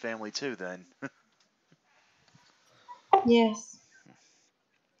 you've lost family too then. Yes.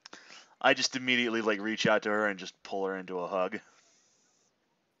 I just immediately reach out to her and just pull her into a hug.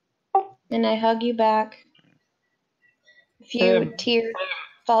 And I hug you back. A few tears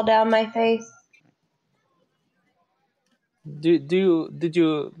fall down my face. Did you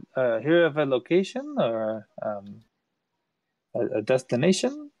hear of a location or a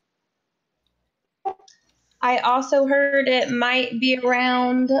destination? I also heard it might be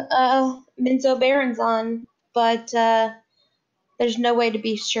around Minzo Baronzon, but there's no way to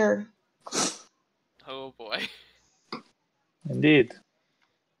be sure. Oh boy. Indeed.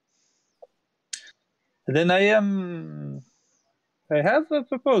 Then I have a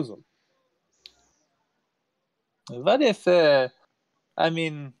proposal. What if and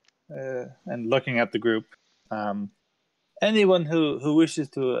looking at the group, anyone who wishes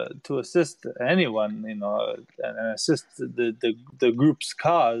to assist anyone, and assist the group's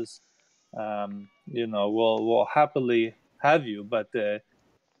cause, will happily have you. But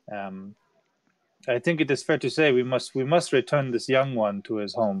I think it is fair to say we must return this young one to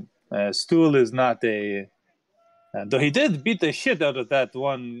his home. Stool is not a, though he did beat the shit out of that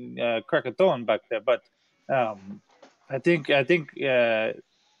one Krakatoan back there. But I think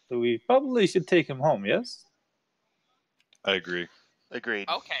we probably should take him home. Yes. I agree. Agreed.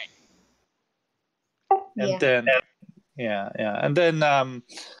 Okay. And then, and then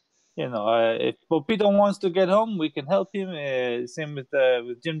if Popito wants to get home, we can help him. Same with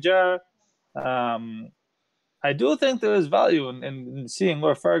Jim Jar. I do think there is value in seeing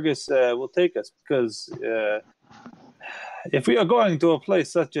where Fergus will take us, because if we are going to a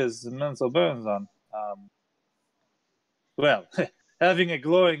place such as Menzel Burnson, well, having a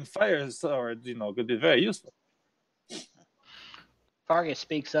glowing fire sword, could be very useful. Fargus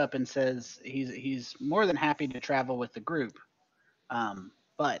speaks up and says he's more than happy to travel with the group,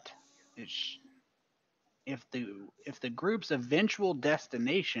 but if the group's eventual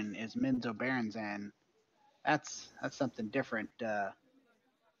destination is Menzo Baranzan, that's something different.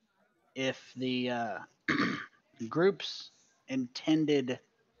 If the group's intended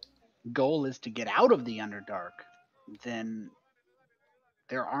goal is to get out of the Underdark, then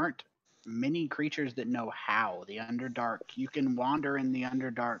there aren't many creatures that know how. The Underdark, you can wander in the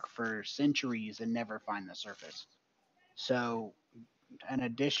Underdark for centuries and never find the surface. So an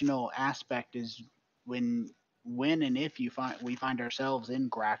additional aspect is when and if we find ourselves in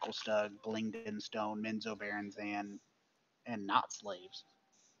Gracklestug, Blingdenstone, Menzo Baranzan, and not slaves,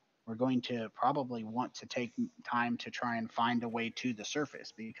 we're going to probably want to take time to try and find a way to the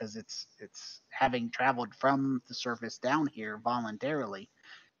surface, because it's having traveled from the surface down here voluntarily,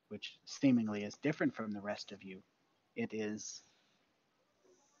 which seemingly is different from the rest of you. It is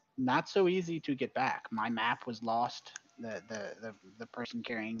not so easy to get back. My map was lost. The person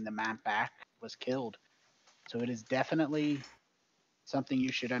carrying the map back was killed. So it is definitely something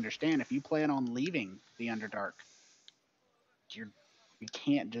you should understand. If you plan on leaving the Underdark, you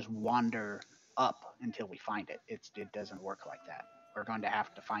can't just wander up until we find it. It doesn't work like that. We're going to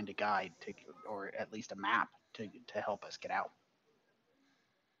have to find a guide or at least a map to help us get out.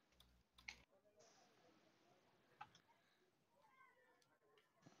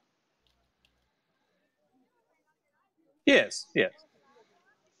 Yes.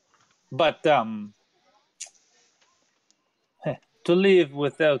 But to leave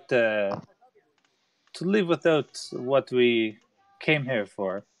without what we came here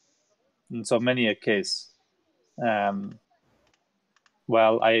for, in so many a case. Well,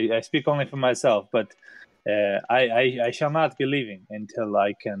 I speak only for myself, but I shall not be leaving until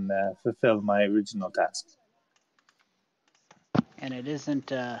I can fulfill my original task. And it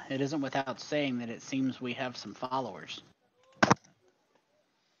isn't without saying that it seems we have some followers,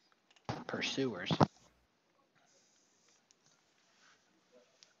 pursuers.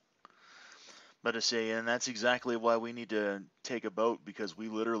 But to say, and that's exactly why we need to take a boat, because we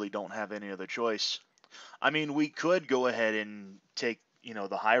literally don't have any other choice. I mean, we could go ahead and take,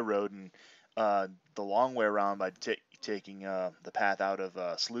 the high road and the long way around by taking the path out of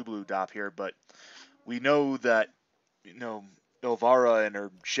Sloobludop here, but we know that, Novara and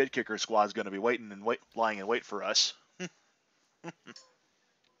her shit kicker squad's going to be lying in wait for us.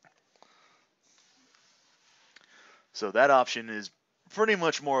 So that option is pretty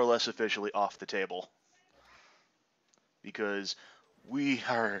much more or less officially off the table. Because we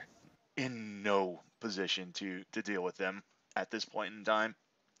are in no position to deal with them at this point in time.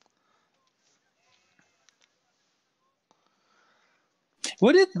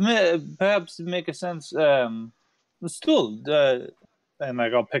 Would it perhaps make a sense, still, and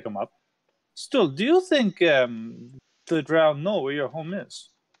like I'll pick them up. Still, do you think the drow know where your home is?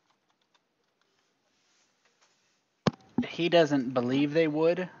 He doesn't believe they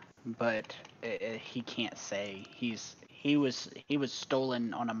would, but he can't say. He was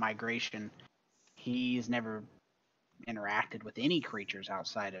stolen on a migration. He's never interacted with any creatures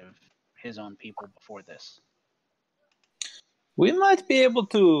outside of his own people before this. We might be able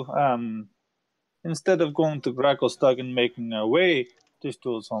to, instead of going to Gracklestug and making our way to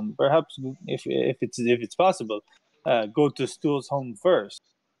Stool's home, perhaps if it's possible, go to Stool's home first.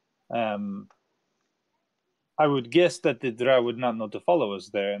 I would guess that the drow would not know to follow us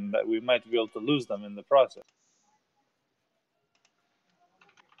there, and that we might be able to lose them in the process.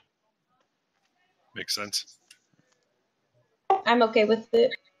 Makes sense. I'm okay with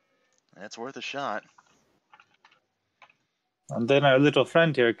it. That's worth a shot. And then our little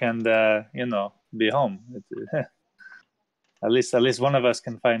friend here can, be home. At least one of us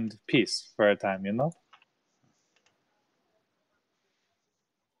can find peace for a time, you know?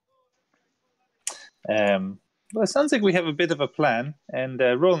 Well, it sounds like we have a bit of a plan. And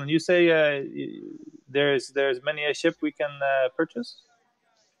Rolen, you say there's many a ship we can purchase?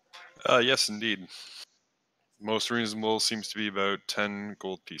 Yes, indeed. Most reasonable seems to be about 10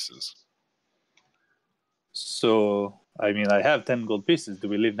 gold pieces. So, I mean, I have 10 gold pieces. Do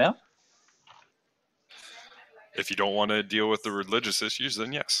we leave now? If you don't want to deal with the religious issues,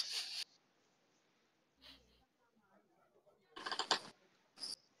 then yes.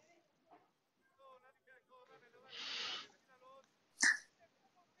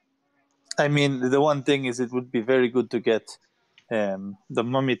 I mean, the one thing is it would be very good to get the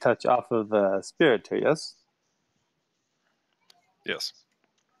mummy touch off of the spirit here, yes? Yes.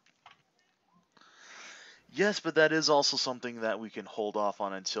 Yes, but that is also something that we can hold off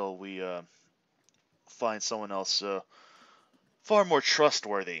on until we find someone else far more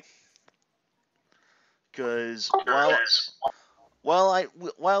trustworthy. Because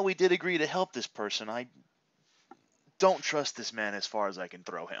while we did agree to help this person, I don't trust this man as far as I can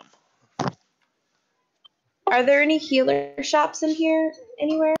throw him. Are there any healer shops in here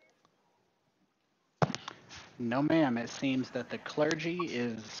anywhere? No, ma'am. It seems that the clergy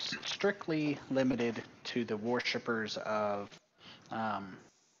is strictly limited to the worshippers of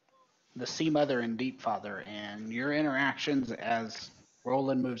the Sea Mother and Deep Father, and your interactions as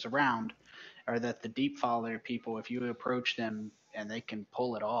Roland moves around are that the Deep Father people, if you approach them and they can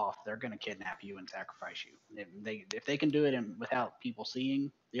pull it off, they're going to kidnap you and sacrifice you. If they can do it without people seeing,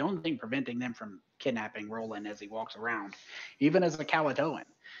 the only thing preventing them from kidnapping Roland as he walks around, even as a Kuo-toa,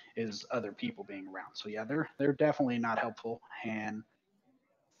 is other people being around. So yeah, they're definitely not helpful. And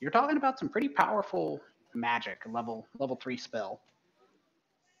you're talking about some pretty powerful magic, level 3 spell.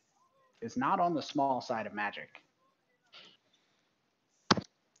 Is not on the small side of magic.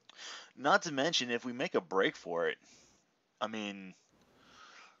 Not to mention, if we make a break for it, I mean,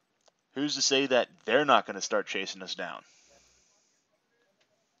 who's to say that they're not going to start chasing us down?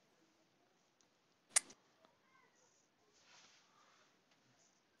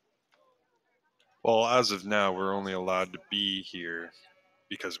 Well, as of now, we're only allowed to be here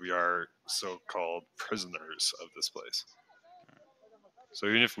because we are so-called prisoners of this place. So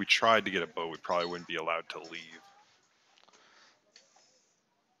even if we tried to get a boat, we probably wouldn't be allowed to leave.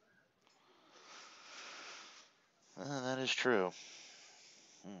 That is true.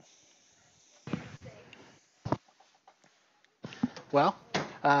 Well,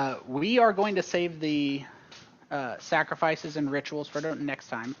 we are going to save the sacrifices and rituals for the next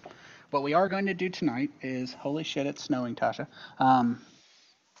time. What we are going to do tonight is, holy shit, it's snowing, Tasha. No,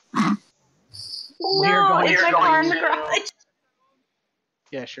 it's my car in the garage.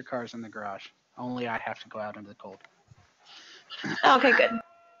 Yes, your car's in the garage. Only I have to go out into the cold. Okay, good.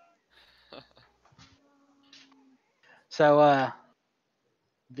 So,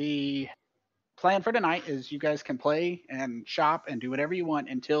 the plan for tonight is you guys can play and shop and do whatever you want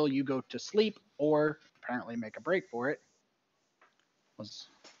until you go to sleep or apparently make a break for it. Was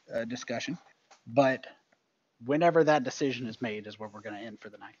a discussion. But whenever that decision is made is where we're going to end for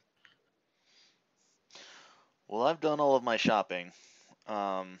the night. Well, I've done all of my shopping.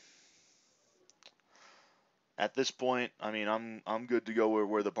 At this point, I mean, I'm good to go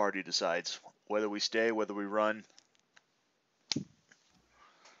where the party decides. Whether we stay, whether we run.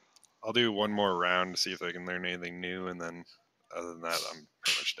 I'll do one more round to see if I can learn anything new, and then other than that, I'm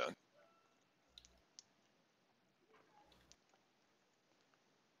pretty much done.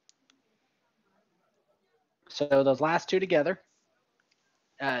 So those last two together.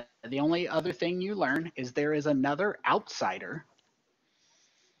 The only other thing you learn is there is another outsider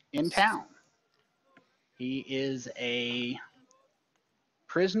in town. He is a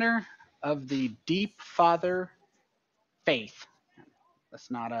prisoner of the Deep Father faith. Let's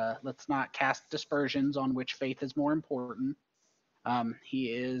not cast dispersions on which faith is more important.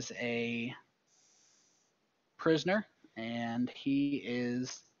 He is a prisoner, and he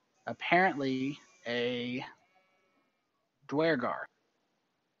is apparently a Dwergar.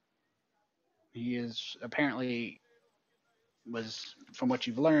 He is apparently was, from what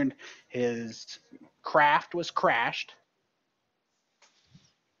you've learned, his craft was crashed.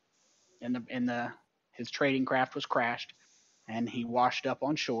 His trading craft was crashed, and he washed up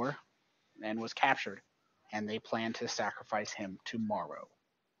on shore and was captured, and they plan to sacrifice him tomorrow.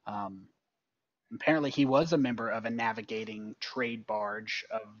 Apparently, he was a member of a navigating trade barge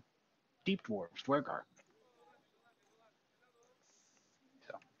of deep dwarves, Dwergar.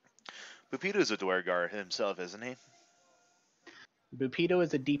 So, Bupito's a Dwergar himself, isn't he? Bupito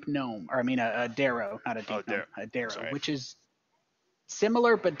is a deep gnome, or I mean a Darrow, not a deep gnome, a Darrow, Sorry. which is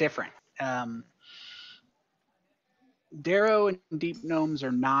similar but different. Darrow and deep gnomes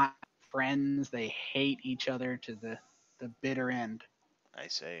are not friends. They hate each other to the bitter end. I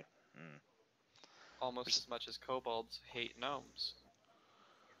see. Almost as much as kobolds hate gnomes.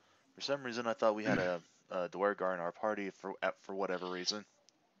 For some reason, I thought we had a Dwergar in our party for whatever reason.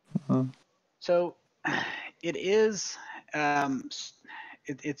 So it is.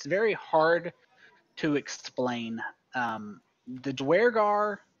 It's very hard to explain. The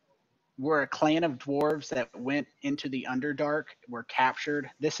Dwergar were a clan of dwarves that went into the Underdark, were captured.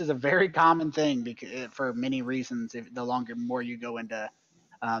 This is a very common thing because, for many reasons. The more you go into,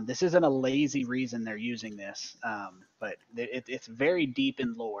 this isn't a lazy reason they're using this, but it's very deep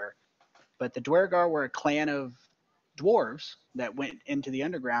in lore. But the Dwergar were a clan of dwarves that went into the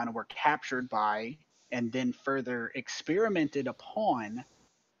underground and were captured by, and then further experimented upon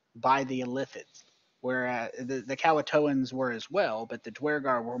by the Illithids. Where the Kuo-toans were as well, but the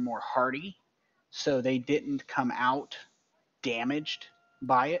Dwergar were more hardy, so they didn't come out damaged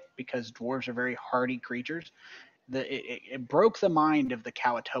by it because dwarves are very hardy creatures. It broke the mind of the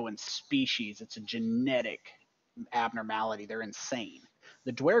Kuo-toan species. It's a genetic abnormality. They're insane.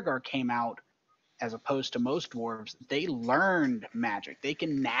 The Dwergar came out, as opposed to most dwarves, they learned magic. They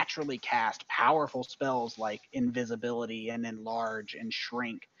can naturally cast powerful spells like invisibility and enlarge and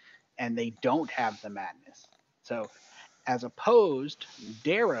shrink, and they don't have the madness. So, as opposed,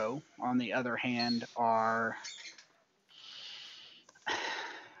 Darrow, on the other hand, are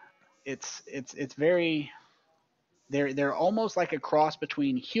it's very they're almost like a cross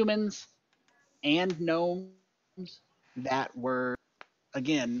between humans and gnomes that were,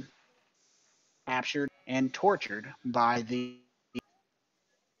 again, captured and tortured by the,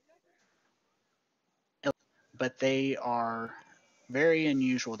 but they are very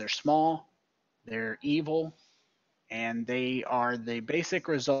unusual. They're small, they're evil, and they are the basic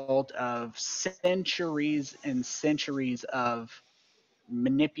result of centuries and centuries of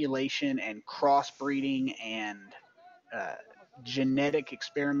manipulation and crossbreeding and genetic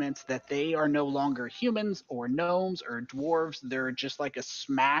experiments, that they are no longer humans or gnomes or dwarves. They're just like a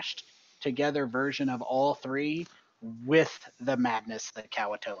smashed together version of all three with the madness that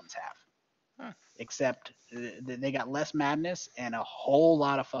Kuo-toans have. Except they got less madness and a whole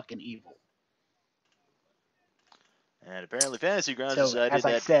lot of fucking evil. And apparently Fantasy Grounds So, decided as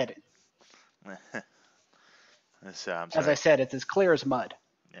I that... said, I'm sorry. as I said, it's as clear as mud.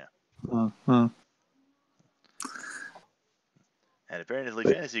 Yeah. And apparently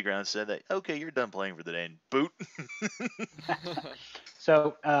Fantasy Grounds said that, okay, you're done playing for the day, and boot.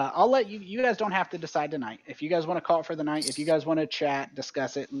 So I'll let you guys don't have to decide tonight. If you guys want to call it for the night, if you guys want to chat,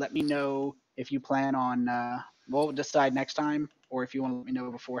 discuss it, let me know if you plan on, we'll decide next time, or if you want to let me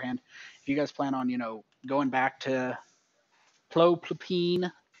know beforehand. If you guys plan on, going back to Plo-Plupine,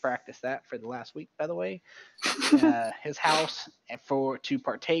 practice that for the last week, by the way, his house to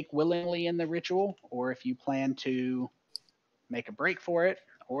partake willingly in the ritual, or if you plan to make a break for it,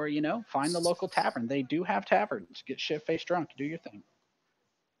 or, find the local tavern. They do have taverns. Get shit-faced drunk. Do your thing.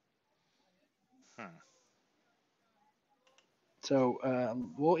 So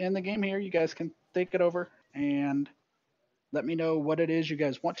we'll end the game here. You guys can think it over and let me know what it is you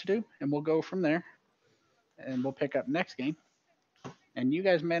guys want to do, and we'll go from there. And we'll pick up next game. And you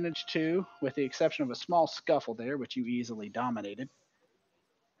guys managed to, with the exception of a small scuffle there, which you easily dominated,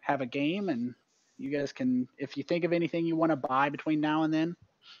 have a game, and you guys can, if you think of anything you want to buy between now and then,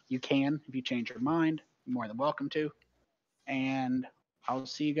 you can. If you change your mind, you're more than welcome to. And I'll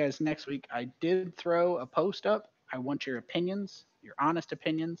see you guys next week. I did throw a post up. I want your opinions, your honest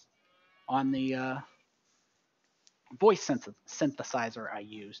opinions, on the voice synthesizer I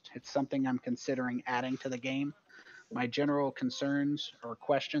used. It's something I'm considering adding to the game. My general concerns or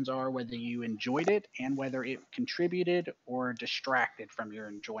questions are whether you enjoyed it and whether it contributed or distracted from your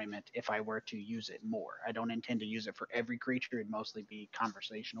enjoyment if I were to use it more. I don't intend to use it for every creature. It'd mostly be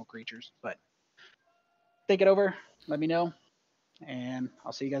conversational creatures. But think it over. Let me know. And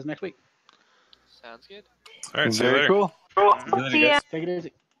I'll see you guys next week. Sounds good. All right, see you Very later. cool. Cool. See you later, See ya. guys. Take it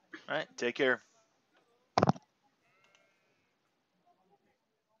easy. All right, take care.